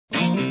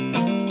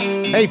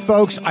Hey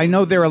folks, I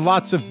know there are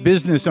lots of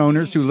business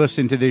owners who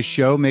listen to this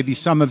show. Maybe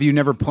some of you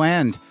never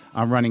planned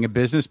on running a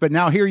business, but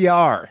now here you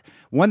are.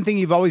 One thing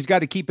you've always got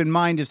to keep in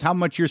mind is how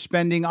much you're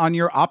spending on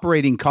your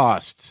operating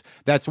costs.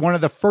 That's one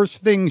of the first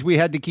things we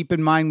had to keep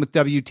in mind with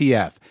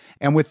WTF.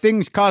 And with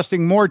things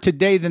costing more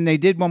today than they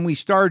did when we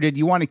started,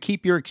 you want to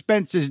keep your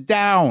expenses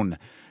down.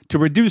 To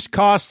reduce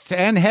costs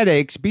and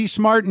headaches, be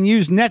smart and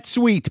use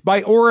NetSuite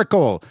by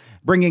Oracle,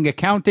 bringing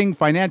accounting,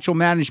 financial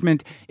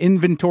management,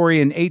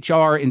 inventory, and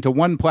HR into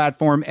one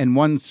platform and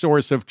one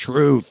source of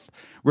truth.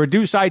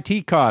 Reduce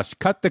IT costs,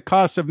 cut the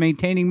costs of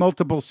maintaining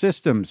multiple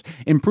systems,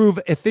 improve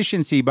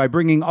efficiency by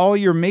bringing all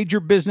your major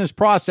business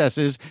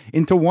processes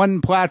into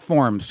one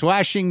platform,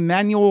 slashing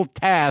manual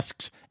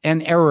tasks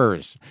and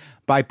errors.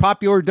 By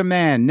popular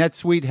demand,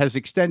 NetSuite has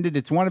extended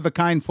its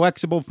one-of-a-kind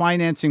flexible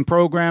financing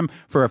program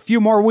for a few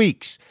more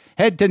weeks.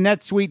 Head to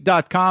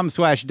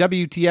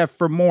netsuite.com/WTF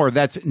for more.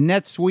 That's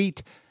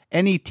NetSuite,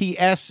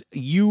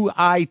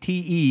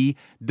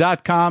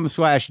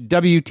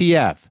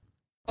 NetSuite.com/WTF.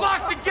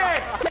 Lock the gate!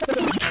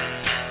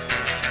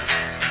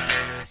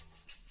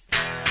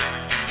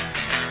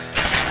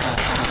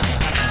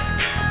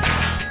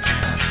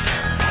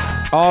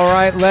 All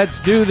right, let's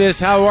do this.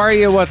 How are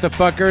you, what the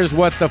fuckers,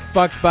 what the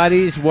fuck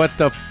buddies, what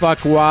the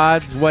fuck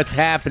wads, what's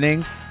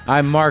happening?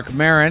 I'm Mark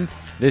Maron.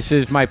 This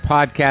is my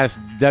podcast,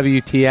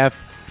 WTF.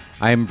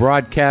 I am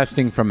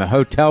broadcasting from a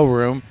hotel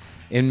room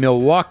in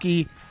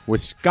Milwaukee,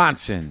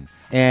 Wisconsin.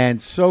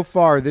 And so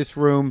far, this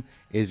room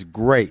is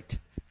great.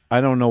 I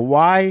don't know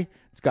why.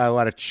 It's got a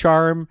lot of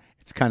charm.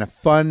 It's kind of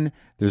fun.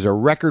 There's a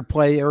record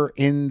player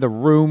in the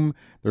room.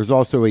 There's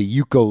also a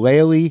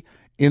ukulele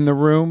in the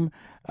room,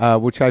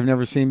 which I've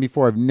never seen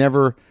before. I've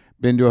never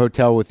been to a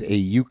hotel with a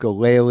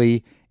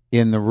ukulele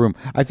in the room.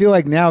 I feel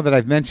like now that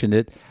I've mentioned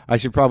it, I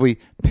should probably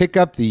pick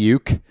up the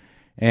uke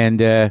and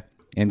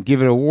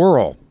give it a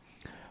whirl.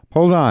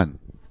 Hold on.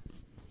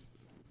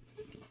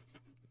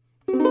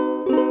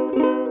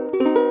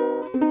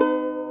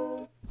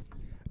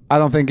 I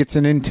don't think it's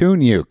an in-tune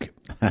uke.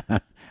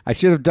 I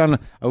should have done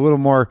a little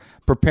more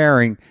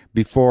preparing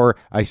before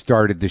I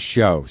started the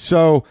show.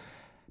 So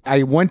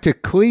I went to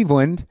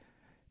Cleveland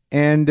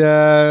and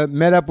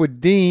met up with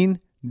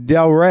Dean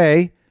Del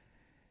Rey,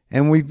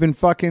 and we've been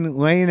fucking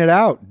laying it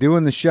out,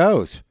 doing the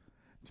shows.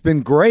 It's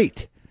been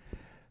great.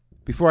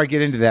 Before I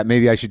get into that,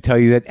 maybe I should tell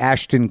you that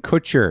Ashton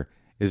Kutcher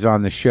is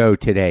on the show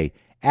today.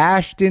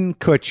 Ashton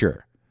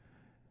Kutcher.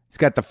 He's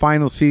got the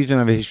final season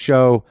of his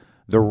show,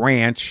 The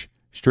Ranch,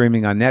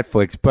 streaming on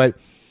Netflix, but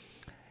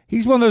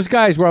he's one of those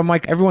guys where I'm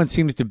like, everyone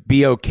seems to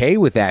be okay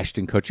with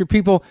Ashton Kutcher.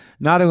 People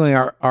not only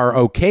are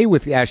okay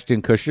with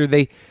Ashton Kutcher,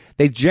 they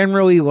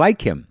generally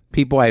like him.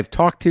 People I've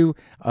talked to,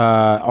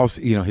 also,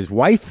 his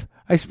wife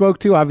I spoke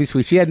to,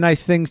 obviously she had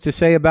nice things to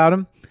say about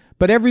him,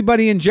 but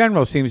everybody in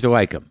general seems to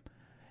like him.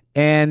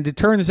 And it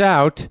turns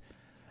out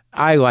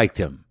I liked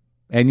him,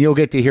 and you'll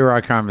get to hear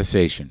our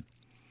conversation.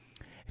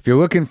 If you're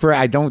looking for,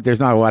 there's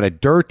not a lot of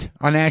dirt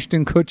on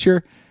Ashton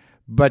Kutcher,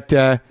 but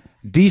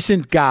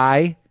decent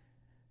guy,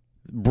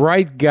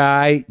 bright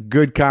guy,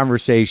 good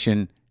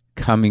conversation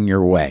coming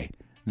your way.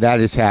 That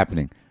is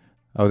happening.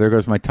 Oh, there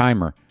goes my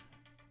timer.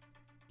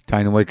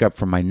 Time to wake up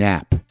from my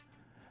nap.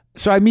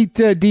 So I meet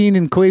Dean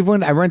in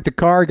Cleveland. I rent the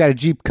car, got a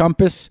Jeep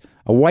Compass,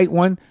 a white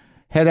one,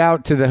 head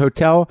out to the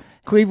hotel.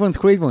 Cleveland's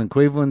Cleveland.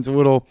 Cleveland's a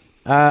little,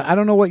 I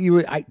don't know what you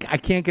would, I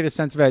can't get a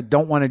sense of it.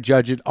 Don't want to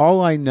judge it.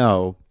 All I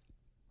know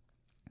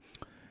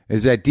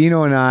is that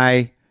Dino and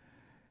I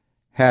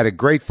had a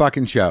great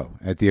fucking show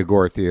at the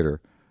Agora Theater.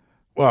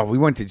 Well, we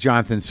went to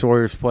Jonathan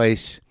Sawyer's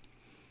place,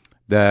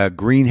 the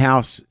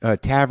Greenhouse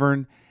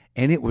Tavern,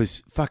 and it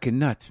was fucking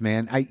nuts,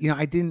 man. I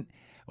didn't,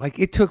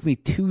 it took me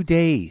 2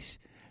 days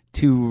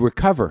to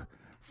recover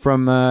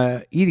from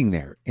eating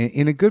there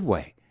in a good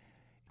way.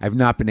 I've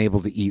not been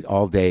able to eat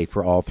all day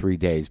for all 3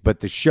 days, but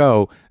the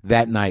show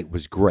that night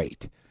was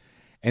great.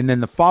 And then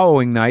the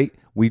following night,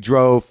 we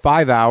drove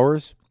 5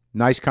 hours,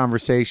 nice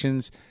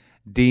conversations.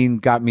 Dean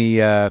got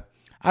me, I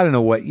don't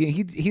know what,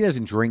 he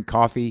doesn't drink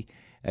coffee.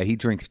 He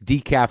drinks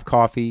decaf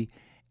coffee,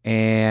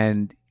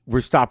 and we're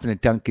stopping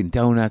at Dunkin'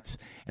 Donuts,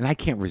 and I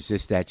can't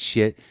resist that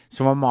shit.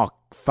 So I'm all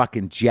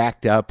fucking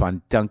jacked up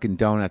on Dunkin'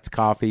 Donuts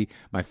coffee.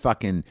 My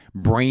fucking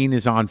brain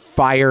is on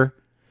fire,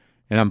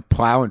 and I'm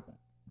plowing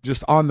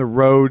just on the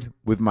road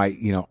with my,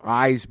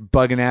 eyes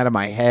bugging out of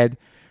my head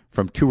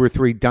from 2 or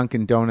 3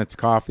 Dunkin' Donuts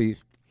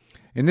coffees.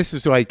 And this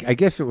was I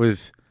guess it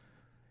was,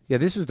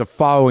 this was the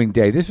following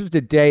day. This was the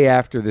day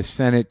after the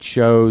Senate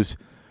chose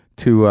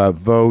to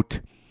vote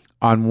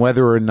on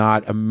whether or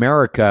not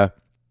America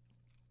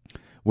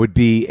would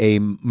be a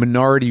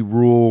minority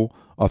rule,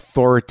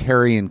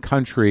 authoritarian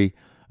country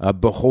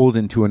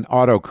beholden to an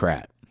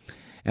autocrat.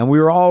 And we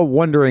were all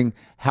wondering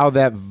how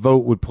that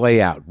vote would play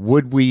out.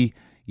 Would we,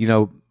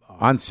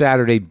 on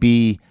Saturday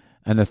be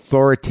an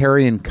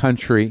authoritarian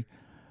country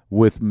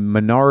with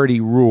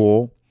minority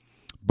rule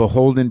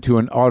beholden to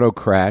an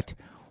autocrat,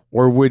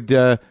 or would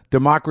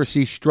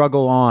democracy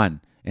struggle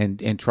on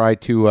and try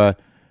to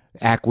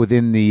act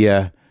within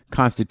the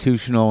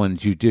constitutional and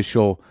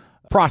judicial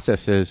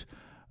processes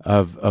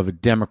of a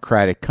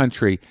democratic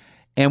country.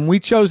 And we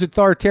chose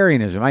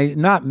authoritarianism.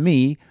 Not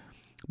me,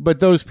 but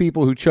those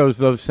people who chose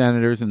those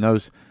senators and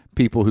those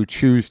people who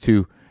choose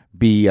to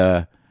be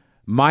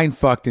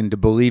mind-fucked into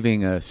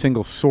believing a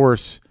single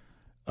source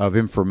of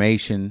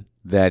information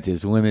that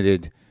is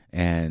limited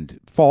and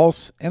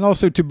false, and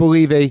also to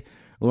believe a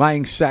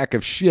lying sack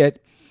of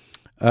shit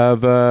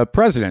of a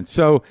president.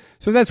 So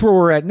that's where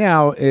we're at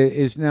now,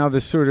 is now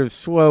this sort of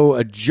slow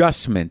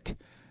adjustment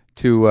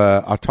to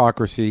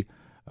autocracy,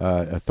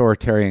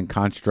 authoritarian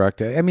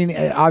construct. I mean,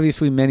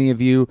 obviously many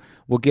of you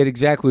will get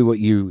exactly what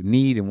you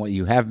need and what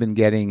you have been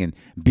getting and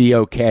be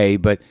okay,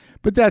 but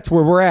that's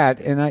where we're at.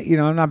 And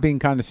I'm not being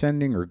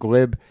condescending or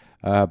glib,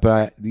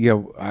 but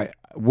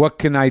what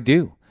can I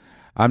do?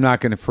 I'm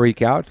not going to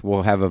freak out.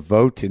 We'll have a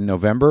vote in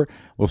November.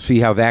 We'll see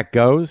how that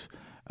goes.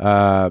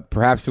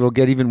 Perhaps it'll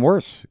get even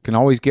worse. It can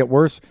always get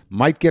worse,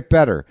 might get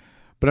better.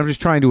 But I'm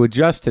just trying to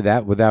adjust to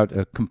that without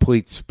a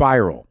complete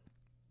spiral.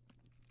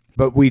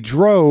 But we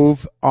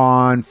drove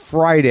on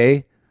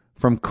Friday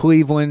from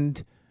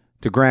Cleveland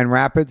to Grand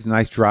Rapids.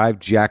 Nice drive,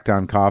 jacked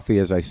on coffee,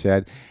 as I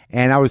said.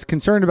 And I was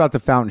concerned about the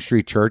Fountain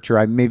Street Church,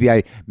 or maybe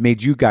I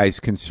made you guys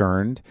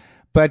concerned.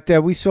 But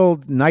we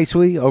sold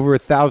nicely, over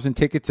 1,000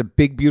 tickets, a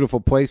big, beautiful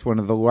place, one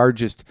of the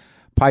largest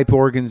pipe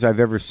organs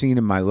I've ever seen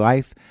in my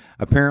life.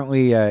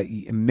 Apparently,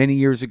 many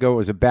years ago, it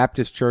was a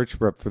Baptist church,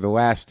 but for the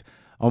last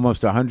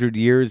almost 100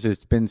 years,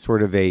 it's been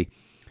sort of a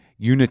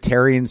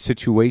Unitarian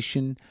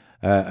situation,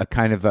 a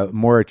kind of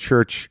a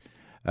church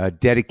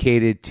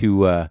dedicated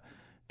to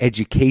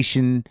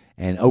education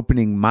and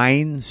opening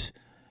minds,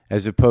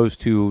 as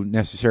opposed to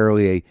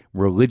necessarily a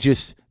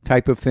religious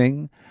type of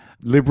thing.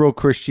 Liberal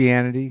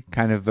Christianity,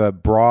 kind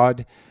of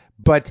broad,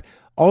 but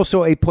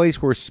also a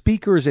place where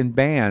speakers and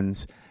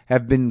bands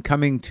have been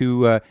coming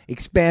to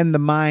expand the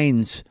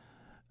minds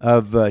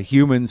of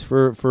humans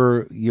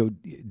for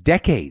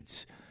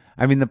decades.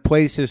 I mean, the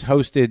place has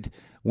hosted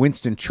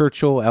Winston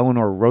Churchill,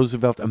 Eleanor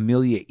Roosevelt,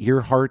 Amelia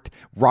Earhart,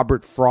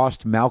 Robert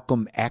Frost,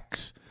 Malcolm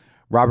X,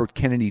 Robert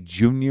Kennedy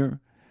Jr.,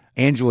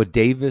 Angela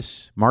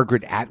Davis,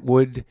 Margaret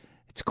Atwood.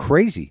 It's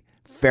crazy.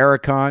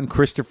 Farrakhan,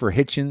 Christopher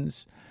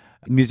Hitchens,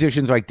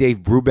 musicians like Dave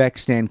Brubeck,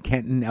 Stan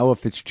Kenton, Ella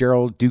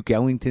Fitzgerald, Duke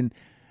Ellington,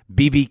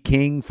 B.B.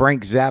 King,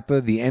 Frank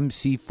Zappa, the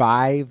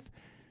MC5,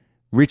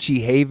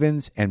 Richie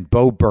Havens, and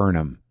Bo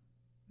Burnham.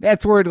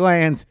 That's where it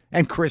lands.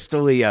 And Chris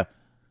D'Elia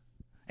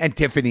and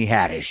Tiffany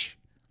Haddish.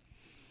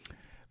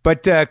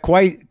 But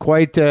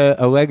quite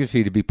a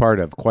legacy to be part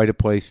of. Quite a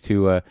place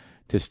to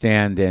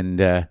stand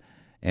and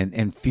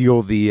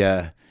feel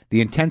the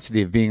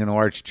intensity of being in a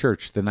large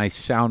church, the nice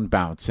sound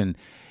bounce. And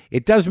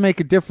it does make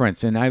a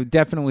difference, and I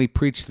definitely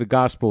preached the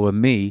gospel of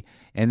me,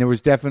 and there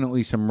was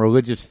definitely some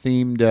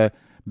religious-themed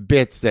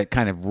bits that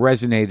kind of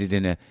resonated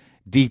in a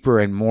deeper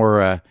and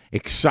more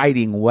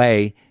exciting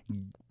way,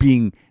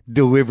 being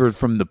delivered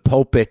from the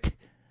pulpit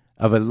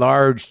of a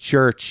large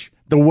church,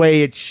 the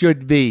way it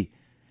should be.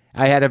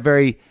 I had a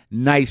very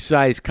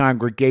nice-sized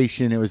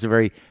congregation. It was a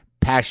very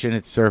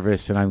passionate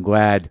service, and I'm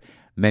glad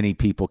many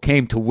people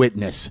came to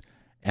witness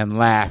and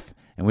laugh,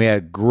 and we had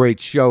a great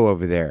show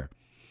over there.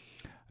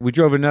 We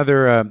drove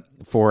another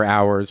 4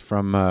 hours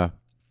from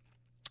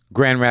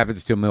Grand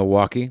Rapids to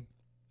Milwaukee.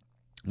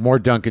 More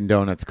Dunkin'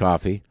 Donuts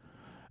coffee.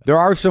 There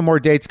are some more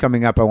dates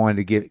coming up I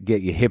wanted to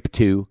get you hip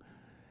to.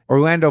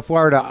 Orlando,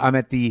 Florida, I'm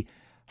at the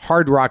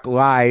Hard Rock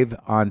Live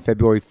on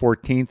February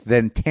 14th.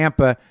 Then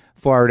Tampa,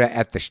 Florida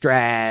at the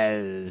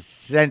Straz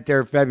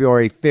Center,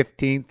 February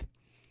 15th.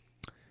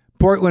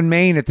 Portland,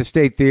 Maine at the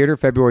State Theater,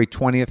 February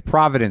 20th.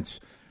 Providence,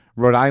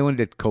 Rhode Island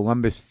at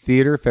Columbus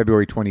Theater,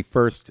 February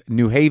 21st.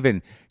 New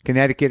Haven,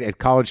 Connecticut at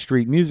College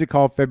Street Music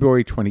Hall,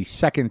 February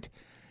 22nd.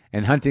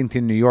 And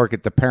Huntington, New York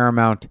at the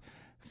Paramount,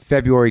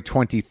 February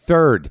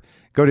 23rd.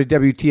 Go to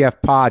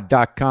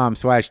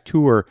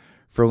WTFpod.com/tour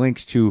for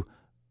links to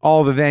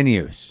all the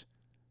venues.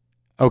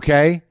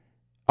 Okay?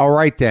 All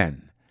right,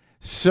 then.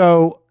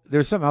 So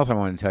there's something else I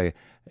want to tell you.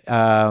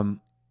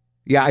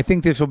 I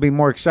think this will be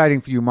more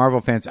exciting for you Marvel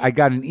fans. I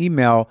got an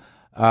email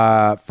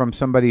from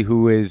somebody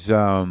who is...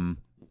 I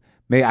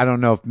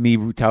don't know if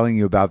me telling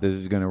you about this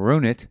is going to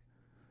ruin it.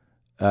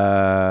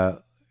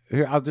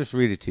 Here, I'll just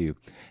read it to you.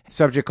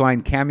 Subject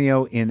line,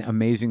 cameo in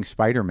Amazing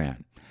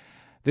Spider-Man.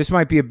 This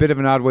might be a bit of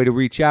an odd way to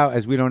reach out,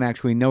 as we don't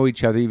actually know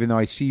each other, even though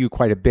I see you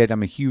quite a bit.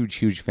 I'm a huge,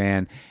 huge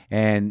fan,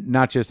 and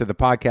not just of the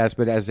podcast,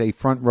 but as a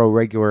front row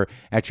regular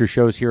at your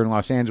shows here in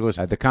Los Angeles,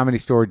 at the Comedy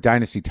Store,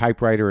 Dynasty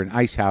Typewriter, and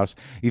Ice House.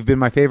 You've been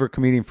my favorite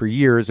comedian for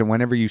years, and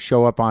whenever you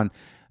show up on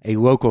a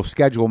local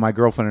schedule, my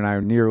girlfriend and I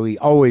are nearly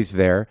always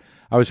there.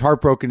 I was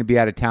heartbroken to be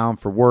out of town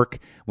for work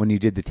when you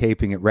did the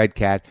taping at Red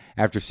Cat.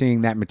 After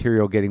seeing that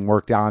material getting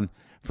worked on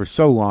for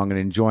so long and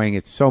enjoying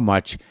it so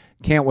much,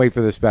 can't wait for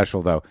the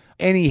special, though.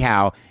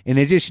 Anyhow, in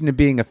addition to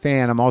being a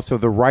fan, I'm also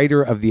the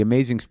writer of the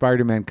Amazing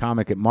Spider-Man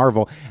comic at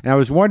Marvel, and I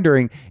was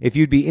wondering if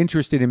you'd be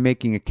interested in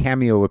making a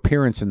cameo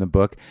appearance in the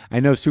book. I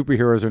know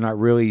superheroes are not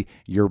really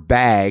your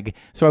bag,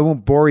 so I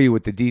won't bore you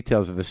with the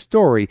details of the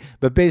story,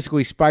 but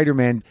basically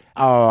Spider-Man...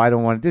 Oh, I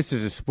don't want... This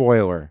is a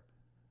spoiler.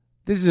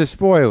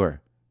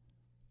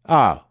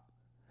 Oh.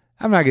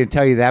 I'm not going to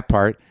tell you that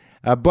part.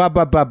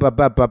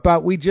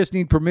 But we just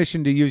need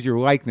permission to use your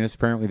likeness.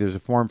 Apparently, there's a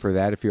form for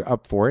that if you're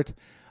up for it.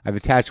 I've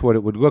attached what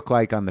it would look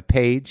like on the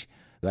page.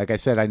 Like I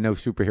said, I know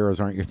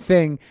superheroes aren't your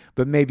thing,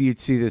 but maybe you'd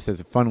see this as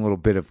a fun little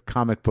bit of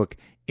comic book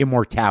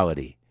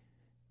immortality.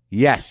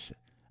 Yes.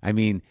 I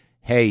mean,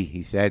 hey,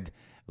 he said,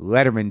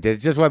 Letterman did it.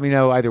 Just let me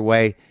know either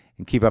way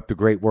and keep up the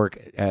great work.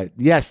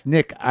 Yes,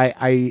 Nick,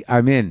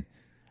 I'm in.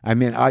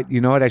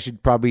 You know what? I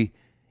should probably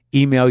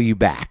email you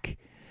back.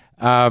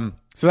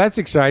 So that's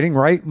exciting,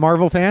 right,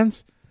 Marvel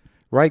fans?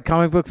 Right,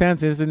 comic book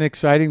fans? Isn't it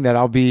exciting that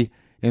I'll be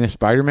in a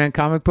Spider-Man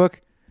comic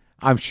book?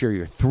 I'm sure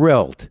you're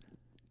thrilled.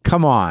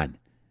 Come on.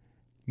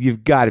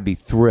 You've got to be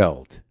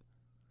thrilled.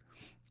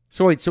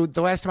 So wait, so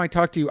the last time I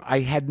talked to you,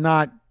 I had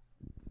not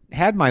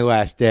had my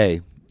last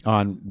day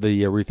on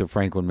the Aretha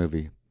Franklin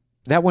movie.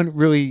 That one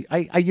really,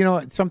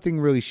 something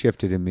really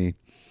shifted in me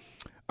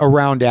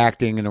around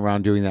acting and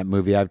around doing that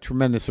movie. I have a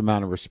tremendous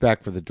amount of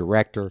respect for the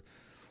director,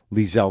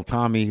 Liesl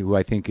Tommy, who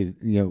I think is,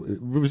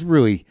 was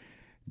really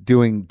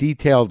doing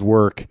detailed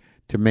work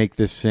to make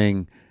this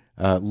thing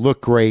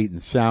look great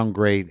and sound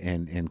great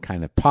and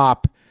kind of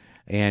pop.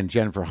 And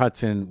Jennifer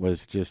Hudson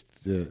was just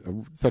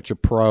such a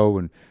pro,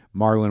 and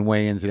Marlon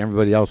Wayans and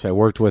everybody else I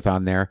worked with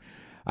on there.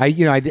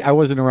 I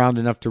wasn't around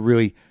enough to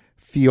really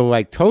feel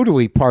like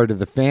totally part of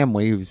the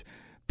family. It was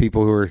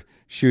people who were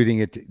shooting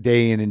it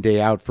day in and day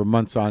out for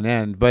months on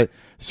end. But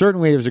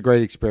certainly it was a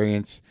great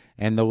experience.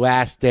 And the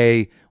last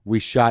day we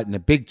shot in a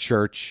big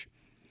church.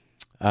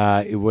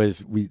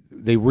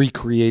 They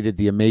recreated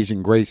the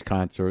Amazing Grace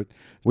concert.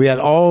 We had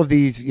all of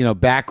these,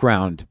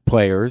 background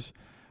players,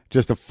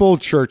 just a full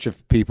church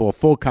of people, a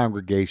full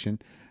congregation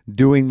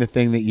doing the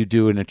thing that you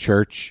do in a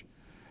church,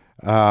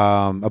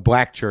 a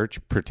black church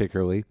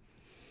particularly.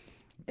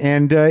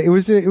 And it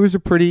was a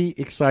pretty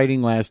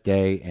exciting last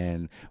day.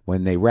 And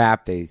when they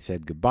wrapped, they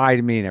said goodbye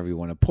to me, and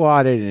everyone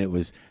applauded, and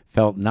it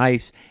felt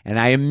nice. And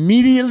I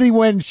immediately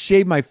went and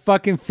shaved my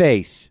fucking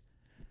face.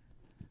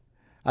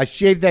 I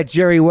shaved that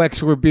Jerry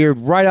Wexler beard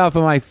right off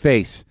of my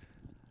face.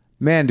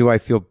 Man, do I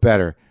feel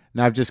better.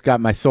 Now I've just got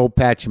my soul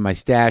patch and my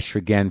stash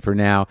again for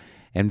now,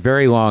 and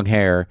very long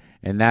hair.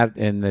 And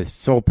the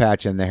soul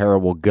patch and the hair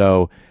will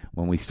go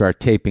when we start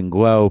taping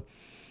Glow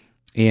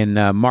in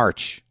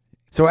March.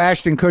 So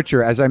Ashton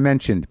Kutcher, as I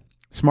mentioned,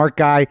 smart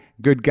guy,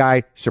 good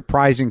guy,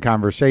 surprising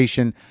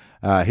conversation.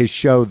 His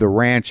show, The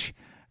Ranch,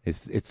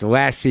 it's the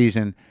last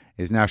season,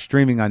 is now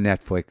streaming on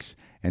Netflix.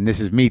 And this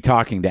is me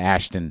talking to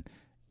Ashton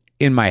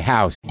in my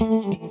house.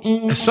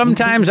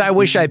 Sometimes I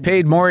wish I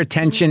paid more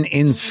attention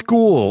in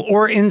school,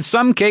 or in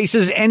some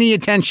cases, any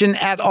attention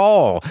at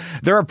all.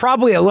 There are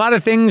probably a lot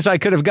of things I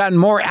could have gotten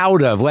more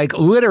out of, like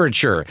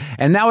literature,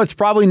 and now it's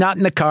probably not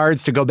in the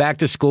cards to go back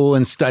to school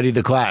and study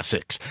the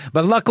classics.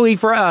 But luckily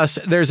for us,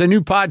 there's a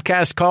new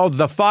podcast called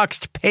The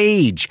Foxed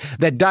Page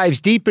that dives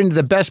deep into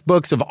the best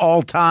books of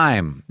all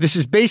time. This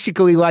is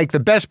basically like the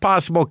best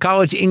possible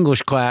college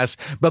English class,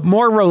 but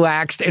more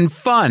relaxed and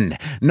fun.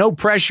 No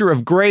pressure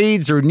of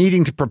grades or needing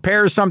to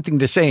prepare something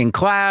to say in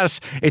class.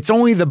 It's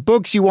only the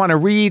books you want to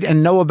read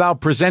and know about,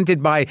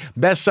 presented by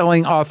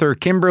best-selling author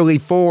Kimberly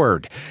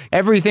Ford.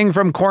 Everything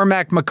from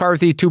Cormac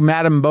McCarthy to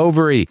Madame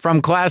Bovary,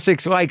 from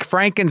classics like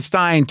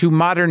Frankenstein to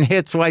modern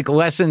hits like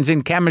Lessons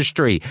in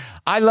Chemistry.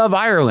 I love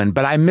Ireland,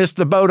 but I missed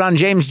the boat on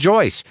James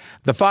Joyce.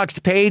 The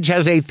Foxed Page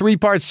has a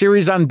 3-part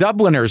series on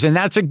Dubliners, and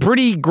that's a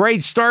pretty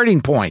great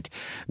starting point.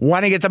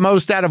 Want to get the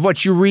most out of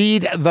what you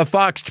read? The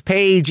Foxed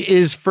Page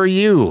is for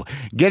you.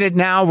 Get it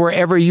now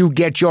wherever you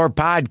get your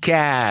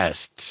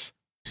podcasts.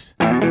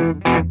 You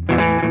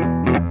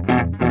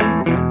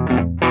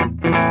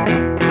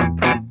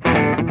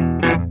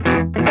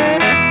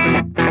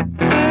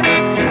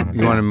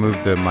want to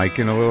move the mic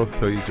in a little?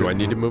 Do I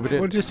need to move it in?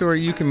 Well, just or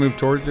you can move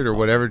towards it or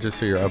whatever, just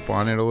so you're up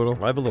on it a little.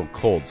 I have a little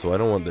cold, so I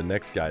don't want the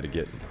next guy to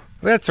get...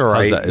 That's all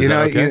right. Is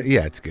that okay?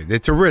 Yeah, it's good.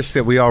 It's a risk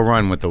that we all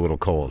run with a little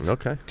cold.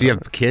 Okay. Do you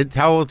have kids?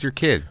 How old's your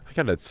kid? I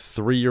got a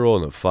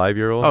 3-year-old and a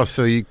 5-year-old. Oh,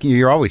 so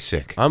you're always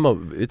sick.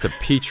 It's a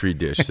petri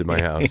dish in my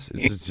house.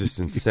 It's just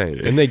insane.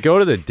 And they go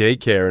to the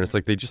daycare, and it's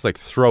like they just like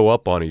throw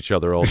up on each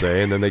other all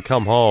day, and then they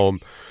come home.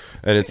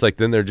 And it's like,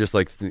 then they're just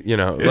like,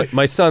 like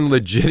my son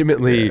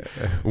legitimately,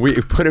 we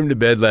put him to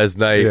bed last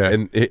night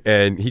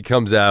and he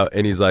comes out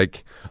and he's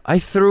like, I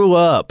threw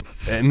up.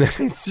 And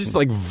it's just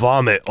like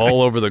vomit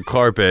all over the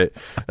carpet.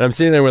 And I'm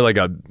sitting there with like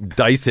a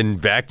Dyson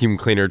vacuum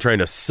cleaner trying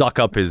to suck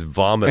up his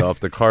vomit off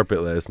the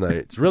carpet last night.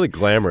 It's really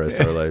glamorous,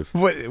 our life.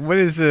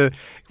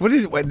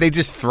 What they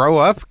just throw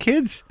up,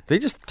 kids? They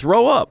just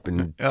throw up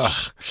and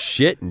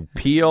shit and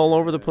pee all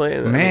over the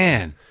place.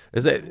 Man.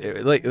 Is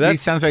that like that?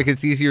 It sounds like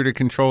it's easier to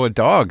control a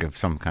dog of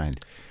some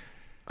kind.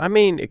 I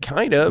mean,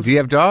 kind of. Do you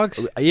have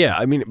dogs? Yeah,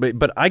 I mean,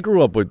 but I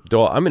grew up with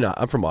dogs.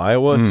 I'm from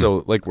Iowa,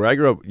 so like where I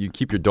grew up, you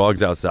keep your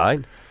dogs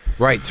outside.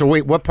 Right. So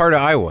wait, what part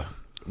of Iowa?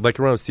 Like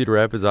around Cedar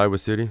Rapids, Iowa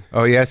City.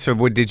 Oh yeah. So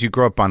did you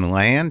grow up on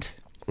land?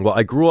 Well,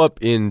 I grew up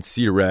in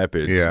Cedar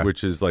Rapids, Yeah.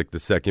 which is like the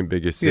second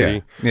biggest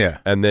city. Yeah.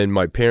 And then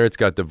my parents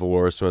got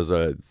divorced when I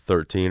was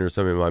 13 or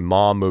something. My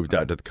mom moved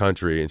out to the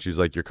country, and she's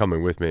like, "You're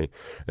coming with me."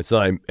 And so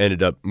I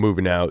ended up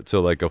moving out to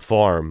like a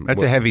farm.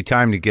 That's a heavy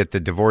time to get the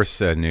divorce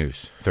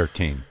news.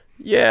 13.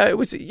 Yeah, it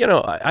was.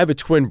 I have a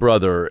twin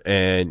brother,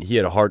 and he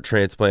had a heart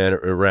transplant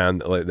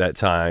around like that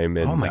time.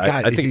 And Oh, my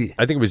God. I Is think he-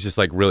 I think it was just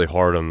like really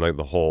hard on like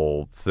the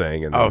whole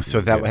thing. And Oh,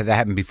 so that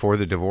happened before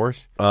the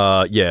divorce?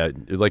 yeah,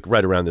 like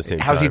right around the same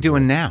time. How's he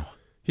doing now?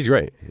 He's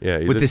great.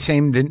 Yeah, With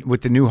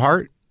the new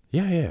heart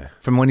yeah.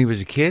 from when he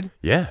was a kid?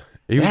 Yeah.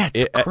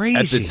 That's At the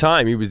crazy.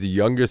 time, he was the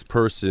youngest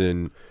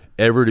person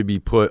ever to be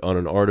put on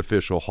an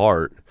artificial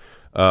heart.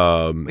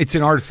 It's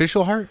an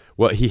artificial heart?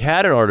 Well, he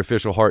had an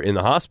artificial heart in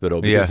the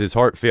hospital because Yeah. his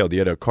heart failed. He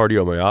had a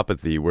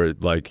cardiomyopathy where,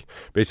 like,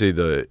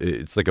 basically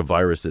it's like a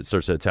virus that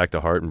starts to attack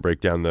the heart and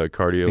break down the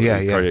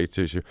cardiac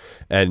tissue.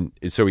 And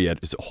so he had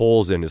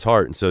holes in his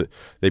heart. And so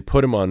they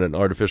put him on an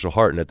artificial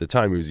heart. And at the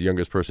time, he was the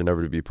youngest person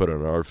ever to be put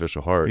on an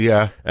artificial heart.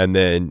 Yeah. And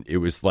then it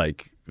was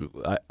like,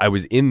 I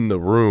was in the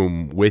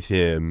room with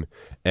him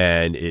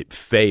and it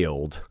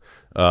failed.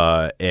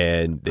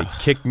 And they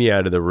kicked me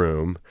out of the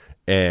room.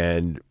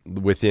 And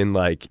within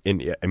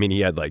he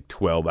had like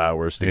 12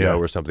 hours to go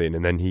or something.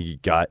 And then he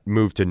got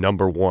moved to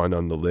number 1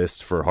 on the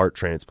list for heart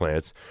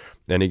transplants.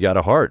 And he got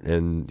a heart.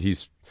 And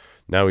he's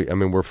now,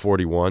 we're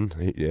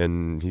 41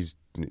 and he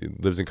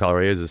lives in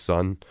Colorado. He has his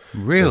son.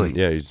 Really? And,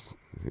 yeah, he's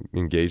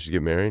engaged to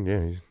get married.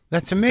 Yeah,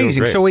 That's doing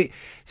amazing. great.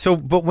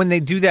 But when they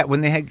do that,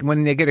 when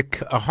they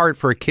get a heart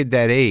for a kid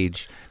that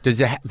age, does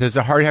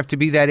the heart have to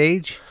be that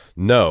age?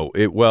 No,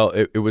 it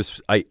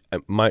was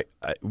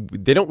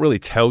they don't really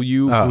tell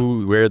you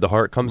where the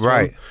heart comes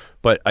Right. from,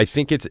 but I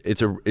think it's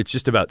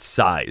just about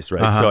size,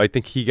 right? So I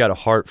think he got a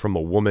heart from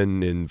a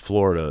woman in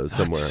Florida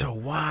somewhere. That's so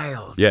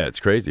wild. Yeah,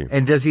 it's crazy.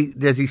 And does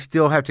he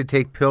still have to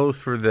take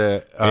pills for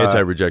the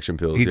Anti-rejection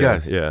pills. He yeah,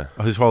 does. yeah.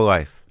 His whole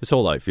life. His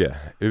whole life, yeah.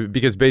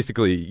 Because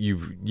basically,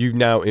 you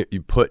now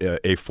put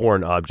a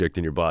foreign object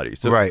in your body.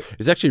 So Right.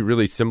 it's actually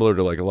really similar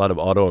to like a lot of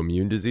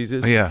autoimmune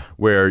diseases. Yeah.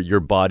 Where your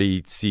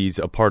body sees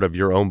a part of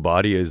your own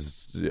body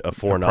as a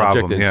foreign problem,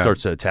 object and yeah.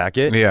 starts to attack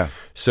it. Yeah.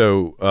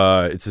 So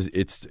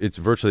it's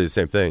virtually the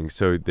same thing.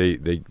 So they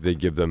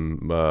give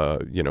them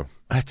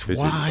That's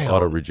basically wild.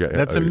 auto-reject.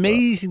 That's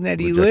amazing that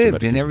he rejection lived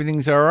medication. and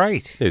everything's all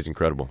right. It's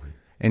incredible.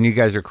 And you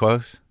guys are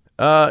close?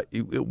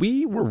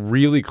 We were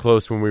really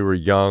close when we were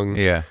young.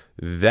 Yeah.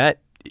 That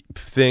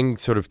thing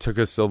sort of took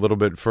us a little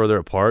bit further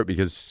apart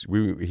because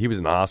he was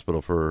in the hospital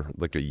for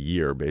like a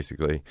year,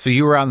 basically. So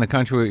you were out in the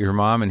country with your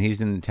mom and he's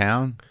in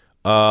town?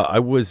 I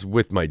was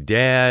with my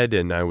dad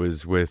and I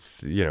was with,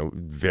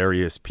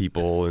 various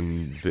people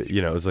and,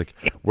 it was like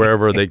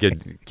wherever they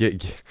could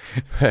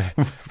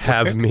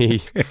have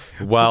me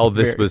while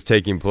this was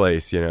taking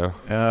place, And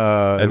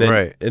then,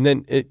 right. And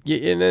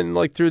then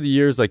like through the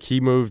years, like he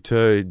moved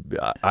to,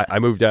 I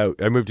moved out.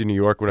 I moved to New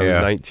York when I was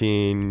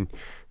 19.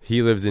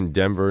 He lives in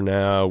Denver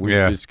now. We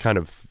just kind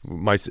of,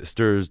 my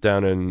sister's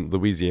down in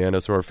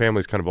Louisiana, so our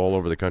family's kind of all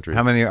over the country.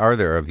 How many are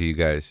there of you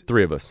guys?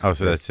 3 of us. Oh,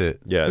 so that's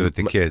it. Yeah. With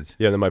the kids.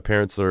 Yeah, then my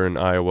parents are in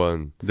Iowa.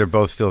 And They're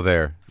both still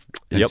there.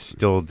 And Yep.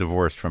 still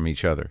divorced from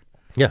each other.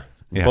 yeah.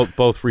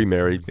 Both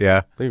remarried.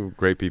 Yeah. They were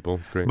great people.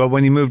 Great. But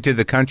when you moved to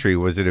the country,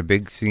 was it a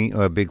big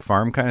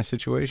farm kind of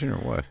situation or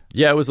what?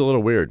 Yeah, it was a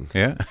little weird.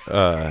 Yeah.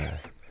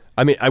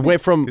 I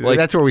went from like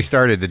That's where we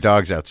started, the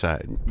dogs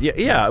outside.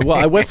 yeah. Well,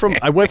 I went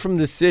from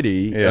the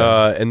city,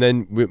 and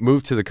then we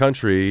moved to the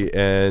country,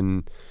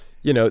 and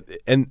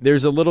and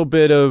there's a little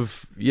bit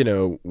of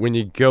when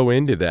you go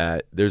into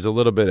that, there's a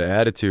little bit of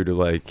attitude of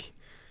like.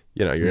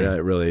 You're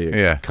not really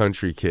a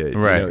country kid,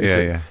 Right?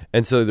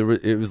 And so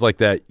it was like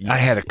that. I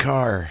had a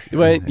car.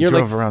 Well, I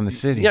drove around the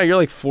city. Yeah, you're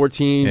like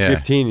 14, Yeah.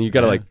 15, and you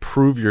got to like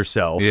prove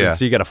yourself. Yeah. And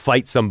so you got to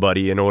fight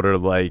somebody in order to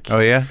like. Oh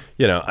yeah.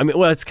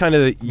 It's kind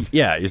of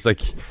it's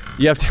like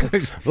you have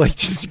to like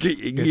just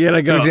you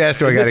gotta go. Whose ass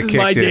do I gotta This is kick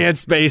my to?" dance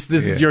space.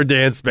 This is your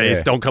dance space.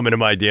 Yeah. Don't come into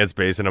my dance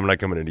space, and I'm not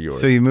coming into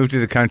yours. So you moved to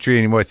the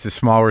country, and what's the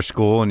smaller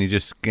school, and you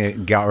just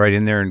got right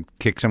in there and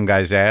kicked some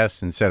guy's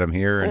ass and set him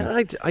here. And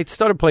And I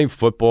started playing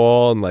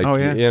football and like Oh,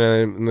 yeah?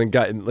 and then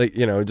got like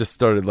just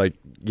started like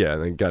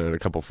and then got in a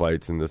couple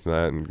fights and this and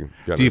that. And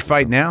got do you into-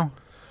 fight now?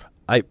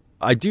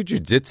 I do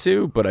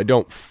jujitsu, but I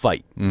don't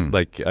fight.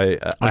 Like I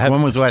have.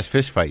 When was the last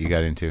fist fight you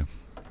got into?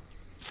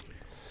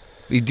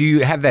 Do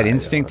you have that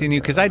instinct in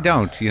you? Because I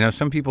don't.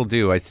 Some people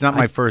do. It's not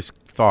my first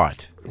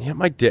thought. Yeah,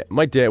 my dad.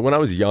 When I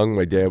was young,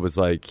 my dad was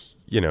like,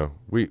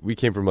 we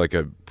came from like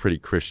a pretty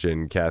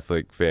Christian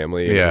Catholic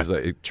family. And Yeah. it was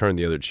like it turned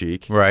the other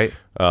cheek. Right.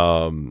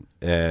 And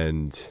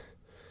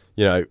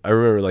I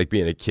remember like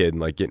being a kid and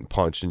like getting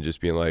punched and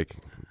just being like,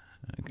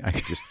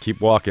 just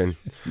keep walking.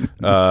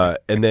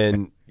 And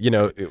then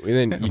and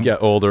then you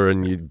get older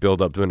and you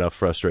build up to enough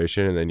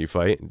frustration and then you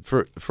fight.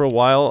 For a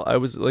while, I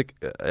was like,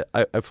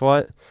 I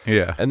fought.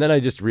 Yeah. And then I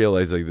just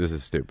realized like this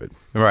is stupid.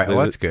 Right. Well,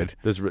 that's good.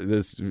 This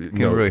You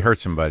can really hurt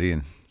somebody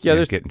and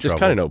there's get in just trouble.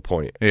 kind of no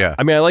point. Yeah.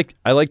 I mean,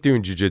 I like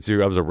doing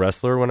jujitsu. I was a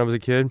wrestler when I was a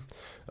kid.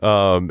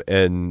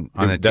 And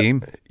On a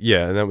team?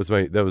 Yeah, and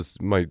that was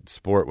my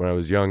sport when I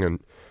was young,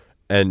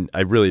 and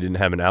I really didn't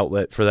have an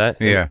outlet for that.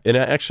 Yeah. And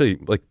I actually,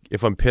 like,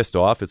 if I'm pissed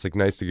off, it's like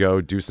nice to go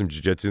do some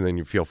jiu-jitsu, and then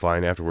you feel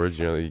fine afterwards.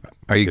 You know.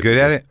 Are you good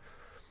at it?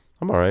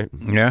 I'm all right.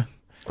 Yeah.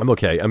 I'm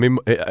okay. I mean,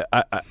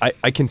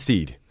 I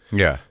concede.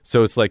 Yeah.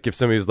 So it's like if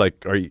somebody's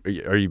like, "Are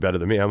you better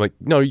than me?" I'm like,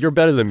 "No, you're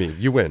better than me.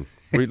 You win.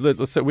 We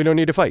don't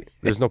need to fight.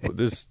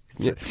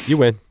 You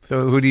win."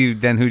 So who do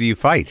you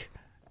fight?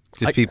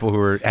 Just people who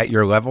are at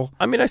your level?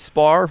 I mean, I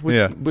spar with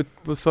Yeah.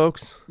 with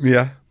folks.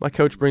 Yeah. My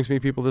coach brings me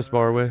people to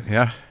spar with.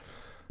 Yeah.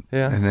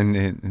 Yeah. And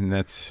then and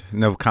that's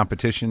no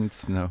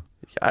competitions, no.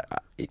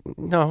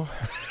 No.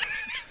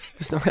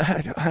 There's no,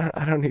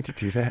 I don't need to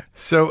do that.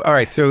 So all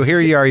right, so here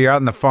you are, you're out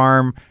on the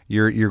farm,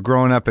 you're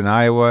growing up in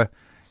Iowa.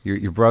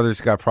 Your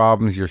brother's got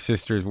problems, your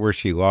sister's where's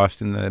she,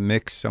 lost in the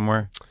mix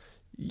somewhere?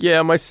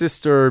 Yeah, my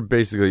sister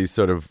basically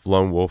sort of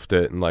lone wolfed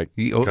it and like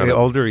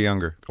Older or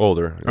younger?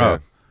 older. Oh. Yeah.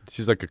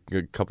 She's like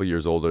a couple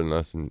years older than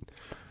us, and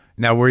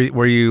Now, were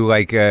you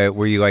like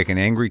an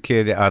angry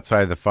kid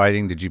outside of the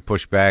fighting? Did you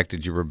push back?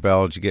 Did you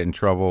rebel? Did you get in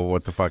trouble?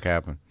 What the fuck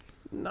happened?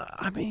 no,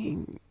 I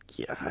mean,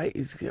 yeah,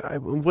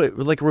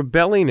 like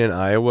rebelling in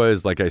Iowa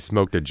is like I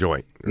smoked a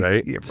joint,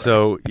 right? Yeah, right.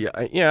 So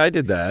I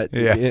did that.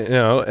 Yeah. You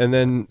know, and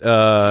then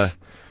I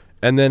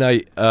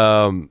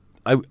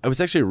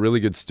was actually a really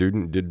good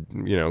student. Did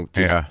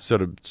just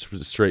sort of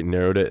straight and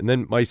narrowed it, and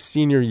then my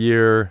senior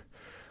year,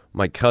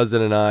 my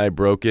cousin and I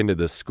broke into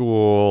the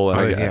school.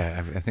 And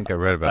I think I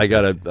read about. I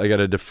got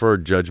a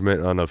deferred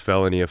judgment on a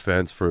felony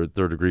offense for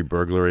third-degree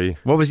burglary.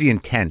 What was the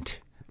intent?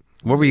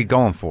 What were you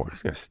going for? I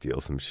was gonna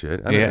steal some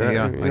shit.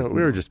 Like, we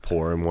were just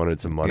poor and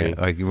wanted some money.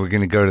 Like you were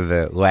going to go to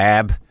the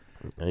lab,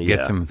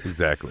 Yeah, some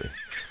exactly.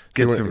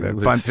 get some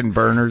Bunsen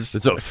burners.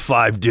 There's a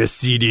 5-disc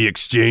CD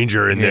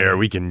exchanger in there.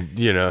 We can,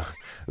 And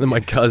then my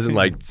cousin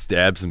like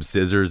stabbed some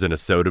scissors in a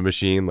soda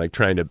machine, like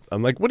trying to.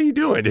 I'm like, "What are you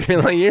doing?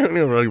 Like, you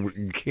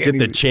don't get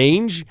the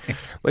change?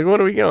 Like, what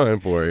are we going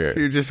for here?" So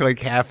you're just like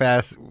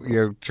half-ass,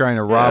 trying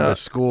to rob a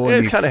school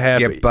and it's kinda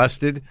happy. get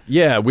busted.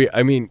 Yeah,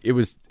 I mean, it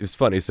was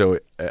funny. So,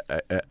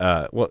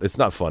 well, it's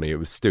not funny. It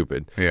was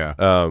stupid. Yeah.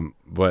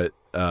 But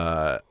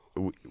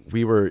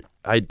we were.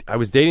 I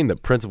was dating the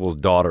principal's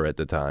daughter at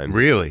the time.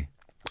 Really?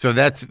 So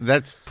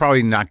that's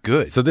probably not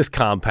good. So this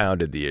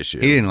compounded the issue.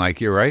 He didn't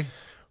like you, right?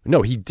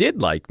 No, he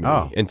did like me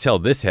Oh. until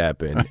this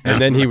happened.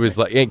 And then he was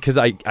like, because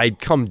I'd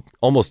come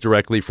almost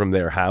directly from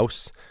their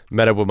house,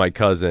 met up with my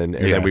cousin,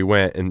 and then we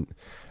went and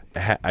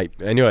I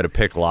knew how to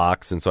pick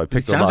locks. And so I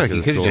picked the lock. Sounds like of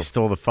you the could have school. just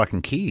stole the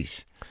fucking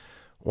keys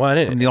Well, I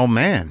from didn't. the old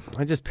man.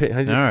 I just picked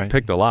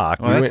right. the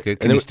lock. Well, that's good.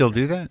 Can you still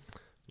do that?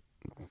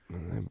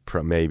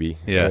 Maybe.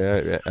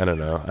 Yeah. I don't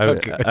know.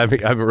 I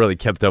haven't really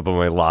kept up on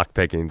my lock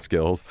picking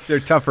skills.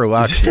 They're tougher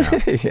locks now.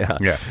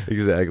 Yeah,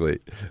 exactly.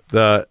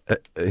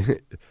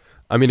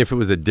 I mean, if it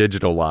was a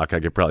digital lock, I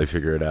could probably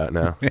figure it out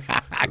now.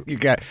 You've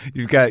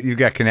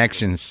got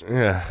connections.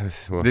 Yeah,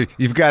 well,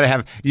 You've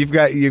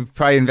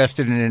probably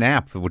invested in an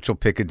app which will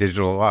pick a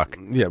digital lock.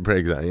 yeah,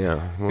 exactly.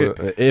 Yeah. Well,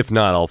 if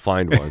not, I'll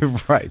find one.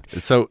 Right.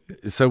 So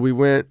we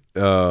went,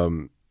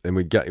 and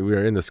we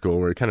were in the school.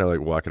 We were kind of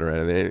like walking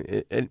around,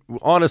 and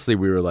honestly,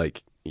 we were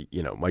like,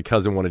 my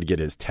cousin wanted to get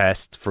his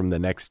test from the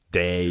next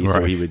day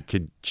so he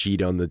could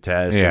cheat on the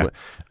test. Yeah. And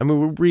I mean,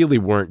 we really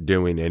weren't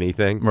doing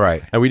anything.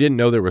 Right. And we didn't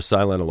know there were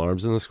silent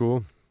alarms in the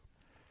school.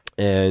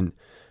 And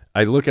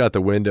I look out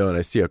the window and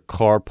I see a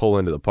car pull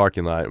into the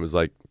parking lot. It was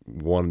like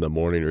 1 a.m.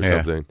 or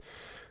something.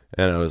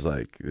 And I was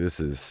like,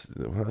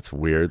 that's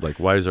weird. Like,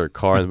 why is there a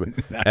car?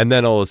 And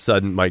then all of a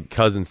sudden, my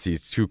cousin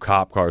sees 2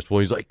 cop cars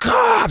pulling. He's like,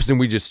 cops! And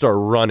we just start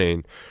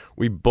running.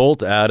 We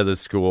bolt out of the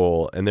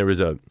school, and there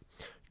was a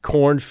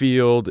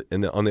cornfield,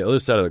 and on the other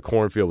side of the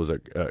cornfield was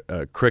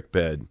a creek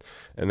bed,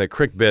 and the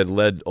creek bed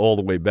led all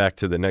the way back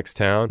to the next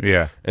town.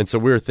 Yeah. And so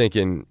we were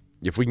thinking,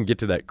 if we can get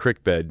to that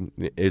creek bed,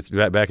 it's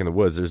back in the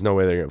woods. There's no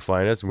way they're going to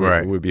find us.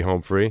 We'd be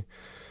home free.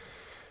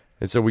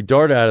 And so we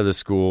dart out of the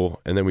school,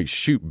 and then we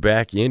shoot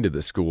back into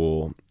the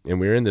school,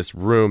 and we were in this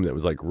room that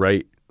was like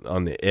right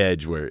on the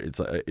edge where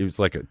it was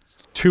like a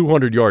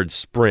 200-yard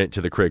sprint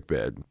to the creek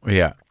bed.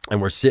 Yeah.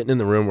 And we're sitting in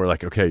the room. We're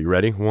like, okay, you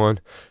ready? 1,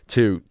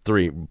 2,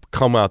 3.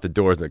 Come out the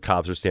doors, and the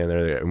cops are standing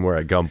there, and we're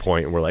at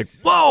gunpoint, and we're like,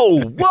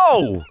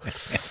 whoa.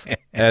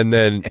 And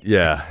then,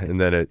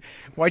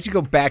 Why'd you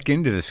go back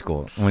into the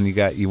school when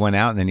you went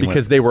out and then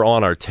because they were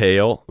on our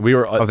tail. We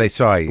were. Oh, they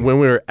saw you. When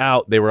we were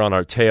out, they were on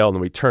our tail, and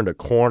then we turned a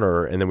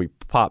corner, and then we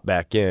popped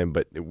back in.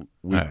 But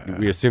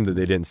we assumed that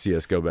they didn't see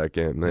us go back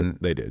in. And then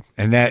they did.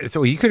 And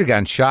so you could have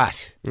gotten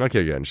shot.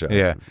 Okay, getting shot.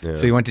 Yeah.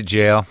 So you went to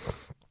jail.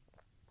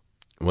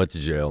 Went to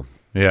jail.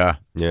 Yeah.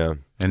 Yeah.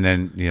 And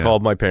then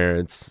called my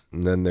parents,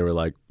 and then they were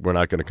like, "We're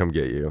not going to come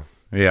get you."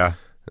 Yeah.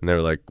 And they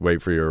were like,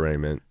 "Wait for your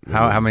arraignment."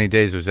 How many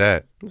days was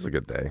that? It was a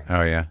good day.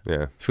 Oh yeah.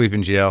 Yeah.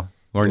 Sweeping jail,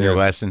 learn your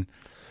lesson.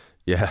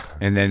 Yeah.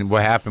 And then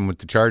what happened with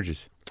the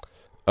charges?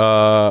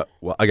 Well,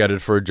 I got a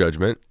deferred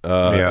judgment,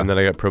 and then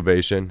I got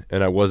probation,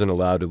 and I wasn't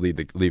allowed to leave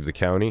the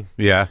county.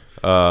 Yeah.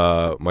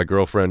 My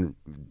girlfriend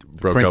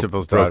broke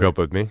up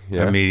with me.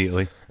 Yeah.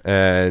 Immediately.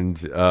 and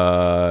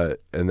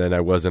then I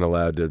wasn't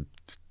allowed to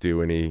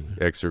do any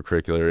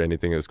extracurriculator or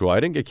anything at school. I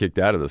didn't get kicked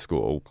out of the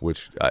school,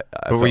 which I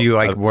But were you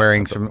like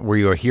wearing some? Were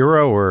you a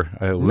hero or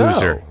a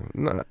loser?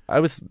 No,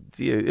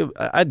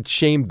 I'd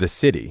shamed the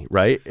city,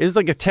 right? It was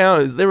like a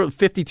town. There were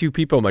 52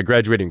 people in my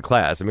graduating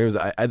class. I mean,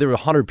 there were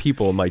 100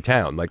 people in my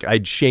town. Like,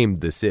 I'd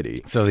shamed the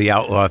city. So the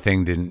outlaw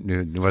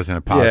thing wasn't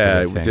a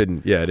positive thing.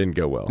 It didn't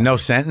go well. No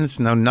sentence,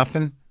 no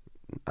nothing.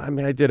 I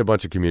mean, I did a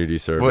bunch of community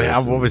service.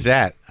 What was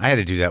that? I had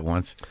to do that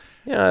once.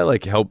 Yeah, I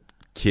like helped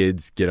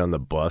kids get on the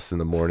bus in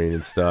the morning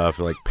and stuff,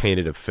 and like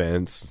painted a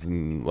fence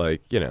and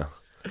like, you know.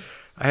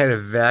 I had a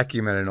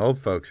vacuum at an old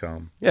folks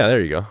home. Yeah,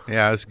 there you go.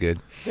 Yeah, that was good.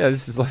 Yeah,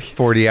 this is like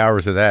 40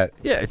 hours of that.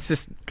 Yeah, it's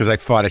just because I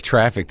fought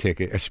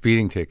a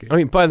speeding ticket. I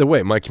mean, by the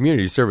way, my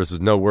community service was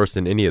no worse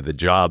than any of the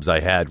jobs I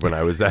had when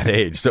I was that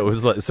age. So it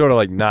was like, sort of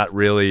like not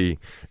really.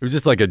 It was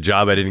just like a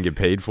job I didn't get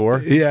paid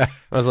for. Yeah,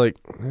 I was like,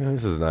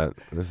 this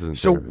isn't.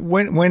 So fair.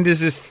 when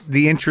does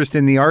the interest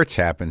in the arts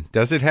happen?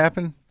 Does it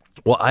happen?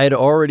 Well, I had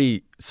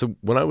already. So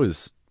when I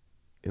was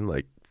in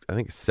like, I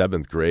think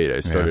 7th grade,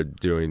 I started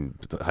doing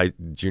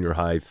junior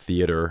high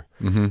theater,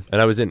 and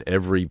I was in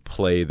every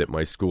play that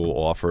my school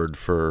offered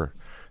for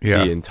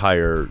the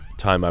entire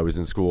time I was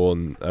in school,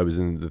 and I was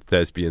in the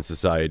Thespian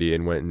Society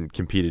and went and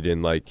competed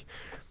in like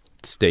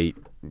state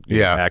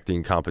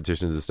acting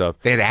competitions and stuff.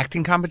 They had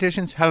acting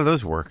competitions? How do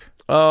those work?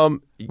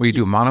 Will you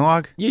do a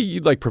monologue? Yeah,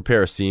 you'd like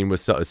prepare a scene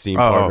with a scene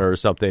partner or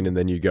something, and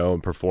then you go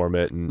and perform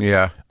it. And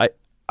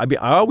I mean,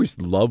 I always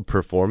loved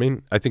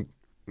performing. I think,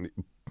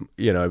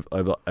 you know,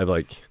 I've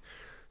like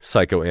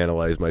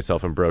psychoanalyzed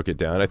myself and broke it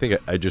down. I think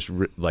I just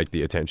like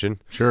the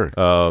attention. Sure.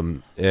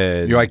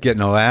 And you like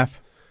getting a laugh?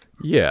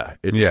 Yeah.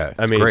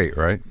 It's great,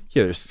 right?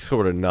 Yeah, there's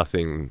sort of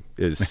nothing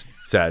is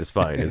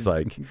satisfying. It's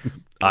like,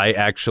 I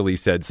actually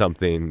said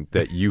something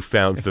that you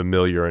found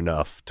familiar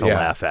enough to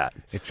laugh at.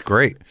 It's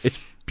great. It's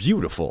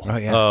beautiful. Oh,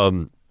 yeah.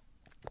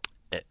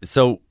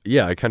 So,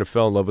 yeah, I kind of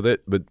fell in love with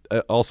it. But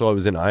also I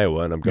was in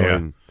Iowa, and I'm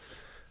going...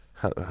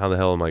 How the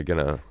hell am I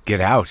gonna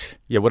get out?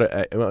 Yeah,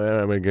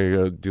 am I gonna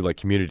go do like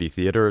community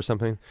theater or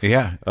something?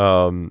 Yeah.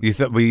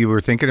 You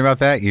were thinking about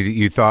that?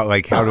 You thought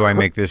like, how do I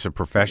make this a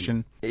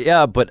profession?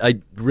 Yeah, but I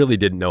really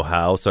didn't know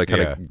how, so I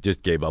kind of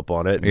just gave up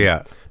on it.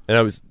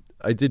 And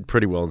I did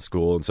pretty well in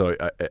school, and so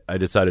I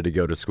decided to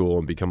go to school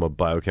and become a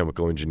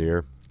biochemical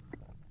engineer.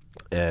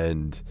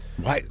 And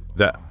why?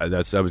 I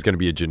was going to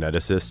be a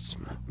geneticist.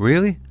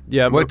 Really?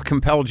 Yeah. What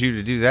compelled you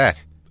to do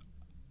that?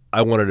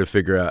 I wanted to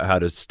figure out how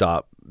to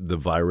stop the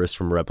virus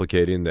from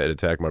replicating that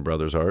attacked my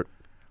brother's heart.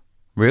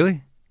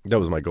 Really? That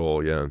was my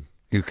goal, yeah.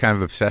 You're kind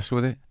of obsessed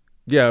with it?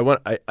 Yeah,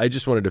 I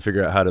just wanted to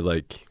figure out how to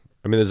like,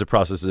 I mean, there's a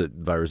process that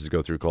viruses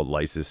go through called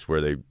lysis where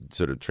they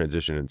sort of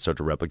transition and start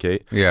to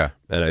replicate. Yeah.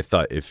 And I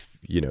thought if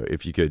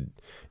you could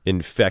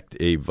infect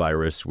a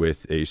virus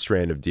with a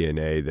strand of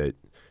DNA that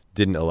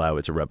didn't allow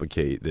it to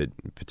replicate, that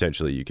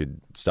potentially you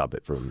could stop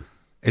it from.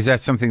 Is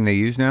that something they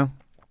use now?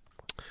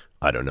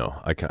 I don't know.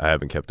 I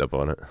haven't kept up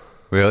on it.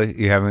 Really?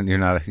 You haven't? You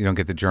don't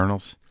get the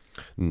journals?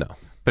 No.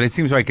 But it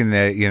seems like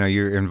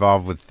you're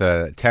involved with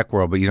the tech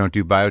world, but you don't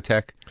do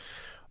biotech?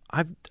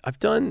 I've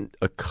done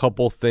a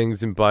couple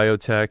things in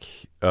biotech.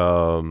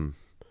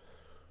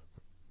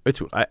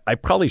 I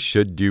probably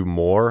should do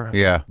more.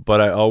 Yeah.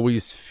 But I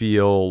always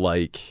feel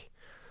like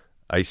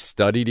I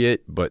studied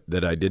it, but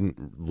that I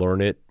didn't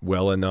learn it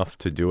well enough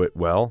to do it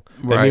well.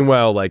 Right. And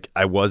meanwhile, like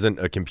I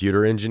wasn't a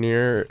computer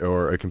engineer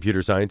or a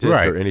computer scientist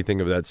or anything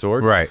of that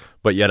sort. Right.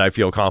 But yet I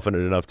feel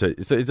confident enough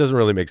to. So it doesn't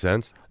really make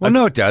sense. Well,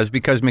 no, it does,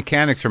 because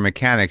mechanics are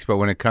mechanics, but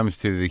when it comes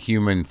to the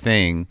human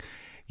thing,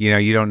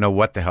 you don't know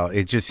what the hell.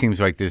 It just seems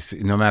like this.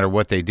 No matter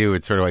what they do,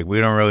 it's sort of like we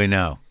don't really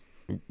know.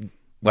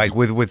 Like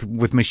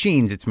with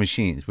machines, it's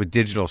machines. With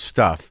digital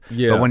stuff,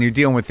 But when you're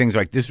dealing with things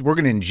like this, we're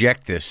going to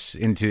inject this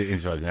into.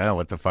 It's like, oh,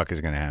 what the fuck is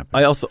going to happen?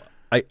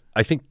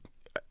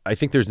 I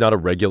think there's not a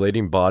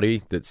regulating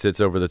body that sits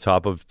over the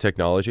top of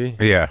technology.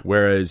 Yeah.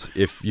 Whereas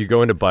if you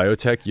go into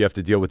biotech, you have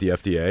to deal with the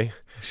FDA.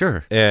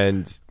 Sure.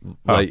 And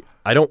like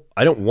I don't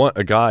want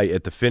a guy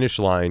at the finish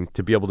line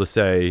to be able to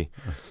say,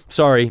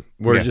 "Sorry,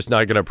 we're just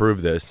not going to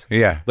approve this."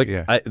 Yeah.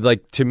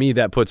 To me,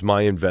 that puts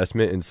my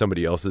investment in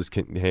somebody else's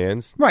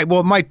hands. Right.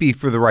 Well, it might be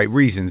for the right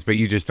reasons, but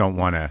you just don't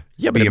want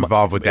to be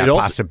involved with that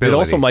possibility. It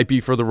also might be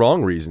for the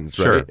wrong reasons,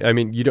 right? Sure. I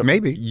mean, you don't.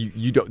 Maybe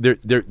you don't.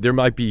 There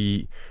might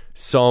be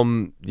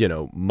some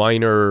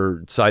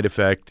minor side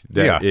effect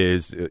that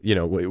is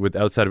with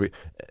outside of it.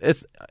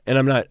 And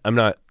I'm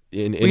not.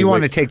 You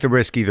want to take the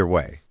risk either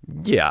way.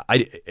 Yeah,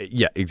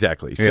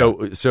 exactly. Yeah.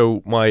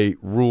 So my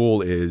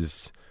rule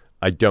is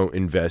I don't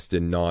invest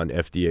in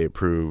non-FDA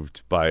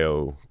approved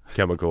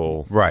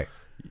biochemical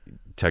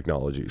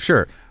technology.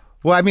 Sure.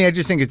 Well, I mean, I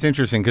just think it's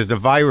interesting because the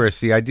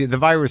virus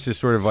is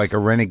sort of like a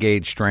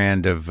renegade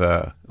strand of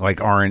like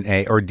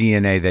RNA or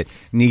DNA that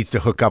needs to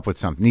hook up with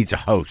something, needs a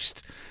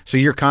host. So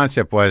your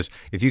concept was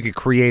if you could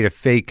create a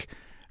fake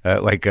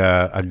like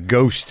a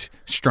ghost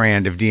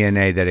strand of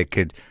DNA that it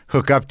could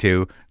hook up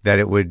to, that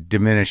it would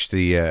diminish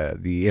the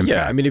impact.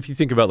 Yeah, I mean, if you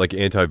think about like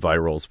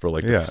antivirals for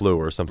like the Yeah. flu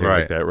or something Right.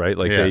 like that, right?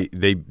 Like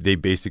Yeah. they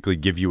basically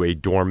give you a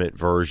dormant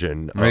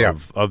version Yeah.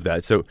 of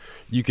that. So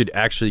you could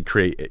actually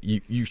create.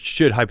 You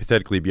should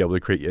hypothetically be able to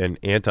create an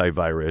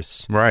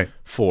antivirus Right.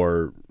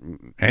 for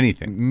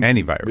Anything,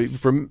 any virus.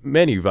 for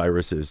many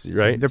viruses,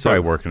 right? They're probably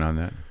working on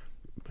that.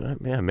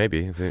 Yeah,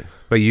 maybe.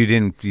 But you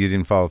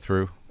didn't follow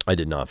through. I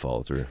did not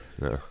follow through.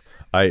 No.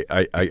 I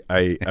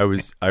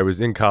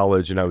was in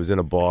college and I was in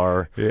a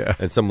bar. Yeah.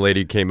 And some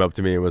lady came up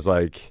to me and was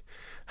like,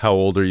 "How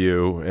old are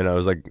you?" And I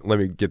was like, "Let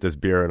me get this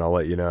beer and I'll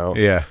let you know."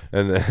 Yeah.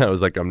 And then I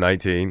was like, "I'm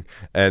 19."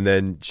 And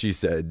then she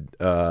said,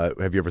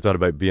 "Have you ever thought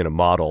about being a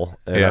model?"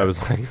 And Yeah. I was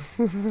like,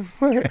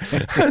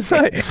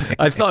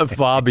 I thought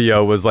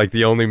Fabio was like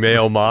the only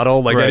male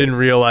model. Like Right. I didn't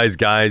realize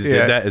guys Yeah,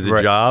 did that as a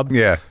right. job.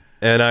 Yeah.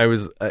 And I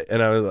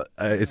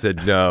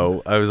said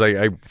no. I was like,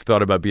 I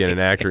thought about being an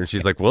actor, and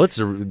she's like, well, this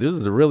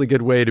is a really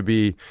good way to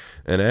be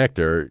an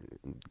actor.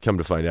 Come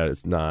to find out,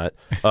 it's not.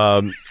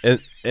 But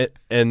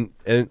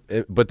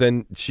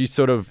then she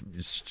sort of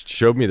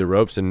showed me the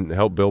ropes and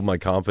helped build my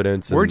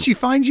confidence. And, Where'd she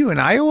find you, in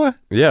Iowa?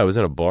 Yeah, I was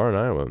in a bar in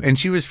Iowa. And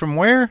she was from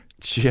where?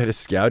 She had a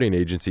scouting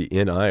agency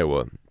in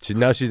Iowa.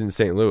 Now she's in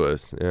St.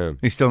 Louis. Yeah,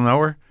 You still know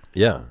her?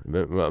 yeah.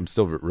 I'm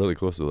still really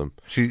close with them.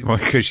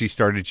 Because she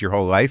started your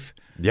whole life?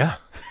 Yeah,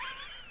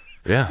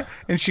 yeah,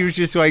 And she was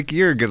just like,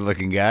 you're a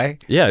good-looking guy.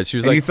 yeah. She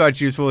was And like, you thought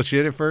she was full of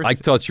shit at first? I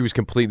thought she was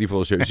completely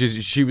full of shit.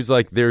 She was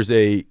like, "There's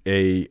a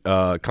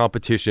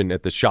competition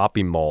at the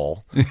shopping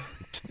mall,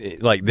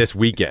 like this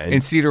weekend."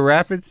 in Cedar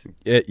Rapids?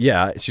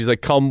 Yeah, she's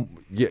like, "Come,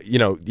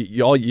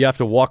 you have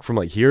to walk from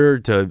like here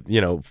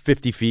to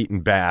 50 feet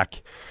and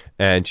back."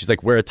 And she's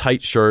like, "Wear a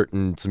tight shirt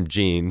and some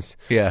jeans."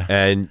 Yeah.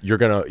 And you're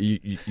gonna,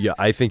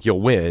 I think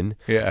you'll win.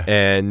 Yeah.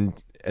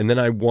 And then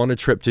I won a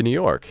trip to New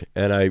York,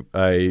 and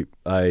I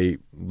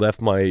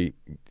left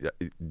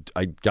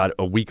I got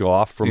a week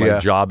off from my Yeah.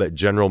 job at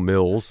General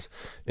Mills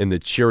in the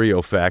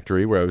Cheerio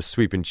factory, where I was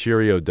sweeping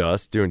Cheerio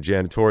dust, doing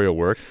janitorial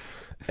work,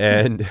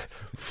 and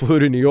flew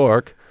to New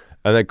York,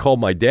 and then called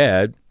my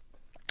dad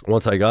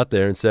once I got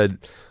there and said,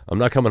 "I'm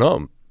not coming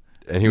home."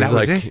 And he was That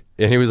was like,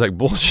 it?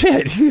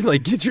 "Bullshit." He was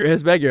like, "Get your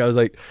ass back here." I was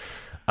like,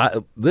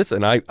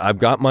 "Listen, I've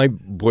got my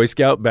Boy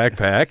Scout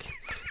backpack."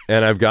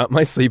 And I've got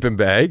my sleeping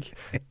bag,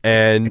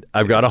 and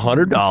I've got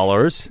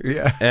 $100.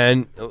 Yeah.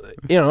 And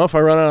if I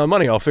run out of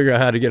money, I'll figure out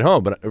how to get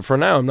home. But for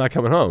now, I'm not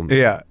coming home.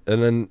 Yeah.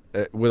 And then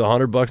with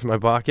 $100 in my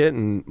pocket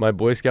and my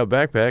Boy Scout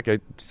backpack, I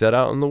set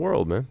out in the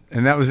world, man.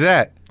 And that was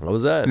that. What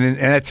was that? And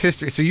that's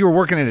history. So you were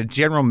working at a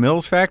General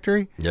Mills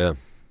factory Yeah.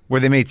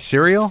 where they made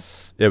cereal?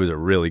 It was a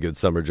really good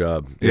summer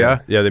job. Yeah?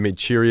 Yeah. They made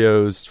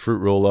Cheerios, fruit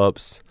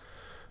roll-ups,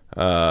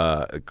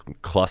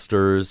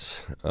 clusters.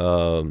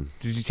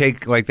 Did you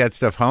take like that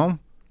stuff home?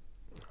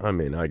 I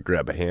mean, I'd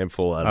grab a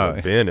handful out of Oh,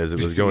 the bin as it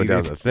was just going eat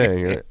down it. the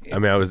thing. I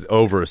mean, I was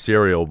over a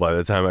cereal by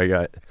the time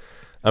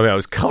I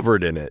was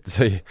covered in it.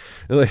 So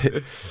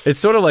it's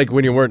sort of like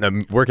when you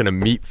work in a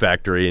meat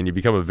factory and you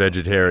become a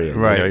vegetarian.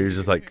 Right. You're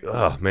just like,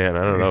 oh, man,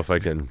 I don't know if I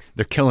can.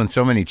 They're killing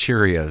so many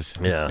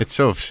Cheerios. Yeah. It's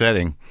so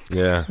upsetting.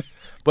 Yeah.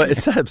 But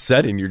it's not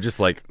upsetting. You're just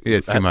like, Yeah,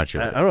 it's too much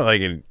of I it. don't know if I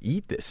can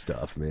eat this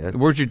stuff, man.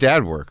 Where'd your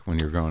dad work when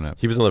you were growing up?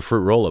 He was on the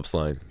fruit roll-ups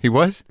line. He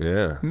was?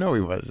 Yeah. No,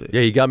 he wasn't.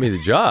 Yeah, he got me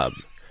the job.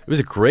 It was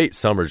a great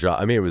summer job.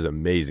 I mean, it was an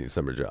amazing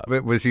summer job.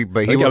 But was he? But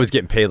I he think I was. was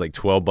getting paid like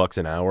 $12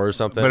 an hour or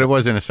something. But it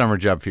wasn't a summer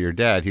job for your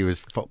dad. He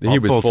was He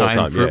was full full-time.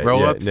 time fruit yeah,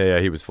 roll-ups. Yeah,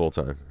 he was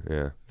full-time.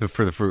 Yeah.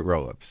 For the fruit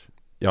roll-ups.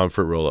 Yeah, on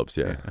fruit roll-ups,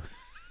 yeah.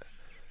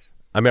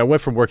 I mean, I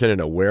went from working in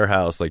a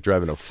warehouse, like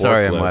driving a forklift.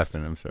 Sorry, I'm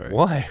laughing. I'm sorry.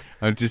 Why?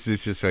 It's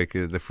just like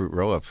the fruit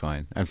roll-ups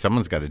line. And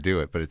someone's got to do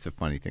it, but it's a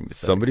funny thing to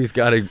say. Somebody's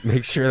got to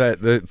make sure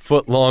that the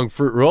foot-long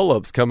fruit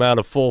roll-ups come out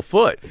a full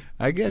foot.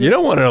 I get it. You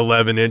don't want an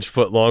 11-inch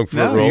foot-long fruit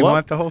No, roll-up. you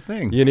want the whole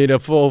thing. You need a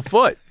full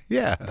foot.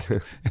 Yeah.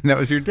 And that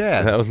was your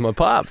dad. That was my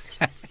pops.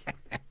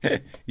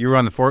 You were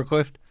on the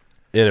forklift?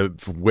 In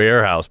a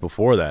warehouse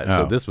before that,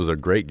 so Oh. this was a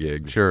great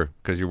gig. Sure,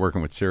 because you're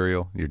working with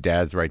cereal. Your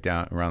dad's right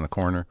down around the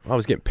corner. I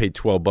was getting paid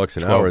 $12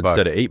 an 12 hour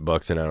instead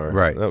bucks. of $8 an hour.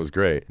 Right. That was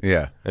great.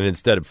 Yeah. And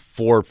instead of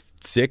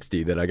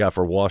 $4.60 that I got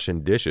for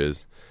washing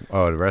dishes.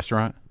 Oh, the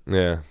restaurant?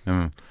 Yeah.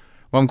 Well,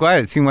 I'm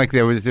glad. It seemed like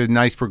there was a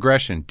nice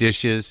progression.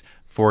 Dishes,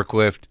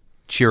 forklift,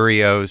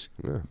 Cheerios,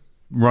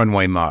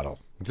 runway model,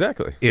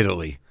 Exactly.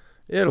 Italy.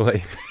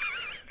 Italy.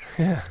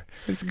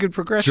 It's a good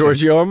progression.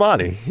 Giorgio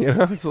Armani.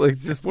 It's like, it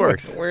just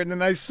works. Wearing the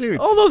nice suits.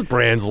 All those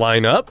brands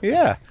line up.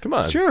 Yeah. Come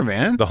on. Sure,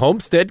 man. The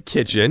Homestead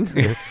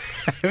Kitchen,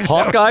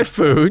 Hawkeye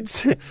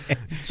Foods,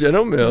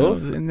 General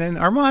Mills. And then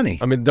Armani.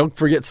 I mean, don't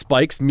forget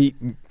Spike's Meat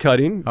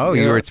Cutting. Oh,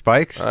 you were at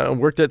Spike's? I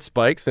worked at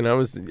Spike's, and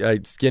I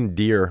skinned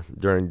deer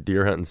during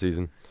deer hunting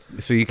season.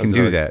 So you can That's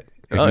do right. that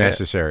if Oh, yeah.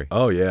 necessary.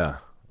 Oh yeah,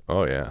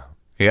 oh yeah.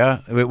 Yeah?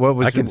 What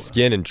was I can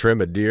skin and trim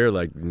a deer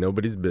like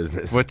nobody's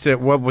business.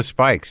 What was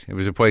Spike's? It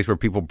was a place where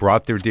people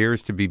brought their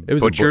deers to be It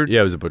was butchered,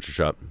 it was a butcher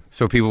shop.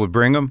 so people would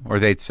bring them or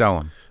they'd sell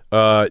them.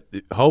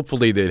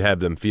 Hopefully they'd have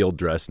them field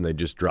dressed and they'd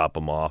just drop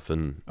them off,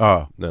 and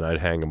then I'd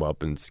hang them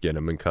up and skin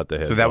them and cut the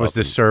heads off. So that was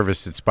the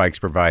service that Spikes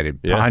provided.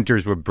 Yeah.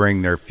 Hunters would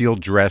bring their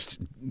field dressed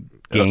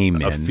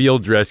game a in.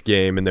 field dress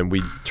game, and then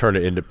we'd turn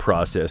it into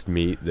processed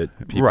meat that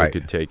people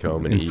could take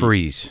home and eat.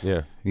 freeze.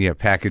 Yeah,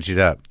 Package it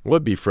up.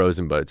 would be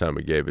frozen by the time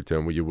we gave it to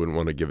him. You wouldn't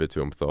want to give it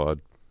to him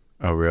thawed.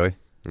 Oh, really?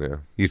 Yeah.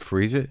 You'd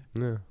freeze it?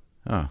 Yeah.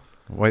 Oh.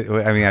 Wait,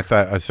 I mean, I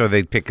thought so.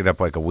 They'd pick it up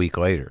like a week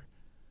later.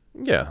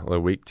 Yeah, a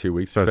week, 2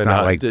 weeks. So it's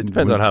not like it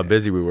depends on how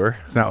busy we were.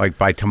 It's not like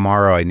by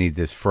tomorrow I need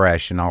this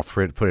fresh and I'll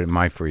put it in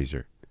my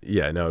freezer.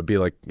 Yeah, no, it'd be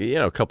like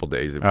a couple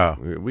days.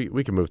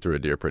 We can move through a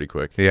deer pretty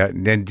quick. Yeah.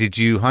 Then did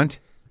you hunt,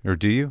 or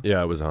do you?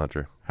 Yeah, I was a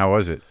hunter. How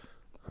was it?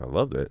 I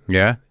loved it.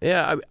 Yeah.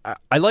 Yeah,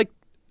 I like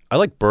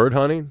bird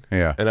hunting.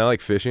 Yeah. And I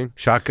like fishing.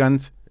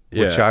 Shotguns.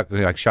 Yeah.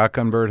 Like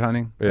shotgun bird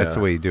hunting. Yeah. That's the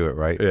way you do it,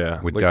 right?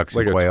 Yeah, With like, ducks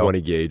like and quail. a 20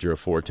 gauge or a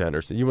 410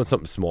 or something. You want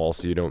something small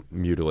so you don't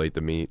mutilate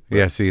the meat.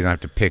 Yeah, so you don't have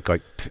to pick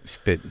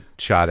spit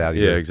shot out of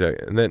Yeah, your...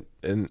 exactly.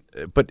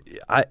 But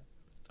I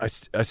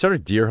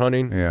started deer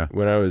hunting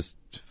when I was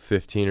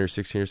 15 or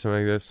 16 or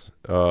something like this.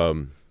 I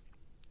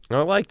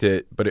liked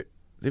it, but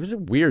there was a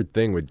weird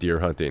thing with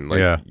deer hunting.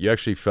 Like you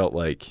actually felt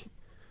like,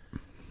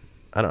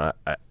 I don't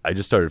know. I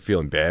just started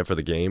feeling bad for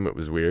the game. It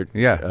was weird.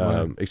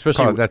 Yeah,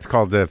 especially that's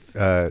called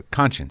the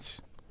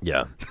conscience.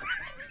 Yeah.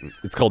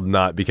 It's called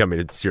not becoming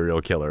a serial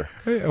killer.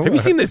 Have you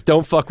seen this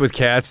 "Don't fuck with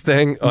cats"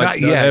 thing?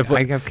 Not yet.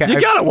 I have you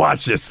gotta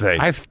watch this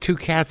thing. I have 2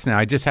 cats now.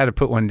 I just had to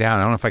put one down.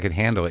 I don't know if I could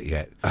handle it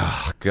yet.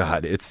 Oh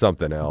God, it's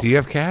something else. Do you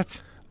have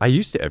cats? I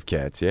used to have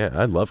cats. Yeah,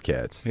 I love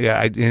cats.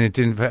 Yeah, and it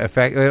didn't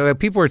affect.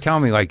 People were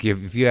telling me like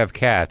if you have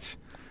cats,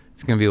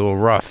 it's gonna be a little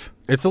rough.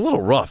 It's a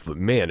little rough, but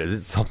man, is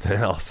it something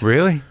else?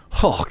 Really?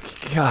 Oh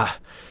God,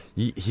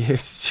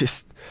 it's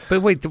just.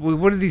 But wait,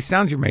 what are these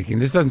sounds you're making?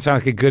 This doesn't sound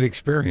like a good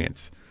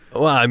experience.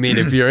 Well, I mean,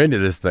 if you're into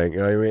this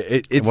thing, I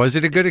mean, was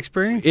it a good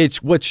experience?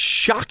 It's what's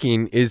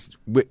shocking is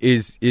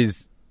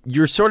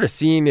you're sort of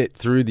seeing it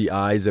through the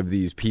eyes of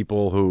these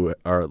people who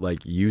are like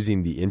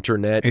using the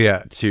internet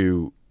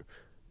to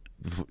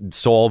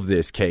solve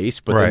this case,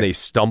 but then they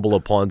stumble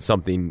upon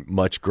something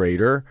much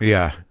greater.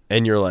 Yeah,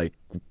 and you're like,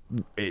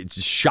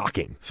 it's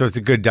shocking. So it's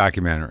a good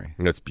documentary.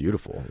 And it's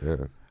beautiful. Yeah.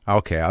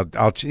 Okay, I'll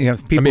people.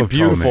 I mean, have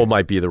beautiful told me.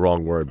 might be the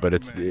wrong word, but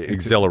it's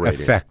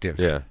exhilarating, effective.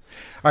 Yeah.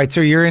 All right, so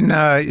you're in.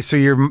 So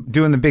you're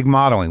doing the big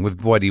modeling with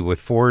with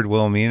Ford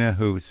Wilhelmina.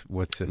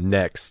 What's it?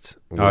 Next.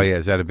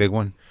 Is that a big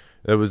one?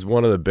 It was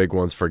one of the big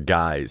ones for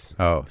guys.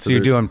 Oh, so you're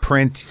doing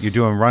print, you're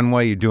doing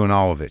runway, you're doing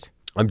all of it.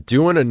 I'm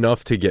doing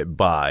enough to get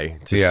by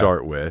to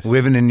start with.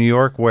 Living in New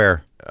York,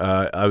 where?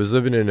 I was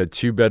living in a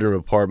 2-bedroom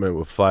apartment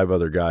with 5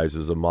 other guys. It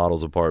was a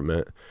model's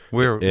apartment.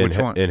 Where? Which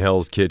one? In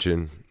Hell's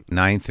Kitchen.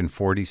 9th and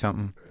 40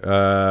 something. It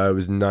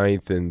was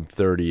 9th and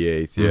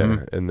 38th.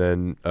 Yeah, and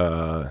then.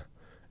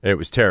 And it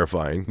was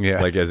terrifying.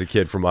 Yeah. Like as a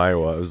kid from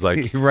Iowa, it was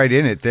like you're right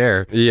in it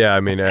there. Yeah, I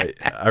mean, I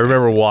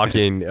remember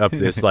walking up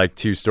this like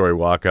 2-story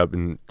walk up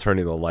and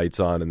turning the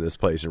lights on in this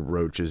place, and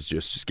roaches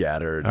just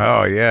scattered.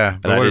 Oh yeah,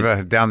 but what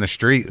about down the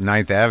street,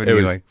 9th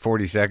Avenue, like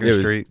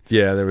 42nd Street?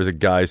 Yeah, there was a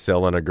guy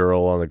selling a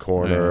girl on the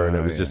corner, and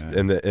it was just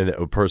and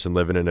a person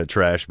living in a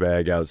trash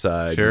bag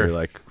outside. Sure. And you're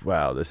like,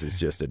 wow, this is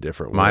just a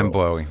different world. Mind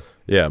blowing.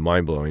 Yeah,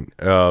 mind blowing.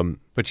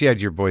 But you had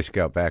your Boy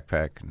Scout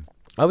backpack.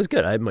 I was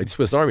good. I had my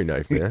Swiss Army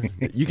knife, man.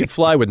 You could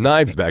fly with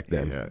knives back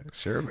then. Yeah,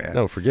 sure, man.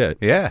 Don't forget.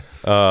 Yeah.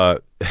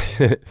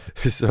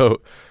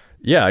 So,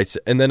 yeah,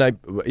 and then I,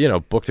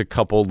 booked a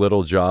couple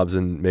little jobs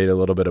and made a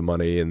little bit of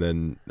money, and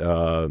then,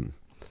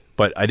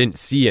 but I didn't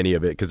see any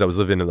of it because I was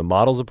living in the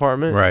model's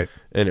apartment, right?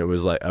 And it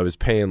was like I was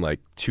paying like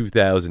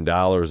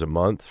 $2,000 a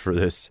month for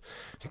this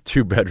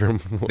 2-bedroom.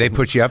 They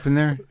put you up in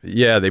there?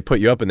 Yeah, they put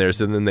you up in there.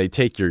 So then they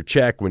take your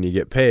check when you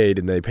get paid,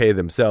 and they pay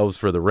themselves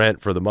for the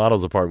rent for the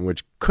model's apartment,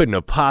 which couldn't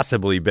have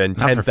possibly been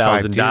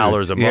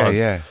 $10,000 a month.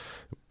 Yeah.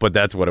 But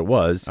that's what it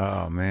was.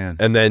 Oh man!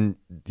 And then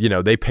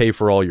they pay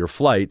for all your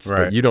flights,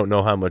 but you don't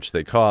know how much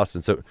they cost,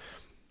 and so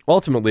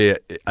ultimately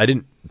I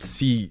didn't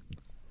see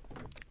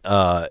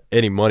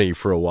any money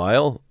for a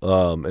while,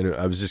 and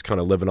I was just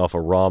kind of living off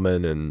of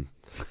ramen and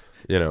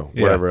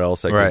whatever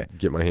else I could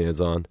get my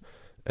hands on.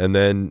 And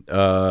then,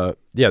 and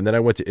then I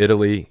went to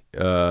Italy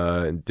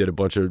and did a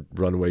bunch of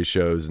runway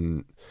shows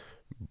and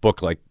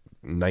booked like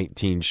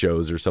 19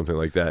 shows or something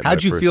like that.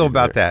 How'd you feel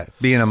about that,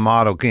 being a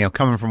model,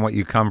 coming from what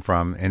you come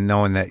from and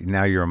knowing that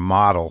now you're a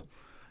model?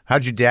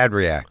 How'd your dad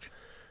react?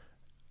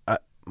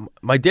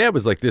 My dad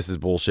was like, this is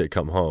bullshit,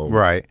 come home.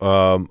 Right.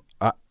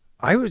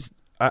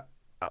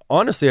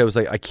 Honestly, I was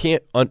like, I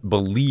can't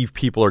believe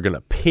people are going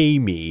to pay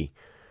me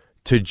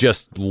to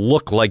just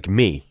look like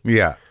me.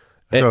 Yeah.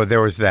 So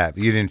there was that.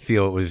 You didn't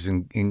feel it was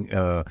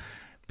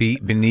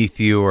beneath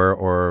you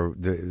or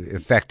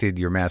affected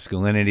your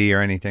masculinity or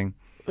anything?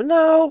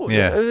 No,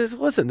 this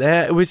wasn't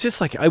that. It was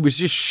just like, I was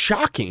just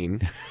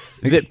shocking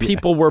that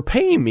people were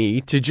paying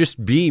me to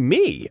just be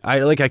me.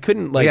 I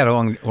couldn't like. You had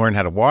to learn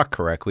how to walk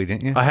correctly,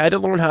 didn't you? I had to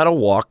learn how to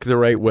walk the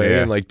right way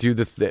and like do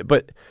the thing.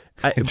 But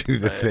do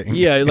the thing.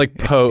 Yeah, like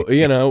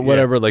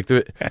whatever. Like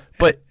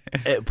but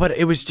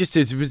it was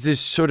this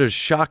sort of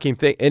shocking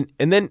thing, and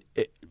then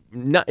it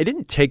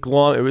didn't take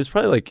long. It was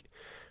probably like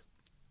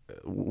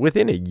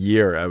within a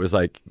year. I was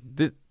like,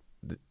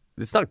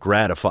 it's not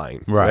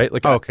gratifying, right?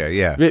 Like, okay,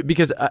 yeah,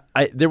 because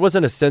there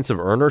wasn't a sense of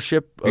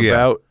ownership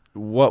about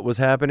what was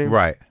happening,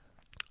 right?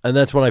 And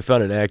that's when I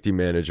found an acting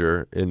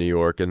manager in New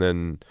York, and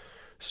then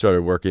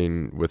started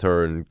working with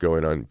her and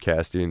going on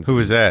castings. Who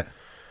was that?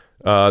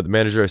 The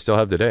manager I still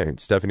have today,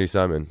 Stephanie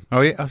Simon.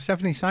 Oh yeah,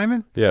 Stephanie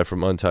Simon. Yeah,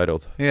 from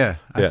Untitled. Yeah,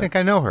 I think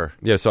I know her.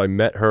 Yeah, so I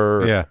met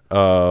her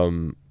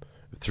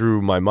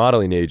through my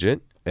modeling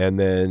agent, and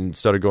then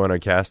started going on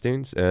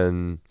castings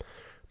and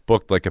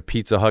booked like a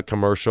Pizza Hut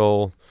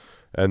commercial,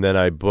 and then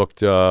I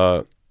booked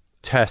a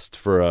test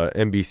for a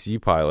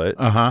NBC pilot.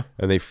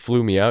 And they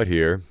flew me out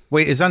here.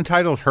 Wait, is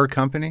Untitled her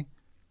company?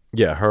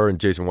 Yeah, her and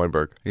Jason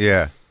Weinberg.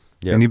 Yeah.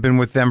 And you've been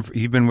with them.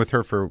 You've been with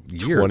her for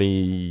years.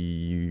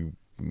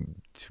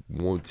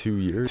 2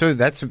 years. So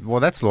that's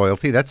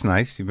loyalty. That's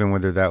nice. You've been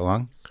with her that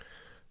long.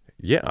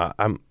 Yeah,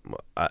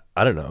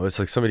 I don't know. It's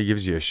like somebody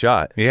gives you a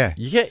shot. Yeah,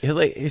 you get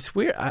like it's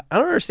weird. I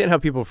don't understand how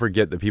people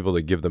forget the people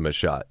that give them a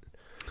shot.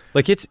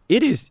 Like it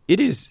is.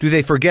 Do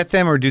they forget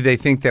them, or do they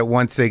think that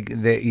once they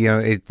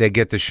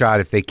get the shot,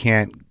 if they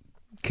can't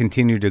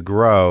continue to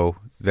grow,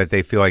 that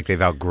they feel like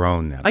they've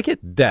outgrown them? I get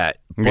that,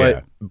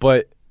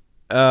 but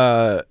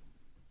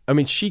I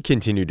mean, she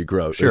continued to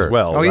grow as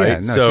well. Oh, right? yeah.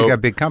 No, she got a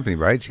big company,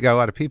 right? She got a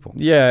lot of people.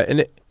 Yeah,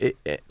 and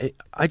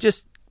I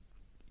just,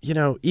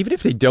 even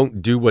if they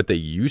don't do what they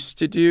used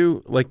to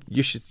do, like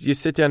you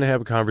sit down and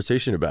have a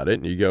conversation about it,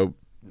 and you go,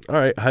 all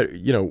right,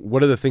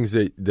 what are the things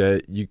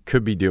that you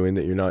could be doing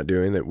that you're not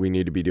doing that we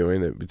need to be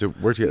doing to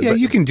work together? Yeah,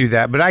 you can do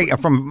that. But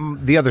from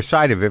the other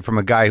side of it, from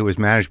a guy who was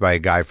managed by a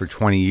guy for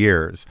 20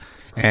 years,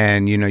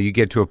 and you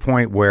get to a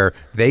point where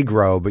they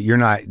grow, but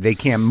they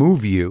can't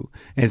move you,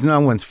 and it's no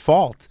one's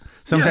fault.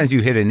 Sometimes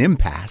you hit an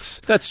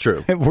impasse. That's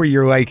true. Where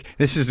you're like,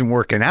 this isn't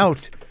working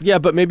out. Yeah,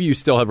 but maybe you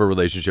still have a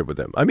relationship with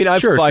them. I mean,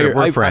 I've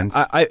we're friends.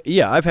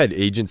 I've had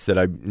agents that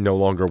I no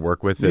longer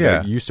work with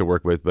that I used to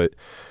work with, but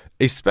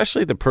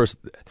especially the person,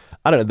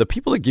 I don't know, the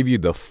people that give you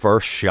the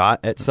first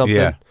shot at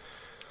something,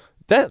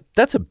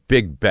 that's a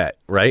big bet,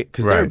 right?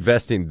 Because they're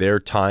investing their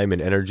time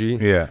and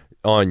energy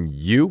on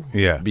you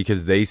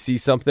because they see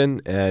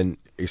something, and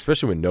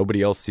especially when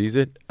nobody else sees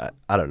it,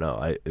 I don't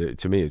know.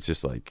 To me, it's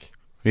just like...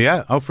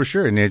 Yeah, oh, for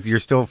sure. And you're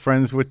still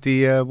friends with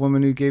the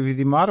woman who gave you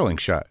the modeling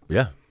shot.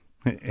 Yeah.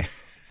 Yeah,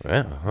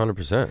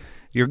 100%.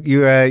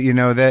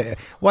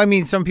 Well, I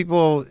mean, some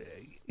people,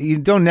 you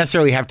don't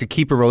necessarily have to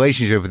keep a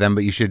relationship with them,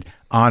 but you should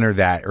honor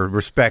that or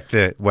respect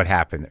what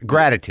happened.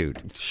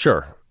 Gratitude.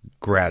 Sure.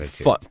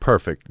 Gratitude.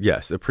 Perfect.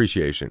 Yes.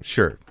 Appreciation.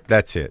 Sure.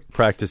 That's it.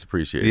 Practice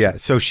appreciation. Yeah.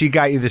 So she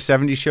got you the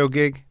 70s show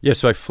gig? Yeah.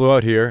 So I flew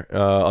out here,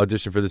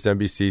 auditioned for this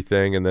NBC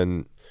thing, and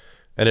then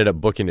ended up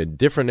booking a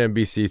different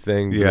NBC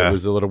thing. Yeah. It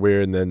was a little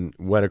weird, and then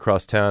went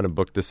across town and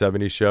booked the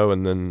 70s show,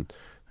 and then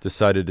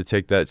decided to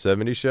take that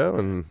 70s show.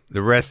 And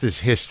the rest is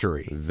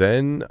history.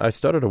 Then I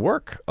started to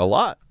work a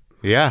lot.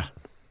 Yeah.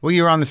 Well,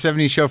 you were on the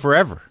 70s show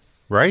forever,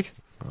 right?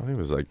 I think it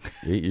was like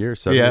 8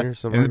 years, 7 years,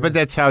 something. But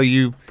that's how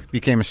you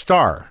became a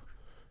star.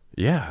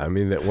 Yeah. I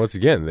mean, once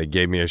again, they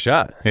gave me a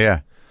shot.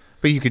 Yeah.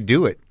 But you could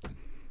do it.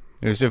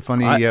 It was a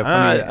funny. I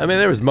mean,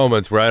 there was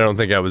moments where I don't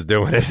think I was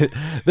doing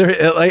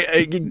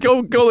it.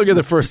 Go look at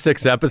the first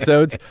 6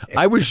 episodes.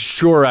 I was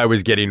sure I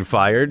was getting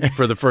fired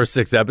for the first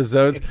 6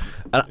 episodes,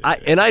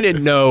 and I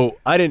didn't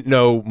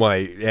know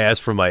my ass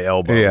from my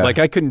elbow. Yeah. Like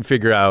I couldn't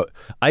figure out.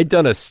 I'd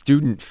done a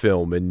student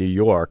film in New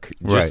York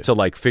just to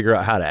like figure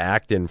out how to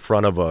act in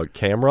front of a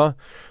camera.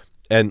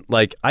 And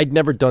like I'd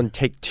never done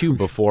take 2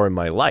 before in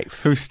my life.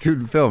 Who's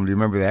student film? Do you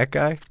remember that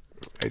guy?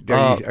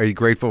 Are you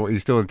grateful? Are you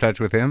still in touch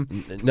with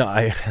him?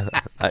 No,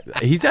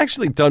 he's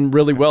actually done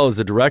really well as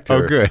a director.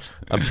 Oh, good.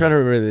 I'm trying to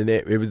remember the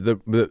name. It was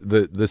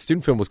the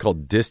student film was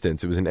called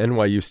Distance. It was an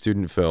NYU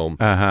student film.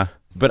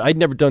 But I'd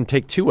never done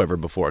take 2 ever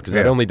before because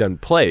I'd only done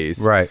plays.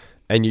 Right.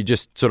 And you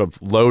just sort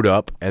of load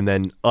up and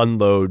then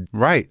unload.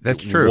 Right.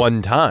 That's true.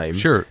 One time.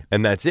 Sure.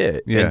 And that's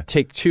it. Yeah. And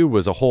take 2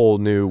 was a whole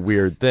new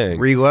weird thing.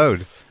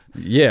 Reload.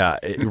 Yeah,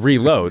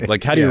 reload.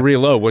 Like, how do you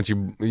reload once you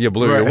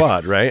blew your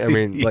wad, right? I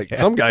mean, like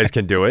some guys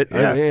can do it,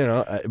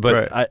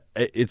 but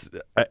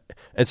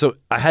and so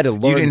I had to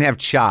learn. You didn't have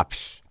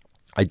chops.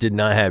 I did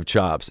not have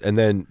chops. And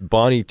then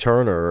Bonnie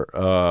Turner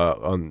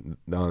from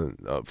the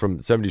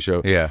 70s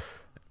Show,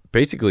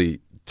 basically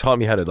taught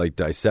me how to like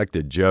dissect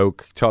a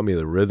joke, taught me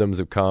the rhythms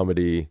of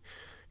comedy,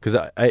 because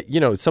I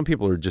some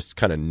people are just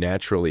kind of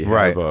naturally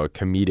have a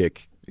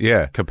comedic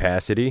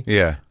capacity.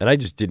 Yeah. And I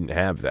just didn't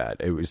have that.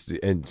 It was,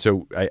 and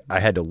so I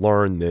had to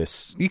learn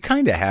this. You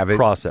kind of have it.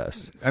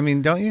 Process. I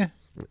mean, don't you?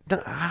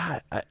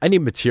 I need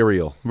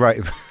material.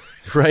 Right.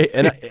 Right.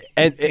 And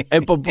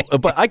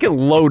but I can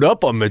load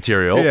up on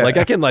material. Yeah. Like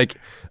I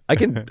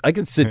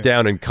can sit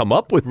down and come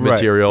up with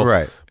material.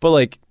 Right. But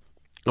like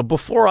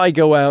before I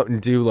go out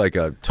and do like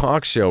a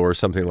talk show or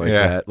something like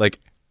that, like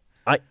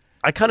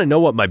I kind of know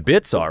what my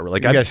bits are.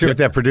 Like You got to sit with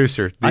that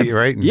producer,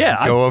 right? And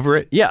Yeah, go over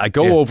it. Yeah, I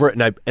go over it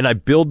and I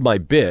build my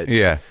bits.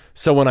 Yeah.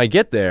 So when I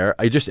get there,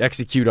 I just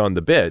execute on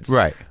the bits.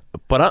 Right.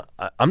 But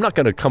I'm not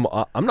going to come.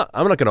 I'm not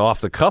going to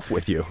off the cuff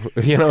with you.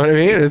 You know what I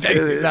mean?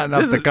 Not an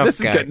off-the-cuff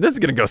guy. This is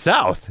going to go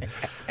south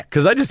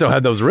because I just don't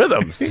have those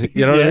rhythms.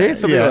 You know what I mean?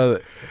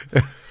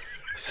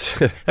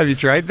 Have you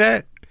tried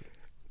that?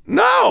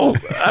 No,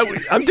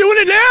 I'm doing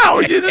it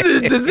now. This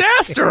is a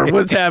disaster.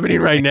 What's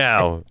happening right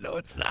now? No,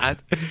 it's not.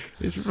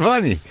 It's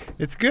funny.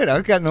 It's good.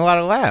 I've gotten a lot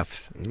of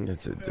laughs.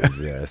 It's a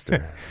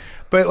disaster.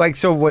 But like,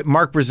 so what?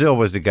 Mark Brazil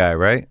was the guy,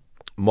 right?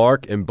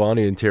 Mark and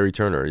Bonnie and Terry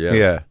Turner.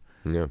 Yeah.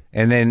 Yeah.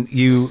 And then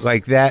you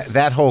like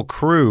that whole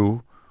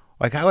crew.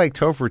 Like I like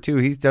Topher too.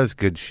 He does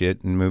good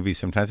shit in movies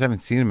sometimes. I haven't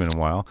seen him in a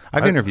while.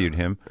 I've interviewed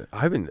him.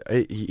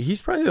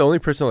 He's probably the only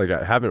person like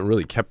I haven't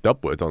really kept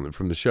up with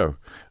from the show.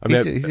 I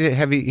mean, He's a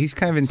heavy. He's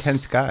kind of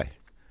intense guy.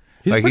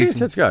 He's a pretty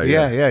intense guy.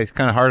 Yeah. He's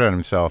kind of hard on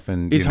himself,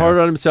 and he's hard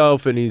on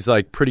himself, and he's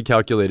like pretty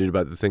calculated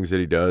about the things that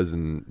he does.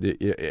 And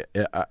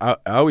I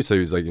always say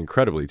he's like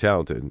incredibly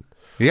talented.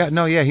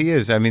 Yeah, he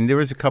is. I mean, there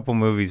was a couple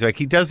movies like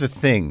he does a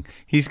thing.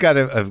 He's got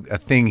a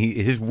thing.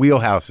 His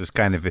wheelhouse is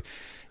kind of,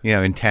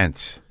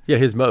 intense. Yeah,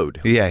 his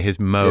mode. Yeah, his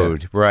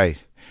mode. Yeah.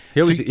 Right.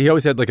 He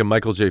always had like a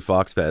Michael J.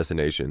 Fox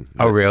fascination.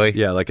 Oh, really?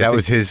 Yeah, like that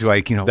was his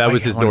that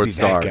was his North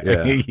Star.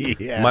 Yeah.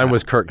 Yeah. Mine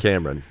was Kirk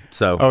Cameron.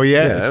 So. Oh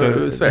yeah, so it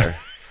was fair.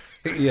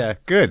 Yeah,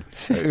 good.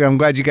 I'm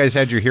glad you guys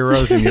had your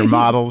heroes and your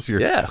models.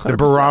 The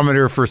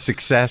barometer for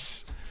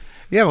success.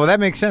 Yeah, well, that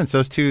makes sense.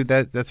 Those two,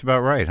 that's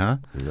about right, huh?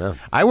 Yeah.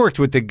 I worked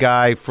with the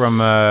guy from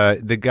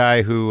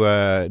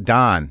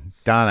Don.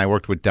 I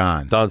worked with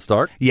Don. Don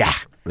Stark? Yeah.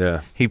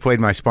 Yeah. He played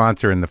my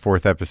sponsor in the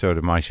 4th episode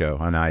of my show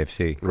on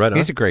IFC. Right on.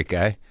 He's a great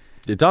guy.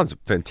 Yeah, Don's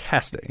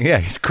fantastic. Yeah,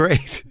 he's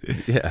great.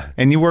 Yeah.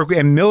 And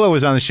and Milla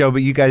was on the show,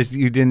 but you guys,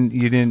 you didn't,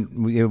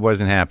 it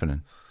wasn't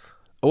happening.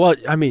 Well,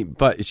 I mean,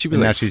 but she was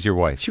now she's your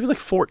wife. She was like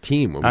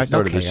 14 when we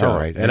started the show. All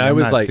right. And I'm I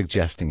was not like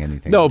suggesting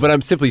anything. No, but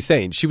I'm simply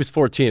saying she was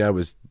 14. I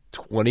was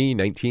 20,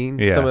 19,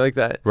 something like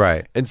that.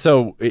 Right. And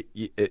so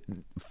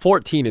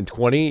 14 and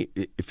 20,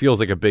 it feels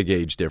like a big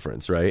age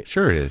difference, right?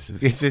 Sure it is.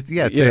 It's just,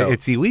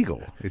 it's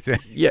illegal. It's an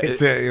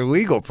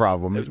illegal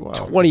problem as well.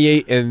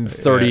 28 and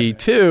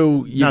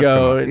 32, you not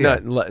go,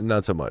 so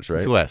not so much, right?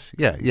 It's less.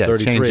 Yeah.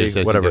 33, changes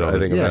as whatever. you get I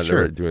think older.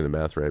 I'm not doing the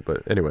math right,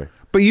 but anyway.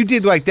 But you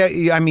did like that.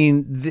 I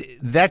mean,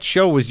 that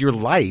show was your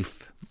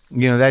life.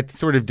 That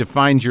sort of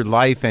defined your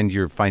life and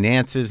your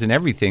finances and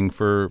everything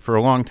for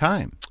a long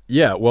time.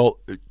 Yeah. Well,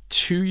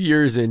 2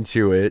 years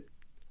into it,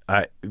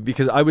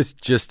 because I was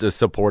just a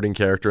supporting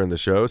character in the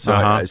show, so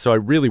I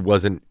really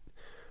wasn't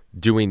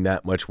doing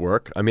that much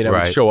work. I mean, I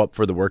would show up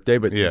for the workday,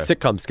 but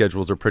sitcom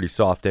schedules are pretty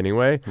soft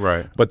anyway.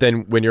 Right. But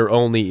then when you're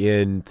only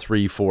in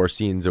 3-4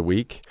 scenes a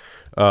week,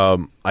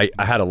 I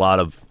had a lot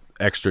of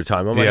extra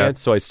time on my hands,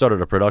 so I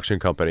started a production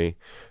company,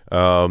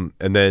 and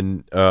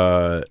then.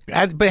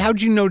 But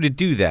how'd you know to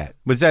do that?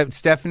 Was that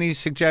Stephanie's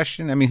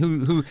suggestion? I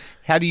mean,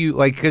 how do you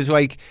like? Because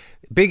like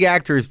big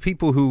actors,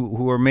 people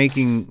who are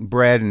making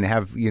bread and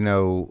have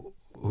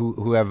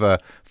who have a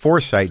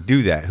foresight,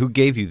 do that. Who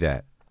gave you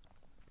that?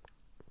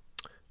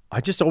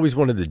 I just always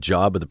wanted the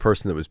job of the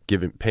person that was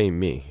paying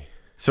me.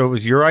 So it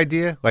was your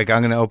idea? Like,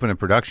 I'm going to open a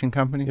production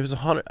company? It was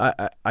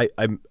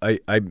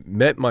I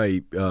met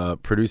my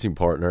producing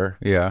partner.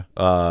 Yeah.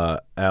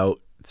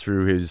 Out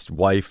through his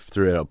wife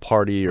through at a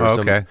party or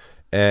something. Okay.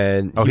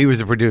 And he was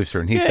a producer,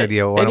 and he said, why don't we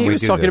do this? And he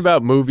was talking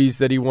about movies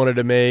that he wanted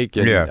to make,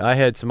 and I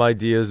had some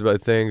ideas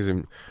about things,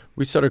 and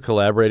we started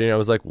collaborating. I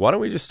was like, why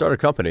don't we just start a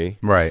company?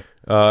 Right.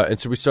 And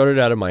so we started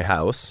out of my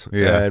house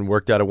and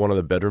worked out of one of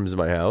the bedrooms of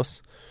my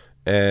house.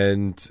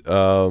 And,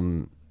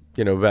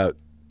 about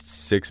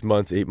 6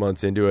 months, 8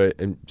 months into it,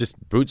 and just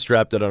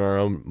bootstrapped it on our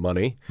own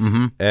money.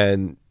 Mm-hmm.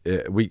 And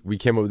we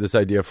came up with this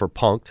idea for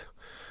Punk'd,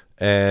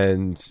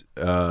 and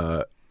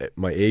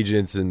my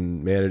agents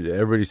and manager,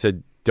 everybody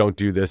said, don't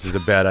do this, is a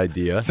bad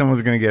idea.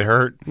 Someone's going to get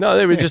hurt. No,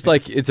 they were just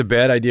like, it's a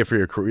bad idea for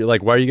your career.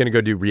 Like, why are you going to go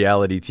do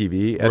reality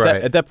TV?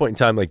 At that point in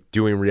time, like,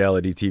 doing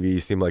reality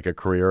TV seemed like a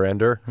career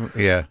ender.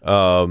 Yeah.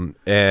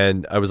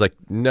 And I was like,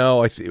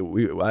 no,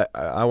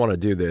 I want to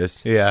do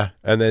this. Yeah.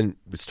 And then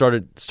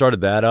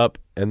started that up.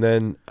 And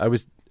then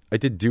I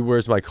did Do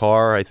Where's My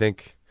Car, I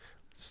think,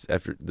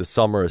 after the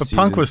summer of season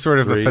Punk was sort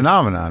of 3. a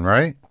phenomenon,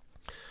 right?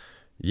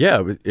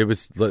 Yeah, it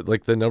was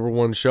like the number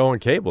one show on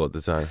cable at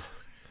the time.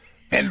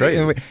 And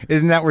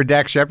isn't that where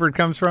Dax Shepard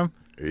comes from?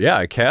 Yeah,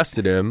 I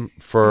casted him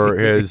for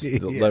his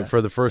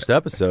for the first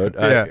episode.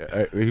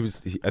 Yeah.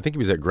 I think he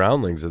was at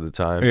Groundlings at the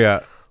time.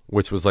 Yeah,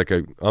 which was like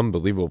an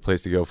unbelievable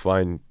place to go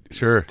find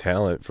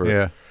talent for.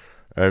 Yeah,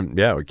 and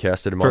we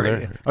casted him on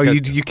there. Oh,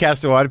 you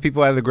cast a lot of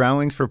people out of the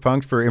Groundlings for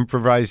Punks for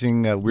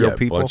improvising real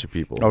people. A bunch of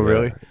people. Oh,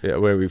 really? Yeah,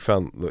 where we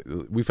found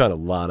a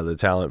lot of the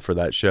talent for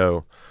that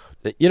show.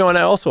 And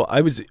I was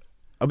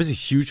a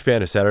huge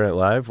fan of Saturday Night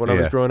Live when I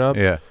was growing up.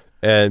 Yeah,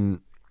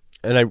 and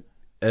I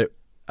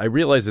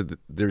realized that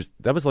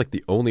that was like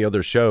the only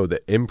other show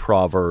that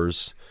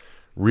improvers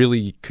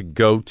really could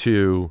go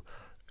to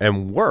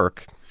and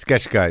work.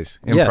 Sketch guys,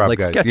 improv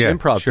guys. Sketch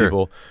improv sure.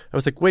 people. I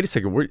was like, wait a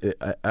second,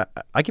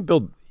 I can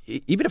build,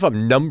 even if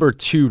I'm number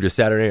 2 to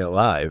Saturday Night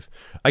Live,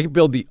 I can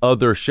build the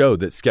other show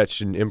that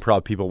sketch and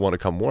improv people want to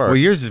come work. Well,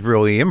 yours is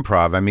really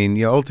improv. I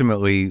mean,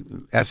 ultimately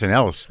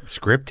SNL's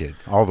scripted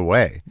all the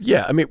way.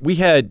 Yeah, I mean, we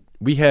had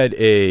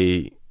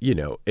a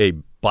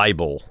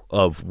Bible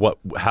of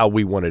how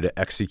we wanted to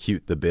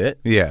execute the bit.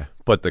 Yeah.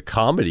 But the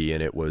comedy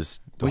in it was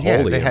Well,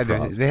 wholly they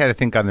improv. had to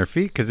think on their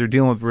feet because they're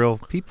dealing with real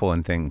people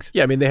and things.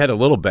 Yeah, I mean, they had a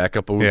little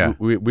backup, but Yeah.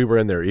 we were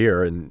in their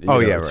ear, and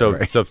right. so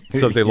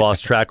if they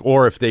lost track,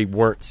 or if they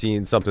weren't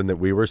seeing something that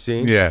we were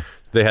seeing, Yeah.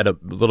 they had a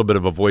little bit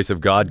of a voice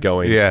of God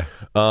going. Yeah.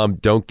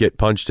 Don't get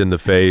punched in the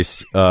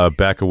face.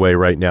 Back away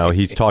right now.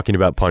 He's talking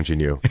about punching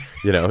you.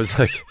 It was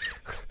like,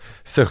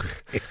 so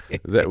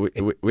that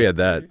we had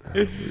that.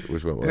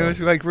 Which went well. It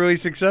was like really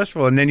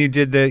successful, and then you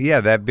did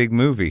that big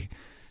movie,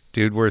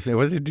 Dude, Where's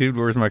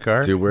My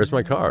Car? Dude, Where's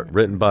My Car?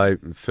 Written by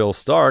Phil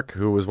Stark,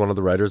 who was one of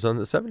the writers on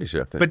the '70s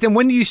Show. But then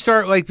when do you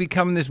start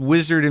becoming this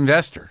wizard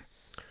investor?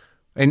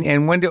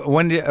 And when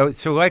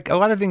so a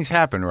lot of things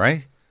happen,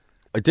 right?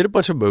 I did a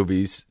bunch of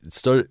movies.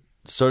 Started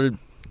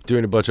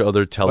doing a bunch of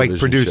other television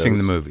producing shows.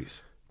 the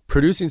movies.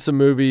 Producing some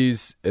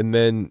movies, and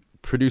then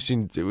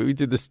we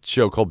did this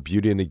show called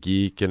Beauty and the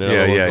Geek, and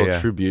another one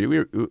called True Beauty.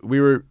 We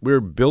were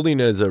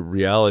building as a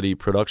reality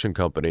production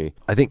company.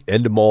 I think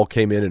Endemol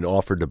came in and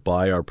offered to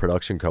buy our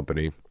production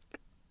company,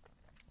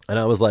 and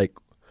I was like,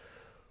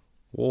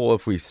 well,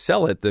 if we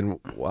sell it, then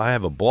I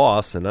have a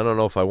boss, and I don't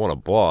know if I want a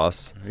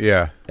boss.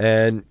 Yeah.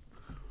 And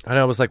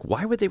I was like,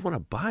 why would they want to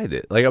buy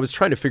this? I was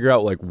trying to figure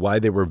out why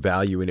they were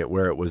valuing it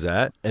where it was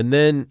at. And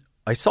then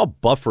I saw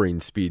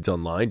buffering speeds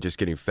online just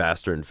getting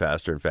faster and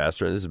faster and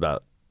faster. And this is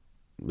about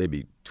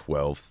maybe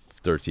 12,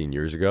 13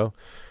 years ago.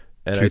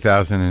 And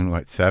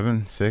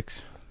 2007,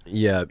 6?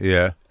 Yeah.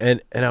 Yeah.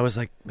 And I was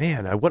like,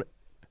 man,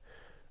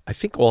 I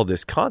think all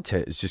this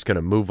content is just going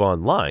to move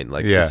online.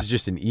 This is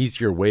just an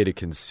easier way to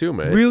consume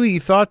it. Really? You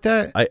thought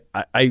that?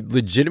 I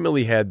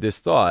legitimately had this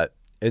thought.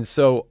 And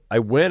so I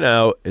went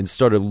out and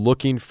started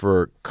looking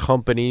for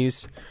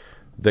companies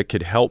that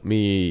could help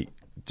me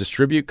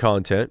distribute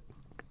content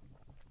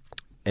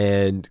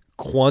and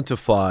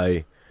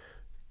quantify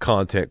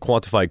content,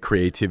 quantify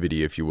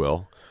creativity, if you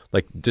will,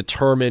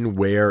 determine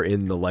where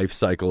in the life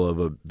cycle of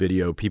a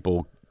video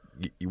people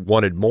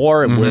wanted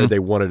more and where they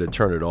wanted to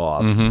turn it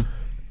off,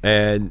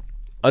 and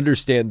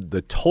understand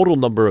the total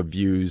number of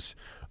views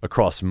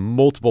across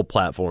multiple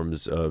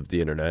platforms of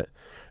the internet.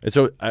 And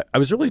so I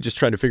was really just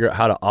trying to figure out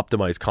how to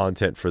optimize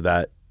content for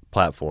that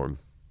platform.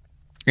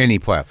 Any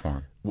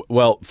platform.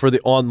 Well, for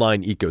the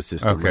online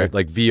ecosystem, Okay. right?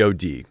 Like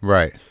VOD.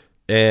 Right.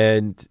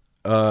 And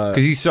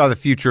Because you saw the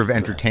future of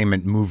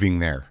entertainment moving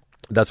there.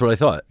 that's what I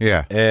thought.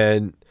 Yeah.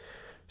 And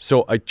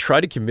so I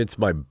tried to convince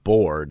my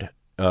board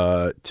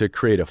to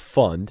create a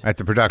fund At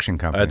the production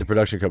company. at the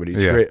production company,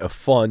 to Yeah. create a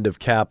fund of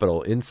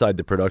capital inside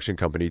the production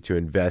company to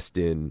invest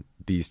in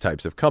these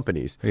types of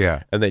companies.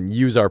 Yeah. And then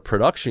use our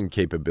production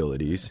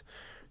capabilities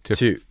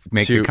to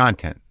Make the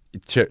content.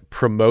 to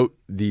promote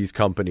these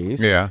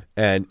companies, Yeah.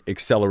 and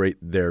accelerate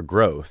their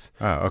growth.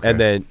 Oh, okay.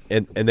 And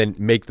then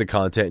make the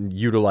content and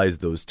utilize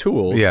those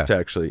tools Yeah. to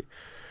actually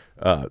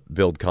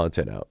build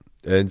content out.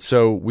 And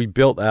so we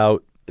built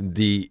out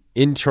the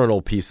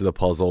internal piece of the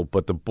puzzle,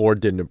 but the board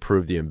didn't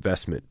approve the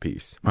investment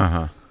piece.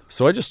 Uh-huh.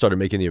 So I just started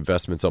making the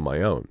investments on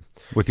my own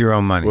With your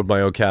own money. with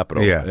my own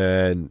capital. Yeah.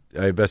 And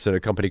I invested in a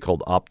company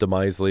called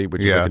Optimizely,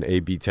 which is Yeah. like an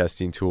A/B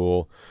testing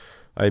tool.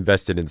 I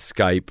invested in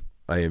Skype.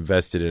 I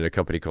invested in a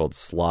company called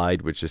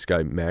Slide, which this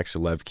guy Max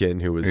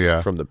Levkin, who was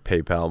Yeah. from the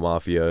PayPal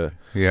Mafia,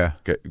 Yeah.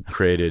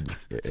 created.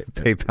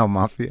 PayPal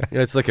Mafia.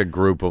 It's like a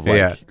group of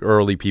Yeah.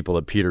 early people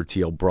that Peter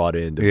Thiel brought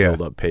in to Yeah.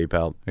 build up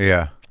PayPal.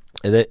 Yeah.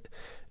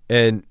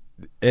 And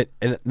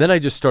then I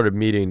just started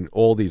meeting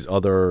all these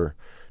other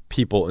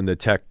people in the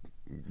tech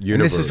And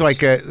universe. this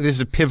is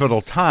a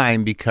pivotal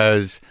time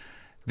because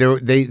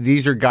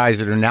these are guys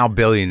that are now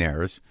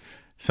billionaires,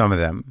 some of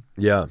them,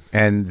 Yeah,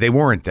 and they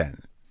weren't then.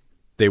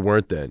 they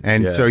weren't then.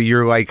 And Yeah. so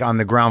you're on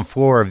the ground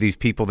floor of these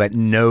people that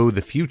know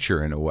the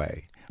future in a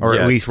way, or at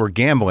Yes. least we're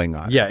gambling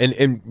on it. Yeah,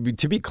 and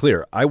to be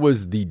clear, I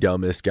was the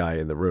dumbest guy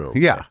in the room.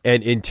 Yeah.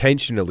 And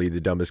intentionally the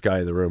dumbest guy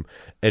in the room,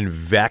 and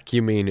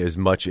vacuuming as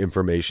much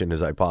information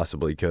as I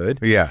possibly could.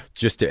 Yeah.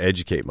 Just to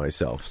educate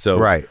myself. So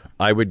Right.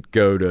 I would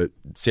go to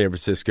San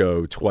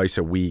Francisco twice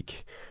a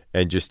week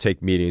and just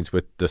take meetings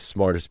with the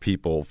smartest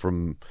people,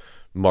 from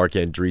Mark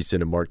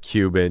Andreessen and Mark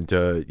Cuban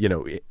to,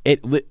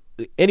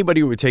 anybody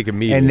who would take a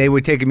meeting. And they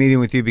would take a meeting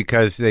with you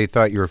because they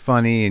thought you were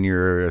funny and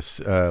you're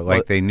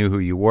they knew who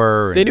you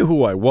were. They knew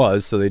who I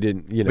was, so they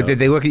didn't, But did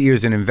they look at you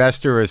as an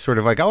investor, as sort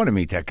of I want to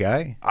meet that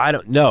guy? I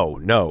don't know.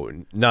 No,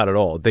 not at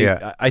all.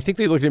 Yeah. I think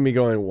they looked at me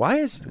going,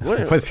 What's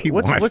he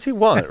want?" What's he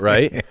want,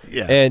 right?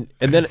 Yeah. And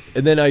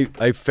then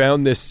I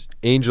found this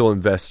angel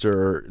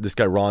investor, this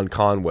guy Ron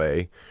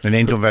Conway. An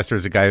angel investor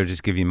is a guy who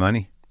just give you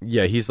money?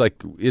 Yeah, it's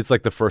like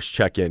the first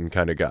check-in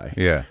kind of guy.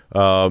 Yeah.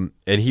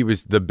 And he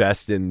was the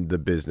best in the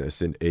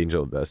business in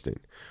angel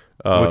investing.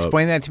 Well,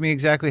 explain that to me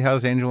exactly. How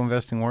does angel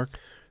investing work?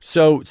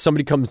 So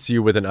somebody comes to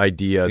you with an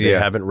idea. They Yeah.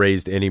 haven't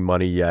raised any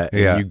money yet,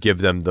 and Yeah. you give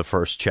them the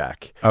first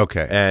check.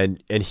 Okay.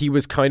 And he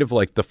was kind of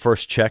like the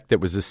first check that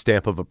was a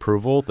stamp of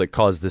approval that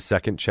caused the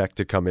second check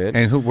to come in.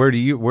 And where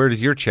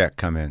does your check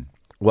come in?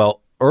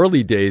 Well,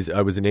 early days,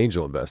 I was an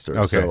angel investor.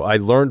 Okay. So I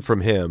learned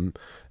from him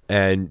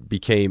and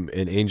became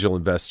an angel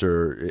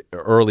investor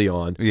early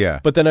on. Yeah.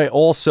 But then I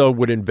also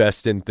would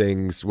invest in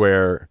things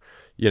where,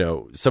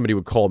 somebody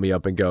would call me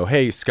up and go,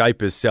 hey,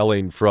 Skype is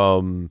selling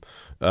from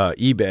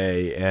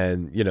eBay,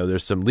 and,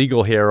 there's some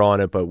legal hair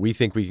on it, but we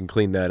think we can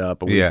clean that up.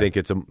 But we Yeah. think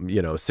it's a,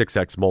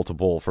 6X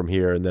multiple from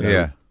here. And then Yeah.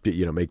 I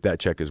would, make that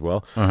check as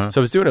well. So I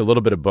was doing a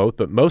little bit of both,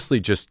 but mostly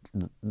just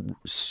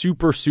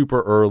super,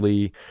 super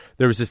early.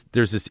 There's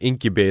this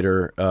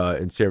incubator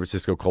in San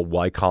Francisco called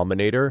Y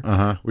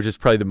Combinator, which is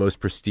probably the most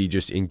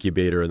prestigious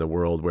incubator in the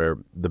world, where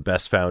the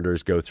best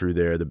founders go through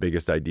there, the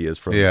biggest ideas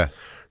from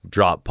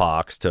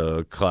Dropbox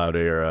to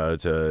Cloudera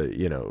to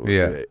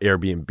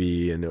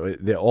Airbnb, and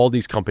all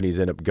these companies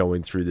end up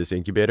going through this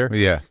incubator.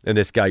 Yeah. And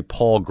this guy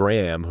Paul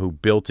Graham, who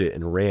built it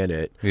and ran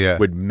it,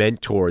 would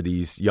mentor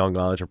these young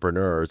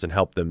entrepreneurs and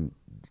help them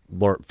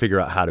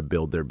figure out how to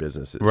build their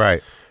businesses.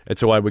 Right. And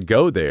so I would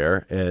go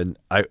there, and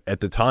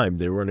at the time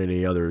there weren't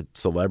any other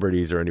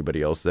celebrities or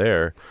anybody else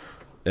there.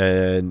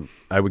 And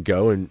I would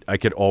go, and I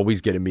could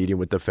always get a meeting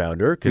with the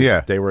founder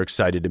because they were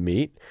excited to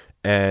meet.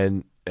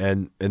 And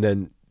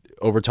then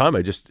over time,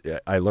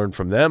 I learned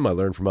from them. I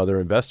learned from other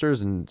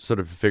investors, and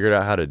sort of figured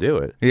out how to do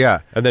it.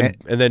 Yeah. And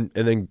then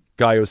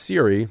Guy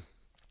Osiri,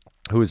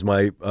 who is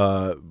my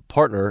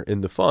partner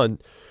in the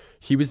fund,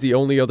 he was the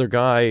only other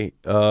guy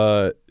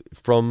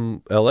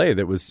from LA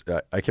that was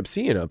I kept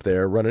seeing up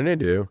there, running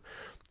into,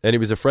 and he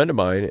was a friend of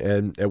mine.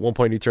 And at one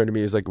point, he turned to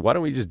me, he's like, "Why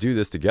don't we just do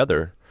this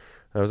together?"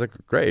 And I was like,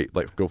 "Great,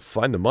 like go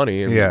find the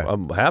money," and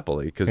I'm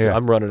happily because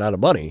I'm running out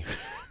of money.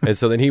 And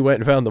so then he went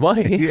and found the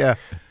money. Yeah.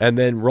 And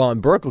then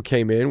Ron Burkle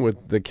came in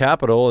with the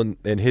capital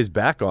and his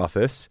back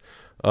office,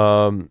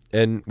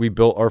 and we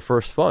built our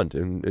first fund,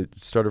 and it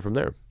started from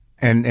there.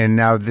 And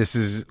now this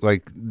is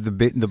like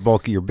the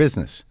bulk of your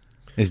business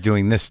is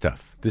doing this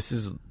stuff. This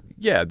is a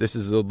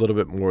little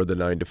bit more than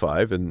 9 to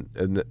 5,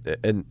 and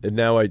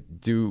now I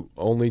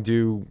only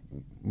do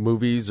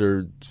movies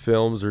or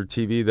films or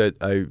TV that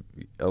I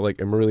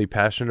am really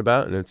passionate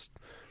about, and it's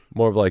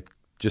more of like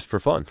just for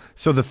fun.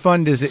 So the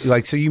fund is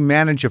like, so you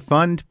manage a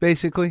fund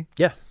basically?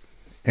 Yeah.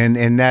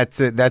 And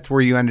that's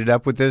where you ended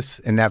up with this,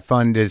 and that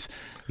fund is,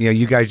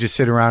 you guys just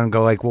sit around and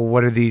go like, well,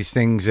 what are these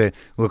things that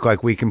look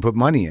like we can put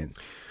money in?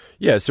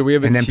 Yeah, so we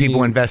have and then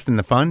people invest in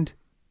the fund?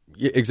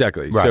 Yeah,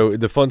 exactly. Right. So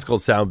the fund's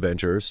called Sound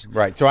Ventures.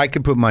 Right. So I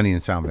could put money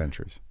in Sound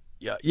Ventures.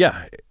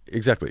 Yeah,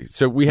 exactly.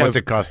 So we have. What's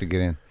it cost to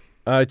get in?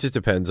 It just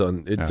depends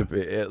on it.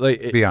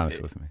 Be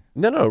honest with me.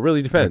 No, it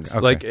really depends.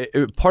 Okay.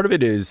 Part of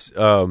it is,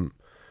 we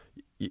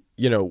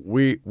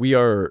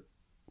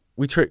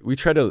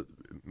try to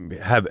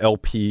have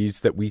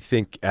LPs that we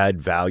think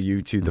add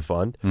value to the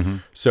fund. Mm-hmm.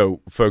 So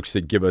folks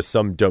that give us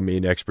some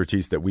domain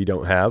expertise that we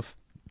don't have.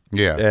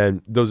 Yeah.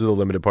 And those are the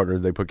limited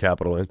partners they put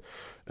capital in.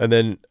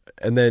 And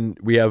then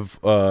we have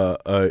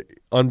a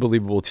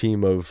unbelievable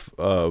team of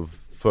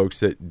folks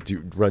that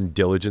run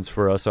diligence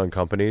for us on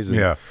companies.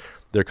 And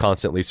they're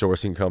constantly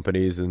sourcing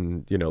companies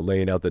and,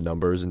 laying out the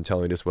numbers and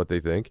telling us what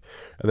they think.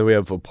 And then we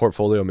have a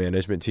portfolio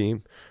management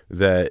team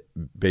that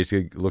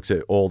basically looks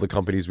at all the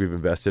companies we've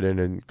invested in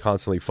and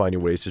constantly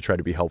finding ways to try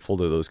to be helpful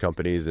to those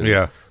companies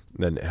and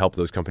then help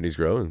those companies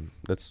grow. And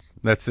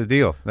that's the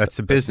deal. That's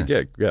the business.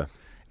 Yeah.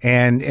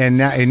 And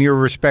now, and you're a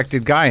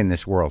respected guy in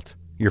this world,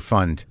 your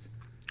fund.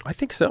 I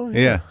think so.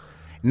 Yeah.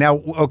 Now,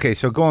 okay,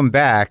 so going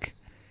back,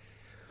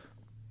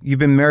 you've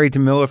been married to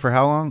Mila for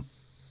how long?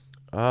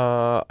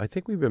 I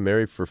think we've been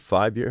married for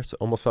 5 years,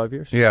 almost 5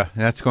 years. Yeah,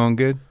 that's going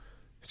good.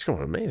 It's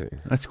going amazing.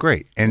 That's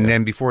great. And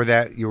then before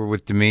that, you were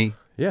with Demi.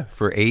 Yeah.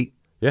 For 8.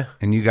 Yeah.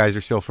 And you guys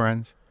are still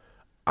friends.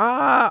 We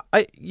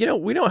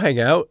don't hang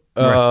out.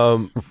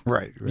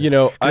 Right.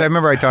 I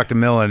remember I talked to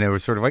Mila and it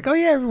was sort of like, oh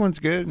yeah, everyone's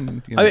good.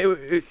 And,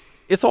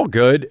 it's all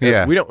good.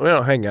 Yeah. We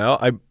don't hang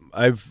out.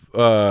 I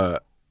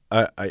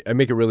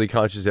make a really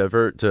conscious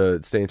effort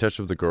to stay in touch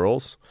with the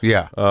girls.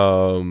 Yeah.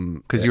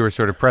 Because you were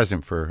sort of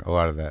present for a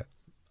lot of that.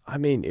 I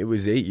mean, it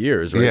was 8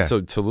 years, right? Yeah.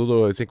 So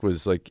Tallulah, I think,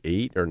 was like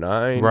 8 or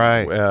 9.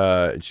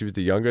 Right. She was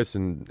the youngest,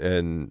 and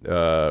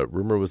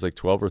Rumor was like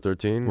 12 or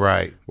 13.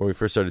 Right. When we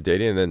first started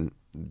dating, and then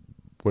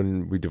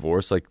when we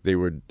divorced, like they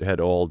had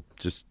all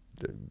just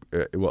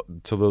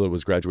Tallulah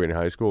was graduating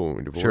high school when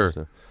we divorced.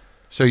 Sure.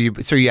 So you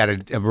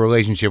had a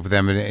relationship with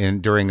them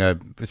and during a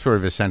sort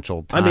of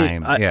essential time. I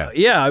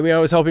mean, I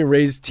was helping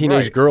raise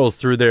teenage girls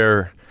through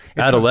their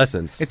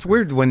adolescence. It's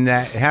weird when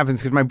that happens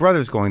because my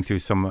brother's going through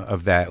some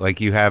of that.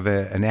 Like you have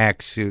an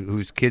ex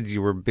whose kids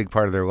you were a big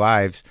part of their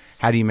lives.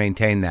 How do you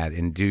maintain that?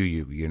 And do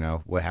you?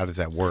 How does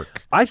that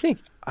work? I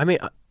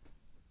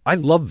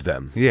love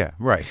them. Yeah,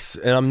 right.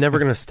 And I'm never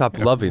going to stop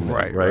loving them.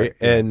 Right.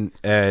 Yeah.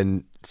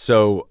 And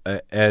so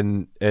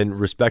and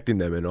respecting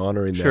them and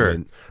honoring them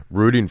and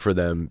rooting for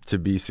them to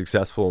be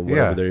successful in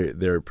whatever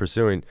they're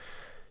pursuing.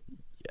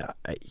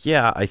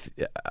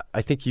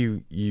 I think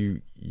you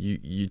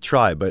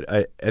try,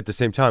 but at the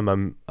same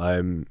time,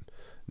 I'm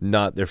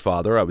not their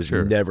father. I was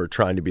never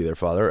trying to be their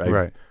father.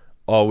 I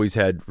always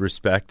had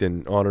respect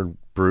and honored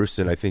Bruce,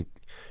 and I think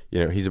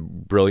he's a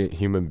brilliant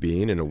human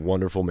being and a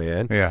wonderful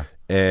man. Yeah,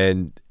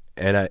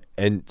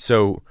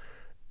 so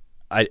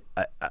I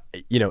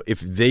if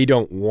they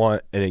don't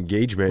want an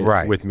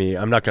engagement with me,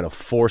 I'm not going to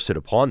force it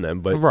upon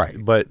them.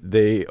 But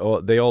they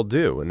all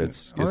do, and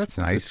it's that's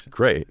nice. It's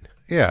great.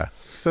 Yeah,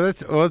 so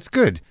it's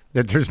good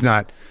that there's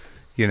not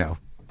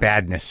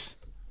badness.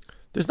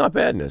 There's not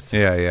badness.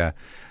 Yeah.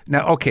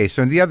 Now, okay,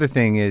 so the other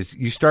thing is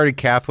you started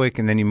Catholic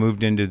and then you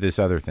moved into this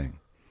other thing.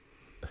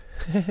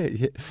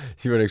 You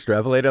want to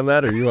extrapolate on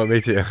that, or you want me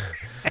to?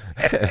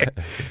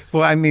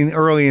 Well, I mean,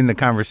 early in the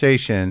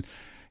conversation,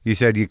 you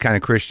said you kind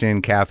of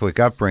Christian Catholic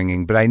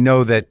upbringing, but I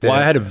know that. Well,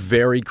 I had a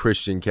very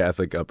Christian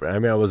Catholic upbringing. I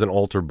mean, I was an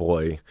altar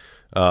boy.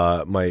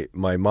 My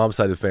mom's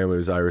side of the family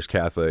was Irish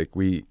Catholic.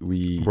 We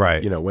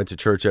went to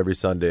church every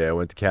Sunday. I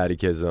went to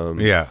catechism.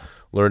 Yeah,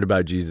 learned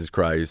about Jesus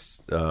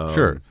Christ.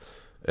 Sure.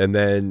 And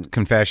then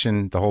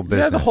confession, the whole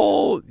business. The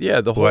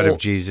blood of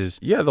Jesus.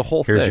 Yeah, the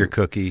whole thing. Here's your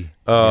cookie.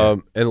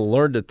 And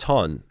learned a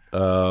ton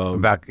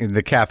about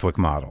the Catholic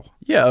model.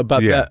 Yeah,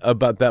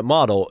 about that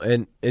model,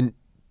 and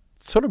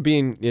sort of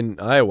being in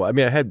Iowa. I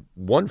mean, I had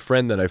one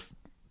friend that I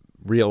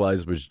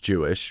realized was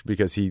Jewish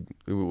because he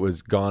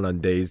was gone on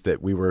days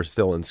that we were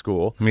still in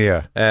school.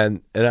 Yeah, and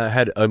I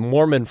had a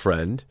Mormon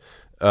friend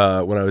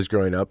when I was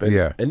growing up,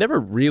 and never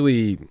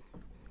really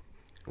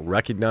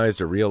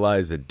recognized or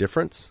realized the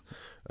difference.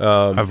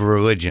 Of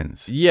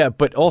religions. Yeah,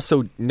 but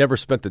also never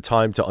spent the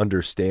time to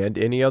understand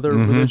any other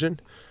religion.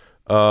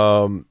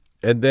 And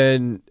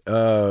then,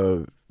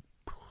 I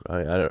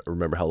don't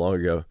remember how long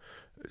ago,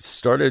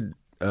 started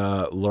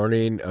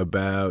learning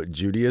about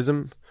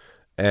Judaism.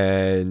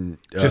 And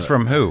just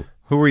from who?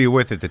 Who were you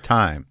with at the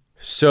time?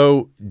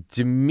 So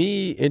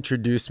Demi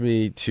introduced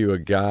me to a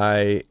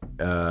guy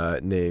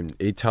named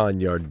Eitan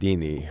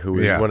Yardini, who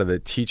was one of the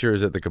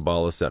teachers at the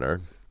Kabbalah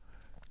Center.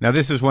 Now,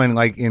 this is when,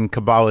 like, in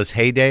Kabbalah's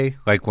heyday,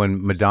 like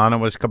when Madonna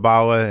was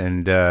Kabbalah,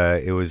 and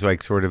it was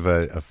like sort of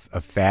a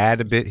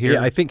fad a bit here.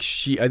 Yeah, I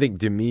think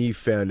Demi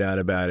found out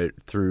about it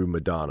through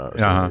Madonna or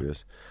something like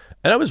this.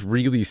 And I was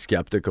really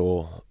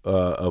skeptical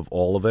of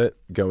all of it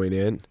going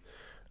in.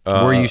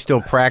 Were you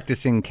still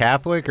practicing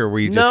Catholic, or were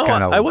you just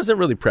kind of? I wasn't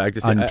really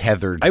practicing.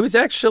 Untethered. I was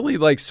actually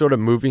like sort of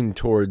moving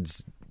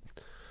towards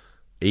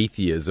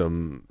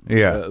atheism.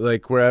 Yeah,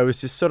 like where I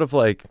was just sort of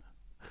like.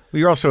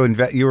 You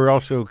were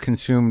also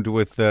consumed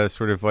with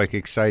sort of like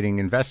exciting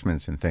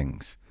investments and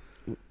things.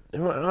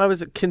 I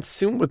was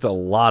consumed with a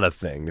lot of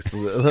things.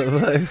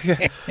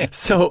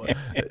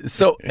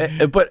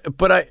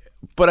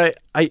 But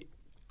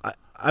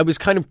I was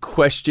kind of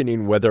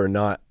questioning whether or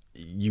not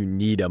you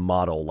need a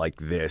model like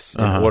this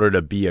in order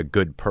to be a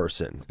good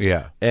person.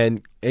 Yeah,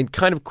 and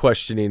kind of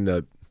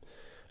questioning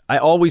I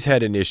always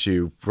had an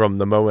issue from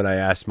the moment I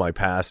asked my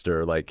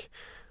pastor, like,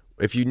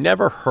 if you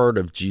never heard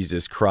of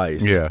Jesus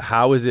Christ,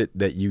 how is it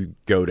that you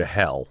go to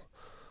hell?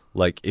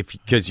 Like,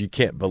 because you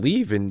can't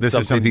believe in this.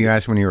 Is something you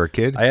asked when you were a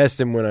kid? I asked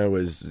him when I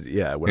was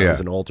I was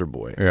an altar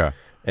boy. Yeah,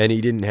 and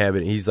he didn't have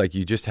it. He's like,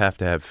 you just have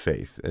to have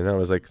faith. And I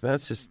was like,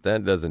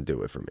 that doesn't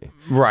do it for me.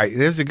 Right.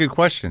 That's a good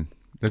question.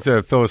 That's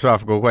a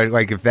philosophical question.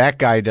 Like, if that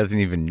guy doesn't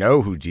even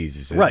know who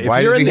Jesus is,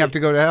 why does he have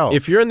to go to hell?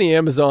 If you're in the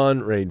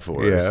Amazon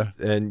rainforest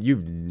and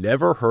you've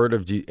never heard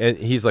of Jesus, and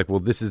he's like, well,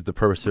 this is the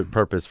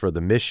purpose for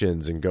the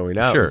missions and going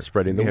out and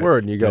spreading the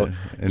word. And you go,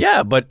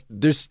 but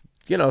there's,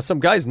 some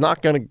guys you're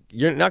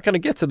not going to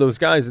get to those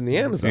guys in the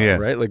Amazon,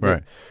 right?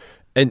 Like,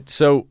 and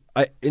so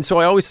I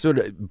always sort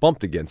of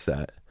bumped against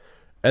that.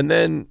 And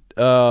then,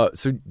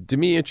 so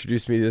Demi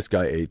introduced me to this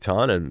guy,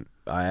 Eitan, and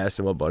I asked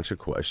him a bunch of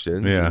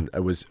questions, and I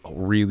was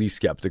really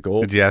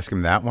skeptical. Did you ask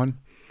him that one?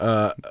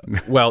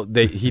 Well,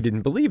 he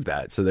didn't believe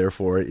that, so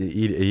therefore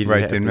he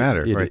didn't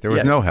matter. Right, there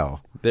was no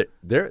hell.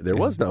 There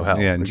was no hell.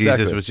 Yeah, and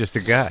exactly. Jesus was just a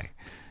guy.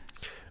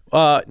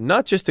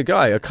 Not just a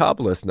guy, a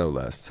Kabbalist, no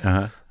less.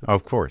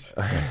 Of course,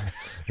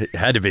 it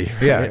had to be.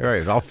 Yeah,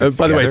 right. It all fits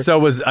by the way, together. so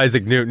was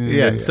Isaac Newton,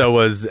 and so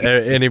was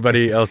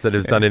anybody else that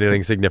has done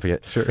anything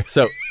significant. Sure.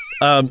 So.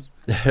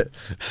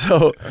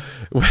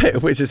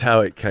 Which is how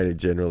it kind of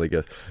generally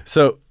goes.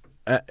 So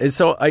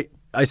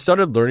I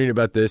started learning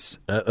about this,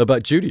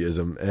 about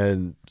Judaism,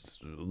 and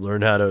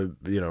learned how to,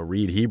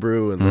 read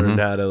Hebrew and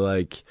learned how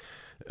to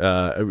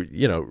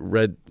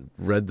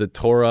read the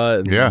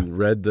Torah and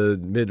read the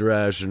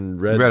Midrash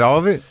and read all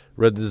of it.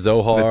 Read the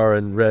Zohar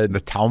and read the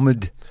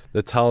Talmud.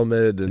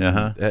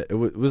 And it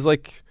was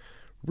like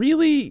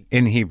really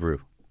in Hebrew.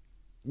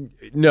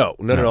 No.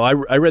 I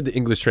read the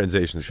English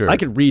translation. Sure. I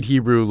could read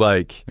Hebrew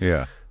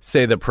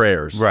say the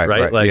prayers.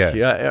 Right.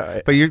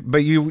 Like, But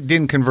you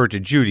didn't convert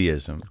to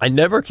Judaism. I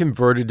never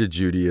converted to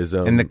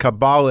Judaism. And the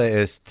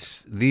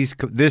Kabbalists,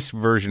 this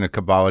version of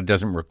Kabbalah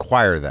doesn't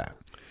require that.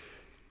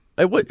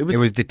 It It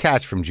was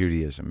detached from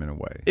Judaism in a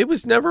way. It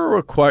was never a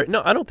requirement.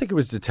 No, I don't think it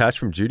was detached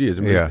from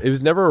Judaism. It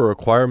was never a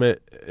requirement.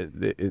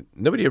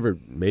 Nobody ever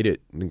made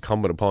it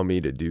incumbent upon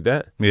me to do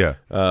that. Yeah.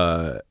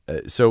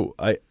 So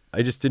I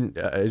just didn't.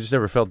 I just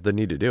never felt the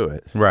need to do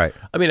it. Right.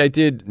 I mean, I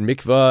did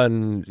mikvah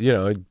and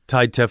I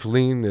tied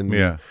tefillin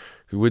and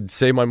would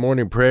say my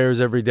morning prayers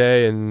every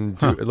day and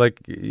I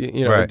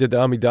did the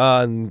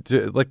Amidah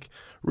and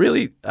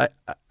really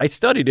I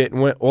studied it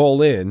and went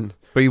all in.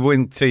 But you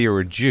wouldn't say you were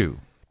a Jew.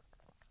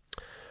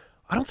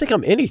 I don't think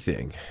I'm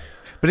anything.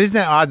 But isn't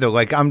that odd though?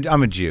 Like I'm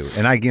a Jew,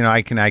 and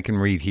I can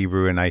read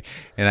Hebrew, and I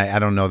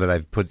don't know that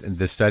I've put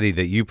the study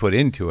that you put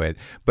into it,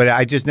 but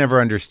I just never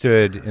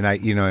understood, and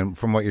and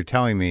from what you're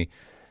telling me,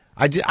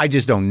 I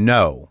just don't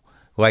know.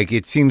 Like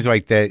it seems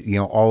like that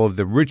all of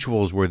the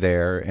rituals were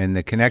there and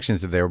the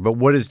connections are there, but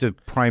what is the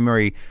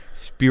primary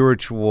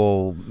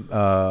spiritual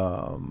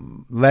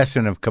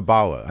lesson of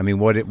Kabbalah? I mean,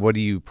 what are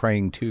you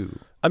praying to?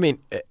 I mean,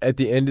 at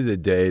the end of the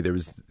day, there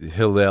was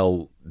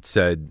Hillel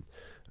said.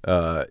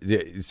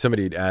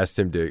 Somebody had asked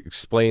him to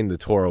explain the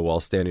Torah while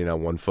standing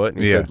on one foot,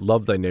 and he said,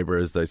 "Love thy neighbor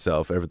as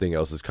thyself." Everything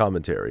else is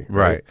commentary.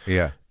 Right.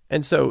 Yeah.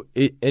 And so,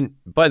 and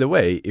by the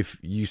way, if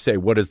you say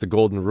what is the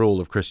golden rule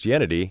of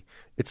Christianity,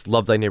 it's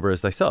love thy neighbor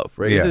as thyself.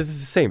 Right. Yeah. It's the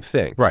same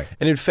thing. Right.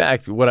 And in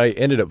fact, what I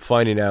ended up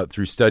finding out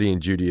through studying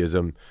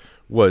Judaism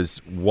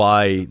was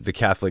why the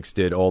Catholics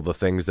did all the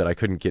things that I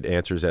couldn't get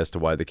answers as to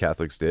why the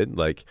Catholics did.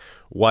 Like,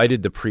 why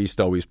did the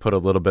priest always put a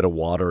little bit of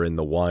water in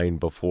the wine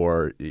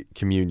before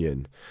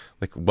communion?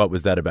 Like, what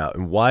was that about?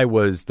 And why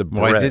was the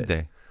bread? Why did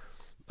they?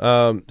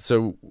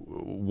 So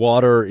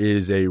water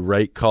is a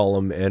right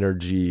column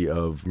energy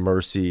of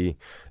mercy,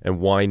 and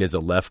wine is a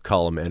left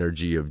column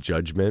energy of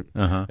judgment.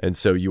 And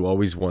so you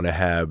always want to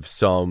have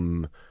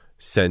some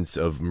sense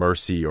of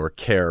mercy or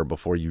care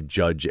before you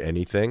judge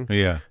anything.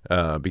 Yeah.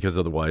 Because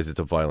otherwise it's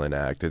a violent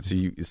act. And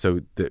so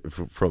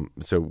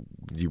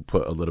you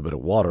put a little bit of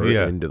water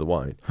into the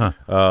wine.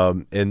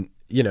 And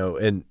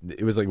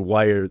it was like,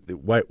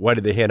 why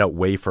did they hand out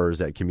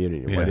wafers at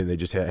communion? Why didn't they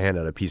just hand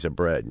out a piece of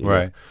bread?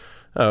 Right.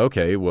 Oh,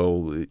 okay.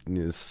 Well,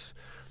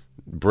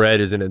 bread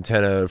is an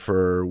antenna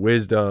for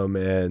wisdom,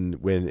 and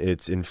when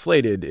it's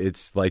inflated,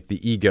 it's like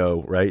the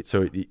ego, right?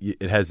 So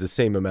it has the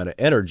same amount of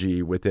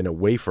energy within a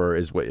wafer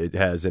as what it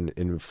has in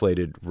an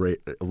inflated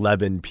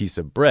leavened piece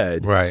of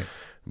bread, right?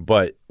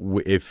 But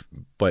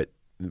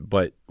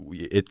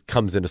it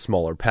comes in a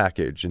smaller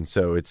package, and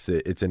so it's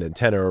an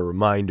antenna or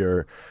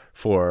reminder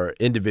for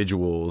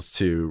individuals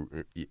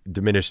to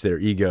diminish their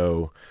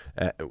ego,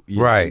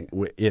 right?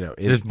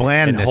 There's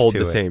blandness and hold to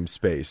the it. Same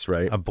space,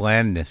 right? A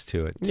blandness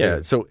to it, too.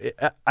 Yeah. So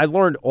I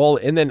learned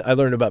and then I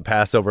learned about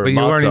Passover. But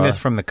you're learning this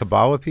from the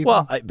Kabbalah people?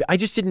 Well, I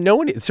just didn't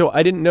know any. So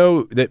I didn't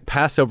know that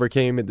Passover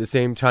came at the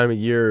same time of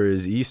year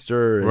as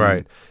Easter, and,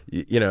 right?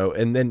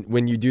 And then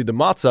when you do the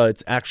matzah,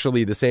 it's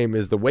actually the same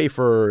as the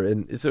wafer,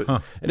 and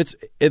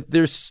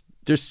there's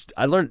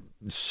I learned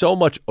so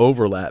much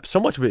overlap. So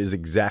much of it is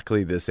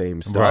exactly the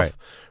same stuff, right,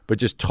 but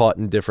just taught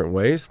in different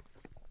ways.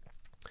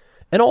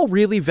 And all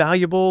really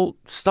valuable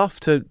stuff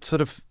to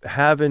sort of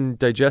have and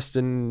digest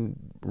and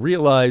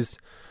realize.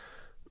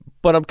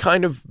 But I'm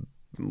kind of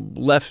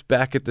left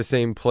back at the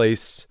same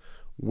place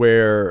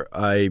where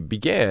I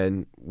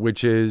began,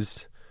 which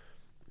is,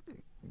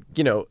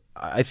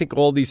 I think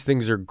all these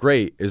things are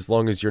great as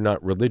long as you're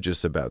not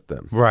religious about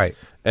them. Right.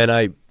 And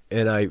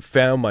I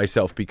found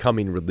myself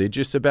becoming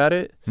religious about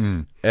it,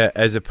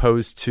 as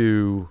opposed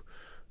to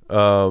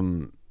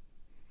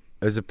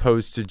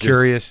just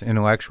curious,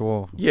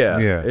 intellectual,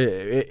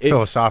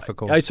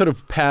 philosophical. I sort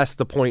of passed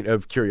the point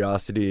of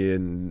curiosity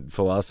and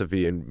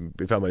philosophy, and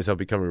found myself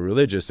becoming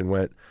religious, and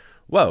went,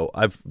 "Whoa!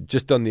 I've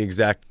just done the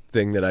exact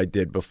thing that I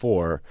did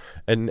before,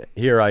 and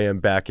here I am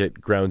back at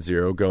ground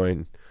zero,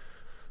 going,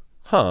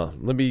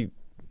 let me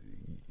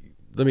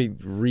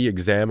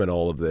re-examine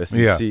all of this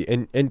and see,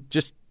 and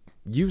just."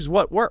 Use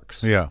what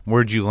works. Yeah.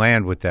 Where'd you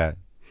land with that?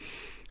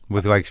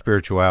 With like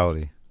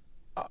spirituality?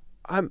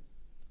 I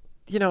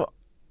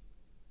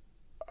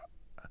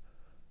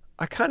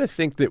kind of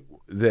think that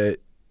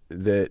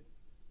the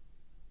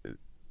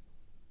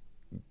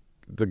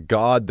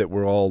God that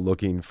we're all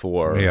looking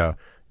for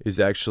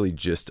is actually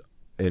just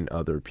in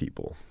other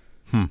people.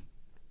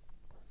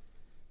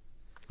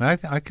 I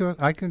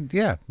could,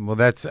 yeah. Well,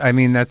 that's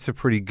a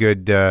pretty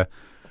good,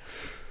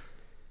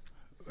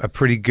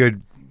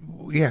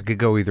 yeah, it could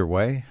go either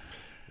way.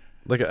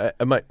 Like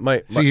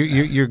so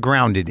you're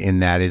grounded in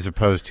that as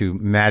opposed to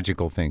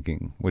magical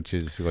thinking, which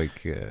is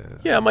like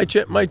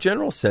my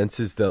general sense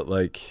is that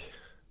like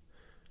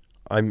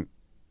I'm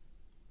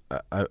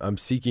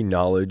seeking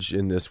knowledge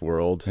in this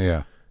world.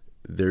 Yeah,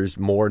 there's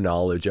more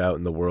knowledge out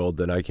in the world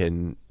than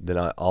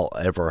I'll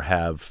ever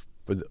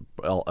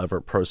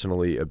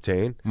personally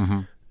obtain. Mm-hmm.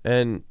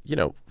 And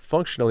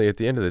functionally, at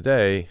the end of the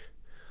day,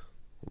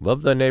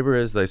 love thy neighbor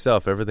as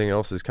thyself. Everything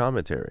else is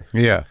commentary.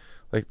 Yeah.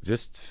 Like,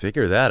 just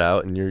figure that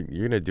out, and you're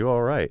going to do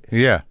all right.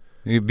 Yeah.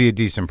 You'd be a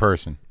decent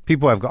person.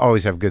 People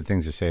always have good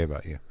things to say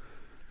about you.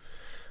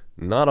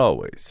 Not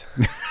always.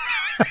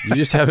 You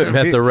just haven't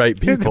met the right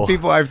people. The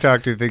people I've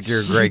talked to think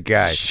you're a great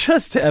guy.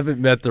 Just haven't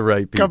met the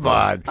right people. Come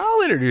on.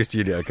 I'll introduce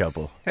you to a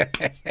couple.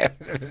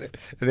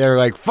 They're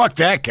like, fuck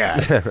that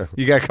guy.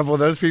 You got a couple of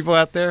those people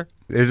out there?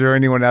 Is there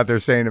anyone out there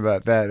saying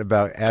about that,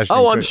 about Ashton?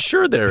 Oh, I'm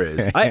sure there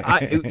is.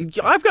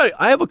 I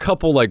have a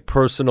couple like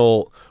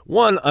personal.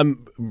 One,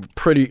 I'm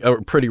pretty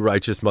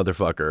righteous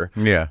motherfucker.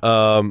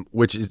 Yeah.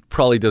 Which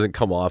probably doesn't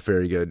come off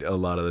very good a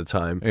lot of the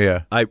time.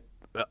 Yeah.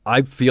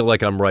 I feel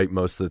like I'm right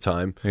most of the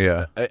time.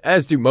 Yeah.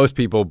 As do most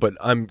people, but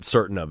I'm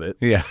certain of it.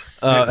 Yeah.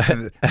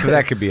 So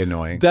that could be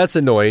annoying. That's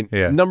annoying.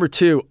 Yeah. Number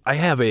two,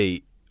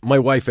 my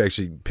wife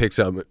actually picks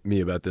on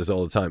me about this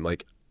all the time.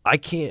 Like, I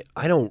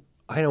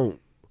don't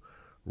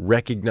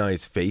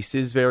recognize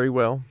faces very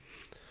well.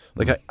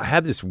 Like, I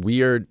have this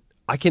weird,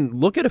 I can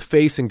look at a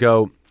face and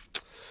go,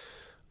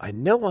 I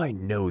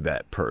know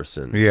that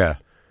person. Yeah.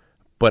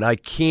 But I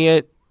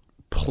can't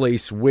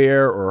place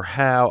where or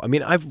how. I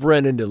mean, I've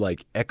run into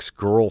like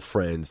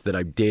ex-girlfriends that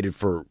I've dated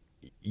for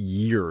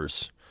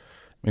years.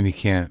 And you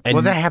can't. And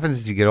well, that happens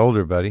as you get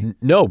older, buddy.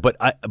 No, but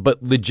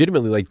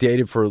legitimately like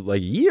dated for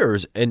like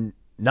years and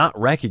not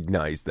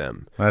recognize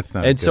them. That's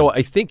not. And good. so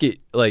I think it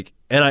like,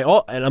 and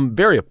I'm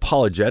very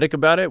apologetic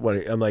about it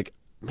when I'm like,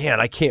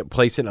 man, I can't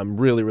place it. I'm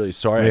really, really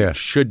sorry. Yeah. I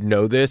should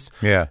know this.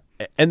 Yeah.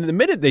 And the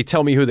minute they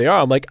tell me who they are,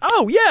 I'm like,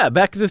 oh yeah,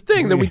 back to the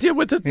thing that we did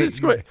with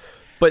the.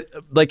 But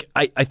like,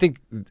 I think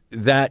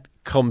that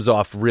comes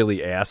off really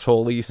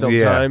assholey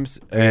sometimes,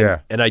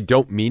 and I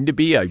don't mean to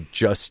be. I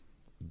just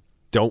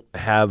don't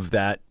have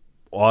that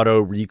auto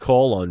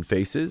recall on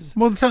faces.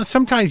 Well,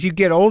 sometimes you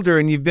get older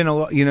and you've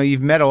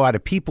met a lot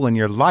of people in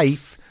your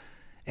life,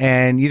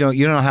 and you don't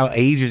know how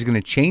age is going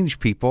to change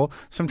people.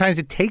 Sometimes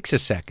it takes a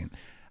second.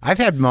 I've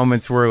had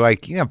moments where,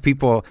 like,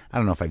 people. I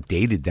don't know if I've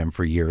dated them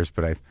for years,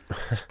 but I've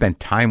spent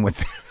time with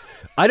them.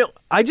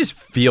 I just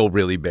feel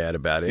really bad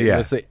about it. Yeah.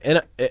 Honestly.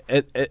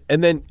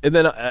 And then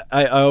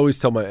I always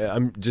tell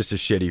I'm just a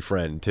shitty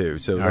friend too.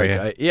 So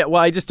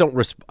I just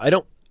don't I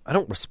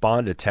don't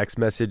respond to text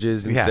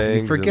messages and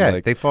things. You forget.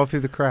 And they fall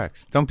through the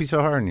cracks. Don't be so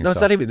hard on yourself. No,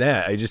 it's not even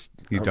that.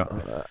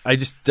 I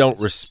just don't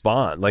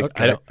respond. Like,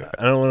 okay.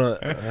 I don't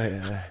want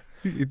to.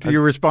 Do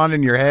you respond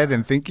in your head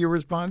and think you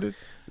responded?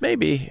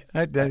 Maybe.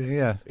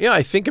 Yeah. Yeah,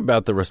 I think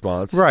about the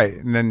response. Right.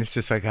 And then it's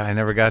just like, I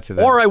never got to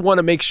that. Or I want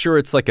to make sure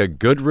it's like a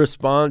good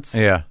response.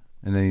 Yeah.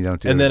 And then you don't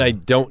do it. And then I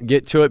don't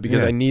get to it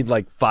because I need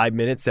like 5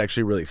 minutes to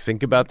actually really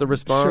think about the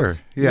response.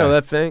 Sure. Yeah. You know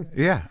that thing?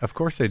 Yeah, of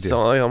course I do.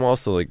 So I'm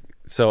also like,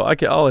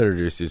 I'll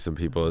introduce you to some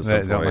people at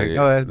some point.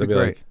 Oh, that'd be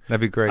great.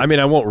 That'd be great. I mean,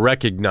 I won't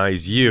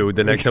recognize you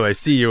the next time I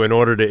see you in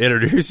order to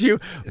introduce you,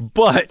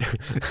 but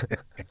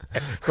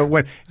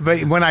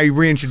when I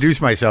reintroduce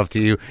myself to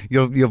you,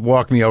 you'll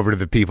walk me over to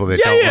the people that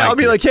don't like I'll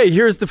be you. like, hey,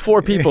 here's the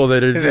 4 people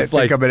that are just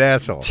like, I'm an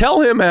asshole.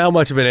 Tell him how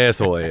much of an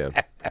asshole I am.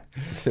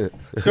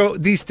 So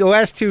the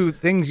last 2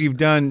 things you've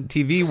done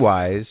TV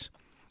wise,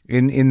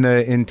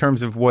 in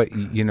terms of what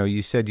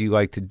you said you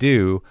like to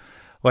do.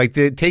 Like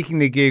taking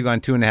the gig on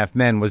 2.5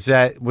 Men, was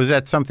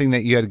that something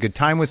that you had a good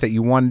time with, that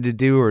you wanted to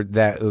do, or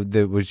that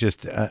was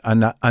just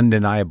an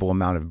undeniable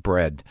amount of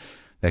bread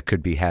that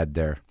could be had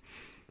there?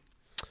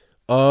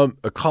 A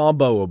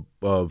combo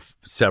of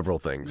several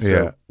things.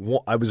 Yeah.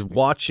 So, I was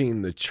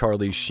watching the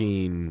Charlie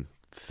Sheen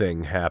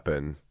thing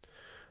happen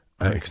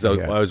because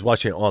I was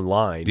watching it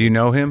online. Do you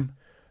know him?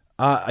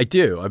 I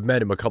do. I've met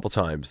him a couple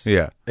times.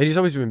 Yeah. And he's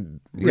always been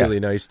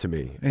really nice to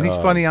me. And he's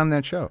funny on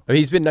that show. I mean,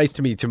 he's been nice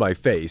to me to my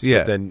face.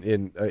 Yeah. But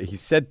then he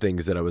said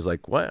things that I was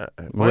like, what?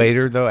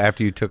 Later, though,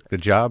 after you took the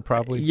job,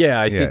 probably?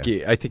 Yeah, I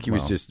think he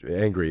was just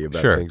angry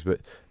about things, but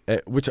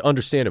which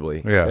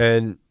understandably. Yeah.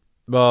 And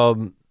I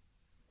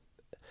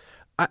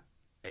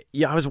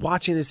was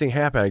watching this thing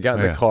happen. I got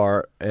in the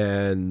car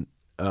and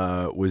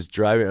was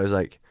driving. I was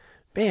like,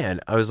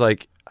 man, I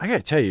got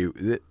to tell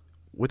you,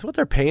 with what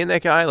they're paying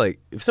that guy, like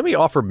if somebody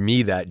offered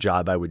me that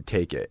job, I would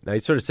take it. And I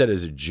sort of said it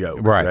as a joke,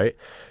 right?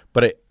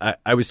 But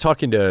I was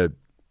talking to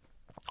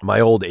my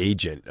old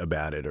agent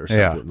about it or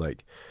something,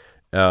 like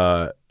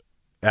Adam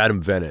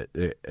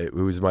Vennett,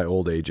 who was my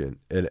old agent,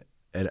 and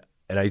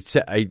I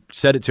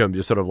said it to him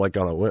just sort of like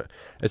and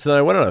so then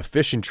I went on a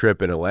fishing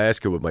trip in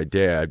Alaska with my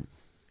dad,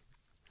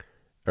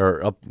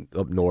 or up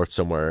north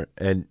somewhere,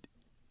 and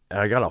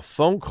I got a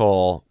phone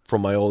call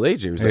from my old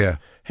agent. He was like,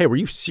 hey, were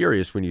you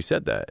serious when you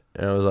said that?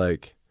 And I was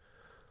like,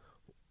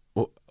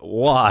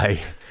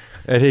 why?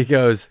 And he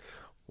goes,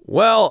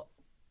 well,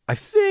 I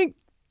think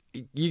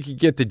you could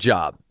get the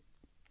job.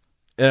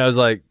 And I was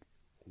like,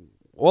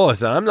 well,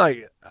 listen, I'm not,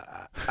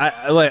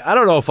 I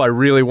don't know if I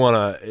really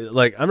want to,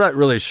 like, I'm not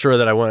really sure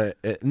that I want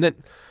to. And then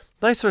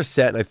I sort of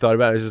sat and I thought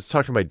about it. I was just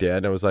talking to my dad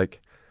and I was like,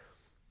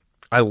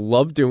 I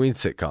love doing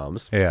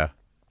sitcoms. Yeah.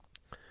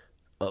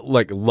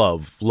 Like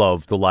love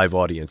the live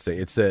audience thing.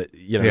 It's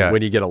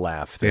when you get a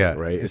laugh thing,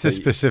 right? It's a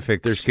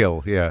specific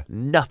skill. Yeah,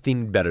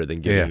 nothing better than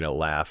getting a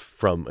laugh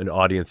from an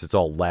audience that's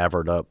all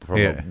lathered up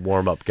from a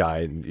warm up guy,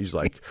 and he's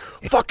like,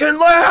 "Fucking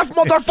laugh,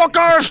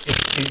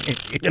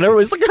 motherfuckers!" and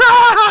everybody's like,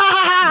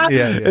 "Ah!"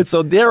 And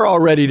so they're all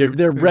ready to.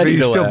 They're ready but you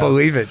to still laugh.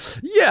 believe it.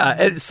 Yeah,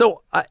 and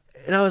so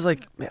and I was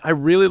like, man, I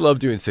really love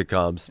doing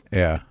sitcoms.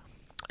 Yeah.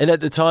 And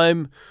at the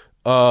time,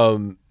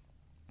 I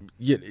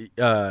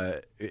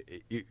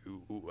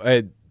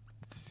had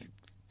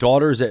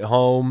daughters at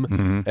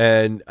home,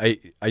 and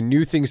I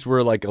knew things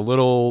were like a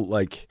little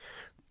like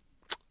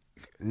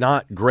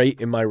not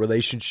great in my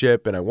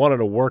relationship, and I wanted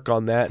to work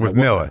on that. With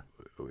Mila.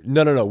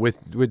 No,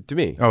 with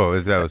Demi. Oh,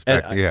 that was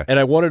back. Yeah. And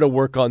I wanted to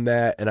work on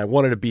that, and I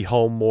wanted to be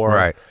home more.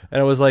 Right. And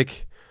I was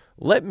like,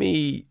 let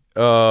me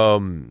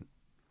think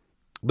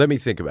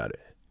about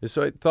it. And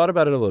so I thought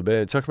about it a little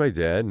bit. I talked to my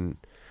dad, and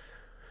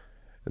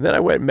then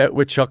I went and met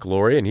with Chuck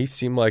Lorre, and he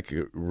seemed like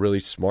a really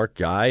smart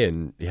guy,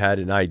 and he had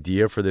an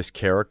idea for this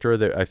character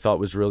that I thought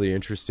was really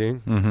interesting,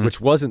 which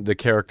wasn't the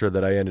character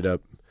that I ended up.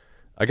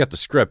 I got the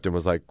script and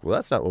was like, well,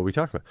 that's not what we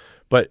talked about.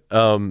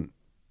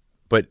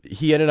 But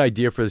he had an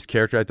idea for this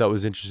character I thought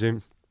was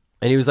interesting.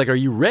 And he was like, are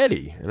you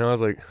ready? And I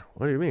was like,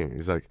 what do you mean?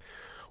 He's like,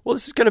 well,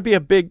 this is going to be a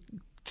big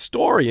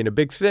story and a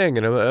big thing.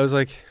 And I was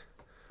like,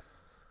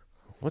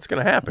 what's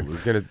going to happen?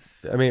 He's going to,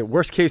 I mean,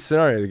 worst case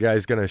scenario, the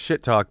guy's going to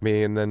shit talk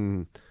me, and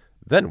then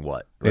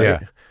what?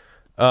 Right?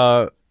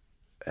 Yeah.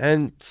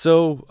 And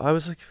so I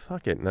was like,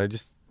 fuck it. And I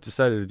just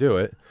decided to do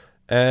it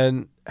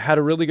and had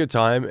a really good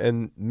time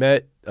and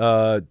met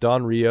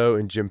Don Rio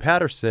and Jim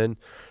Patterson,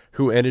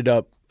 who ended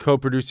up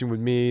co-producing with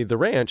me The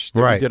Ranch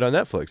that we did on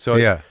Netflix.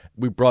 So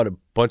we brought a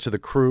bunch of the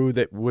crew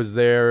that was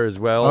there as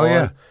well. Oh,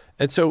 yeah.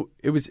 And so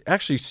it was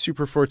actually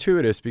super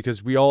fortuitous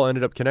because we all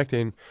ended up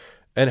connecting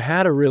and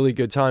had a really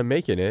good time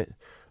making it.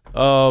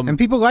 And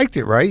people liked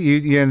it, right?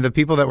 And the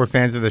people that were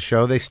fans of the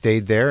show, they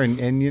stayed there,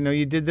 and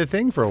you did the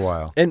thing for a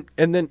while. And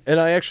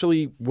I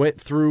actually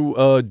went through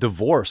a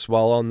divorce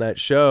while on that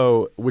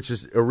show, which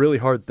is a really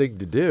hard thing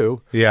to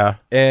do. Yeah.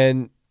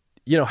 And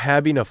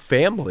having a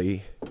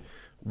family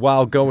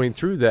while going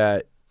through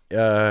that,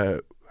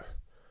 I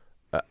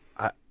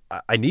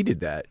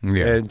needed that.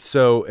 Yeah.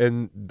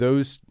 And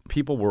those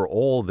people were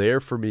all there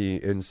for me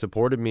and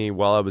supported me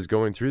while I was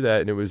going through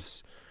that, and it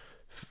was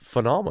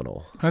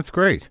phenomenal. That's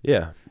great.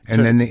 Yeah.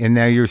 And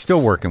now you're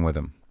still working with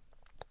them.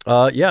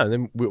 Yeah. And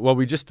then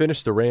we just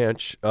finished The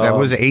Ranch. That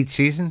was 8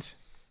 seasons.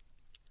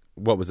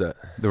 What was that?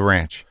 The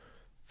Ranch.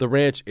 The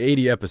Ranch,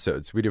 80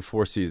 episodes. We did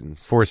 4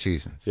 seasons. 4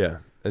 seasons. Yeah.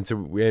 And so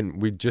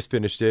we just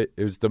finished it.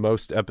 It was the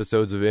most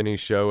episodes of any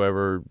show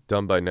ever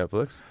done by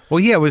Netflix. Well,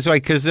 yeah, it was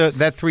like because that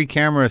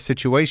 3-camera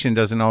situation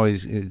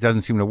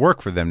doesn't seem to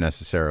work for them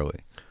necessarily.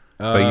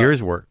 But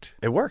yours worked.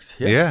 It worked.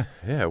 Yeah.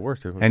 Yeah, it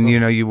worked. And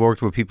you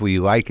worked with people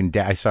you like, and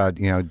I saw. I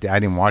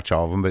didn't watch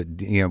all of them, but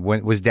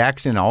when was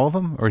Dax in all of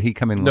them, or he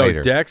come in later?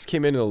 No, Dax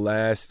came in the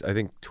last, I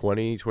think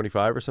 20,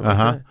 25 or something.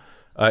 Like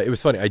that. It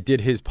was funny. I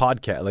did his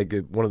podcast, like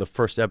one of the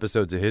first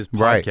episodes of his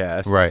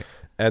podcast, right?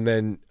 And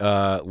then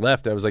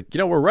left. I was like,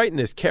 we're writing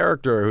this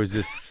character who's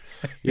this,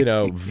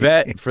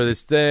 vet for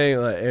this thing.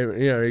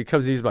 And, he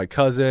comes. He's my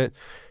cousin.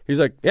 He's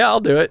like, yeah, I'll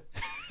do it.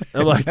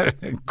 I'm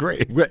like,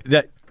 great.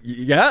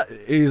 Yeah.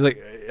 He's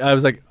like, I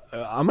was like,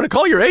 I'm going to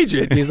call your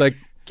agent. And he's like,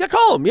 yeah,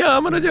 call him. Yeah,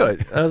 I'm going to do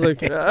it. I was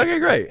like, okay,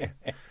 great.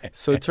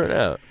 So it turned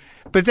out.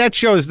 But that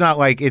show is not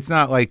like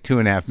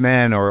 2.5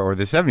 Men or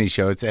the 70s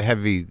show. It's a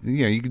heavy,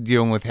 you can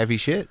deal with heavy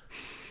shit.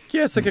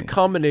 Yeah, it's like a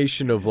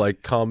combination of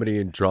like comedy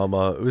and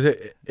drama.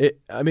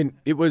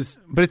 It was.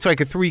 But it's like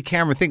a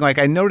 3-camera thing. Like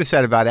I noticed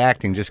that about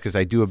acting, just because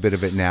I do a bit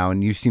of it now,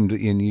 and you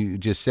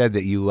just said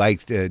that you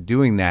liked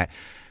doing that,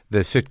 the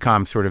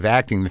sitcom sort of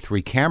acting, the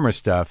 3-camera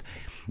stuff.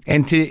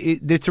 And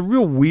it's a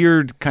real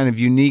weird kind of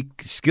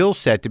unique skill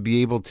set to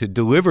be able to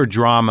deliver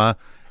drama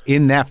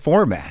in that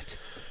format.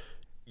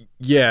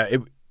 Yeah,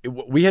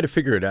 we had to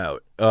figure it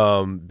out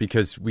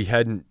because we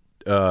hadn't.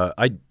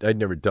 I'd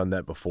never done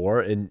that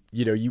before, and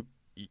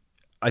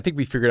I think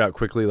we figured out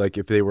quickly, like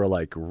if they were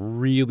like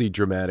really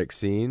dramatic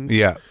scenes,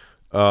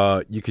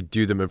 you could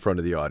do them in front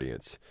of the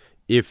audience.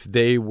 If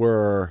they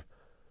were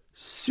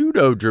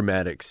pseudo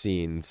dramatic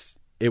scenes,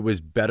 it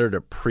was better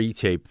to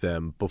pre-tape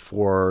them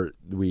before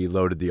we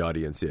loaded the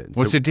audience in.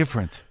 What's the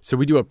difference? So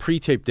we do a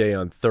pre-tape day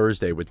on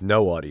Thursday with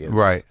no audience.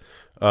 Right.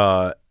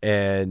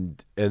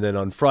 And then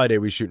on Friday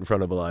we shoot in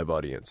front of a live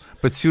audience.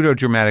 But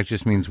pseudo-dramatic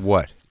just means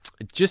what?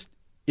 Just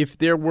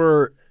if it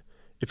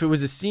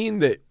was a scene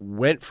that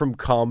went from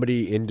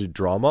comedy into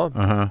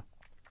drama,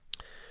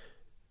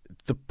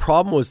 the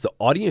problem was the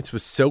audience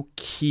was so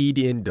keyed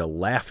into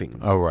laughing.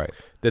 Oh, right.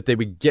 That they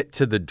would get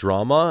to the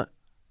drama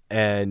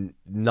and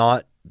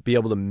not be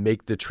able to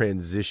make the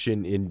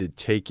transition into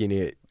taking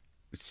it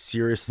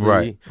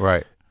seriously,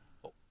 right,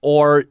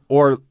 or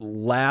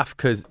laugh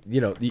because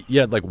you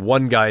had like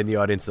one guy in the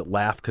audience that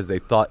laughed because they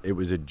thought it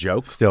was a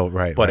joke,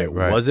 but it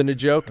wasn't a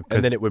joke,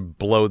 and then it would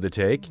blow the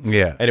take,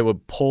 and it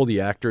would pull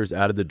the actors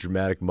out of the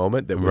dramatic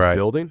moment that was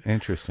building.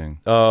 Interesting.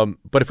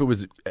 But if it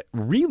was a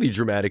really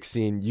dramatic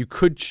scene, you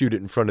could shoot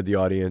it in front of the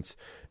audience.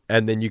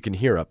 And then you can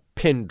hear a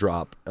pin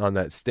drop on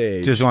that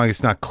stage. Just as long as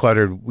it's not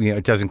cluttered,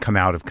 it doesn't come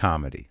out of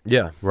comedy.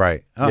 Yeah.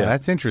 Right. Oh,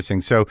 that's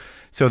interesting. So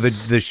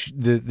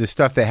the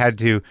stuff that had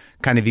to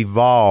kind of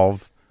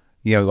evolve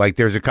you know, like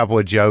there's a couple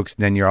of jokes,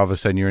 and then you're all of a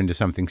sudden you're into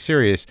something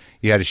serious.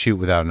 You had to shoot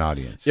without an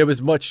audience. It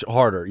was much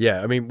harder.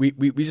 Yeah. I mean, we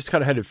just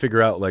kind of had to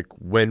figure out like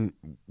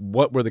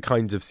what were the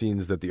kinds of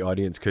scenes that the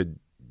audience could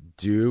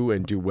do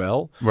and do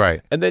well.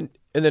 Right. And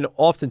then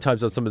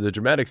oftentimes on some of the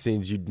dramatic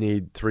scenes, you'd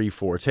need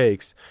 3-4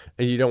 takes,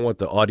 and you don't want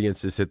the audience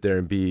to sit there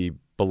and be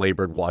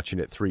belabored watching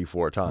it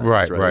 3-4 times.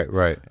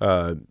 Right.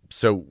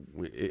 So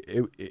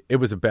it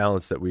was a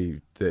balance that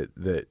we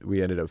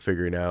ended up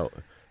figuring out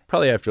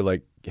probably after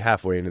like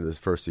halfway into this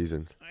first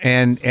season.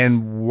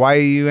 And why are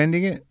you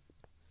ending it?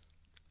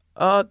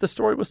 The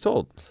story was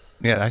told.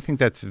 Yeah, I think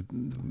that's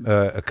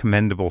a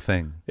commendable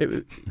thing.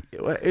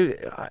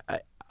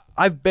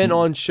 I've been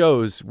on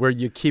shows where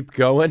you keep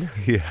going.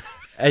 Yeah.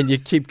 And you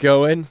keep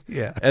going,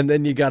 Yeah. And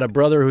then you got a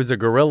brother who's a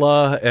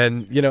gorilla,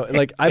 and you know,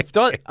 like I've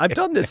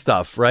done this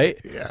stuff, right?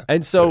 Yeah.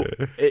 And so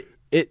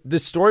the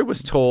story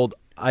was told.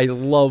 I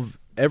love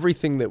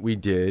everything that we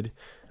did.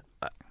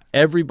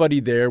 Everybody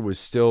there was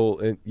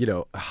still, you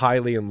know,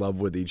 highly in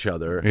love with each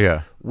other.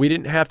 Yeah. We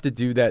didn't have to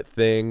do that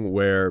thing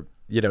where,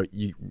 you know,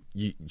 you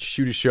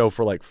shoot a show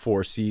for like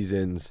 4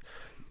 seasons,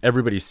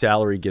 everybody's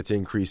salary gets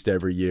increased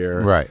every year,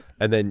 Right.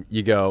 And then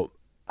you go,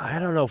 I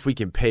don't know if we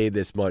can pay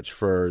this much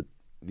for,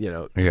 you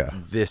know,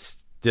 this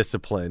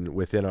discipline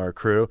within our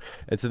crew.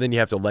 And so then you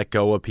have to let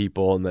go of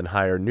people and then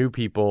hire new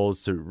people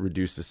to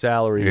reduce the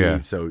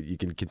salary so you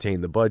can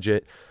contain the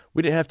budget.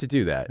 We didn't have to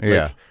do that.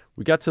 Yeah. Like,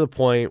 we got to the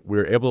point we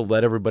were able to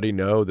let everybody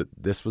know that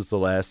this was the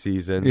last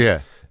season. Yeah.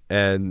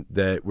 And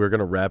that we're going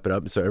to wrap it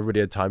up. So everybody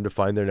had time to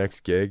find their next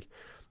gig.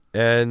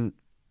 And,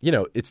 you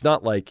know, it's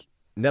not like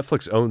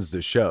Netflix owns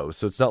the show,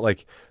 so it's not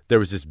like there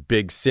was this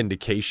big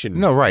syndication.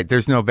 No, right.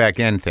 There's no back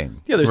end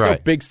thing. Yeah, there's right.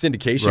 no big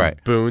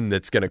syndication boon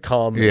that's going to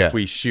come if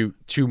we shoot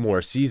 2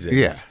 more seasons.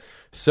 Yeah.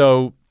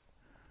 So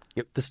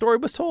the story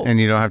was told. And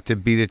you don't have to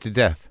beat it to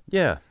death.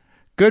 Yeah.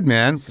 Good,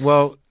 man.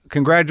 Well,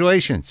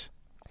 congratulations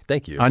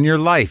Thank you. on your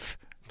life.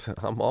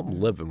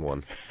 I'm living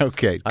one.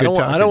 Okay. Good I don't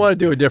talking. want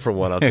to do a different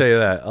one. I'll tell you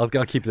that. I'll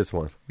keep this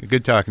one.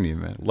 Good talking to you,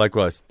 man.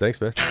 Likewise.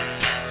 Thanks, man.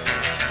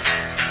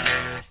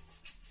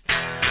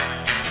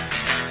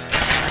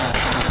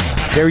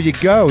 There you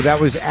go. That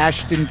was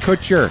Ashton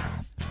Kutcher.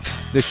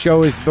 The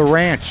show is The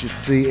Ranch.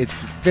 It's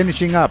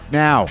finishing up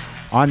now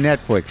on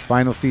Netflix.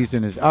 Final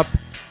season is up.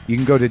 You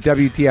can go to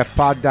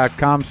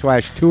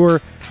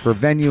WTFpod.com/tour for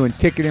venue and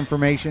ticket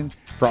information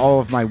for all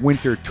of my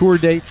winter tour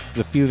dates,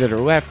 the few that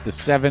are left, the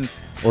 7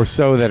 or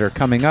so that are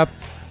coming up.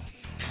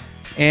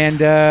 And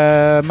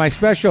my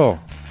special,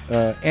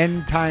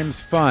 End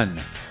Times Fun,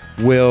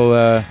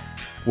 will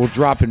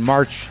drop in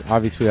March.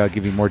 Obviously, I'll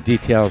give you more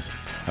details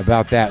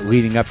about that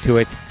leading up to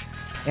it.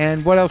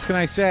 And what else can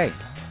I say?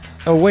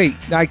 Oh, wait.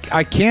 I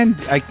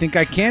think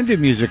I can do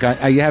music.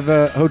 I have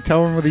a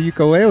hotel room with a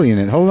ukulele in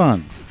it. Hold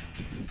on.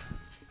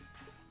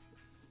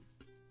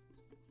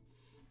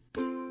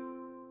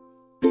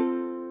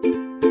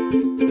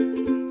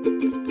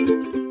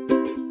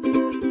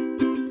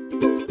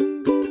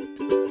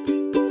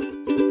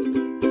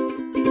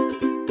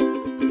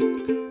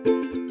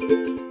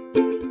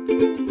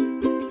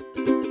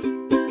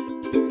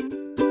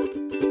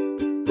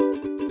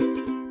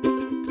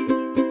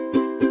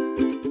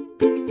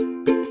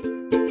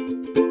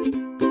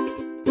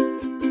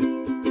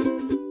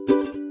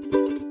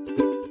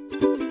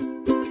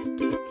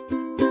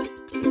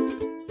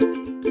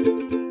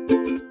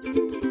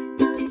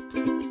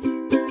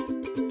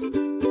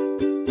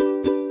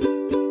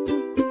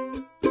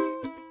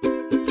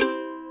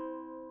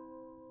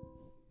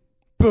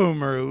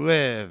 Boomer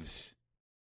lives.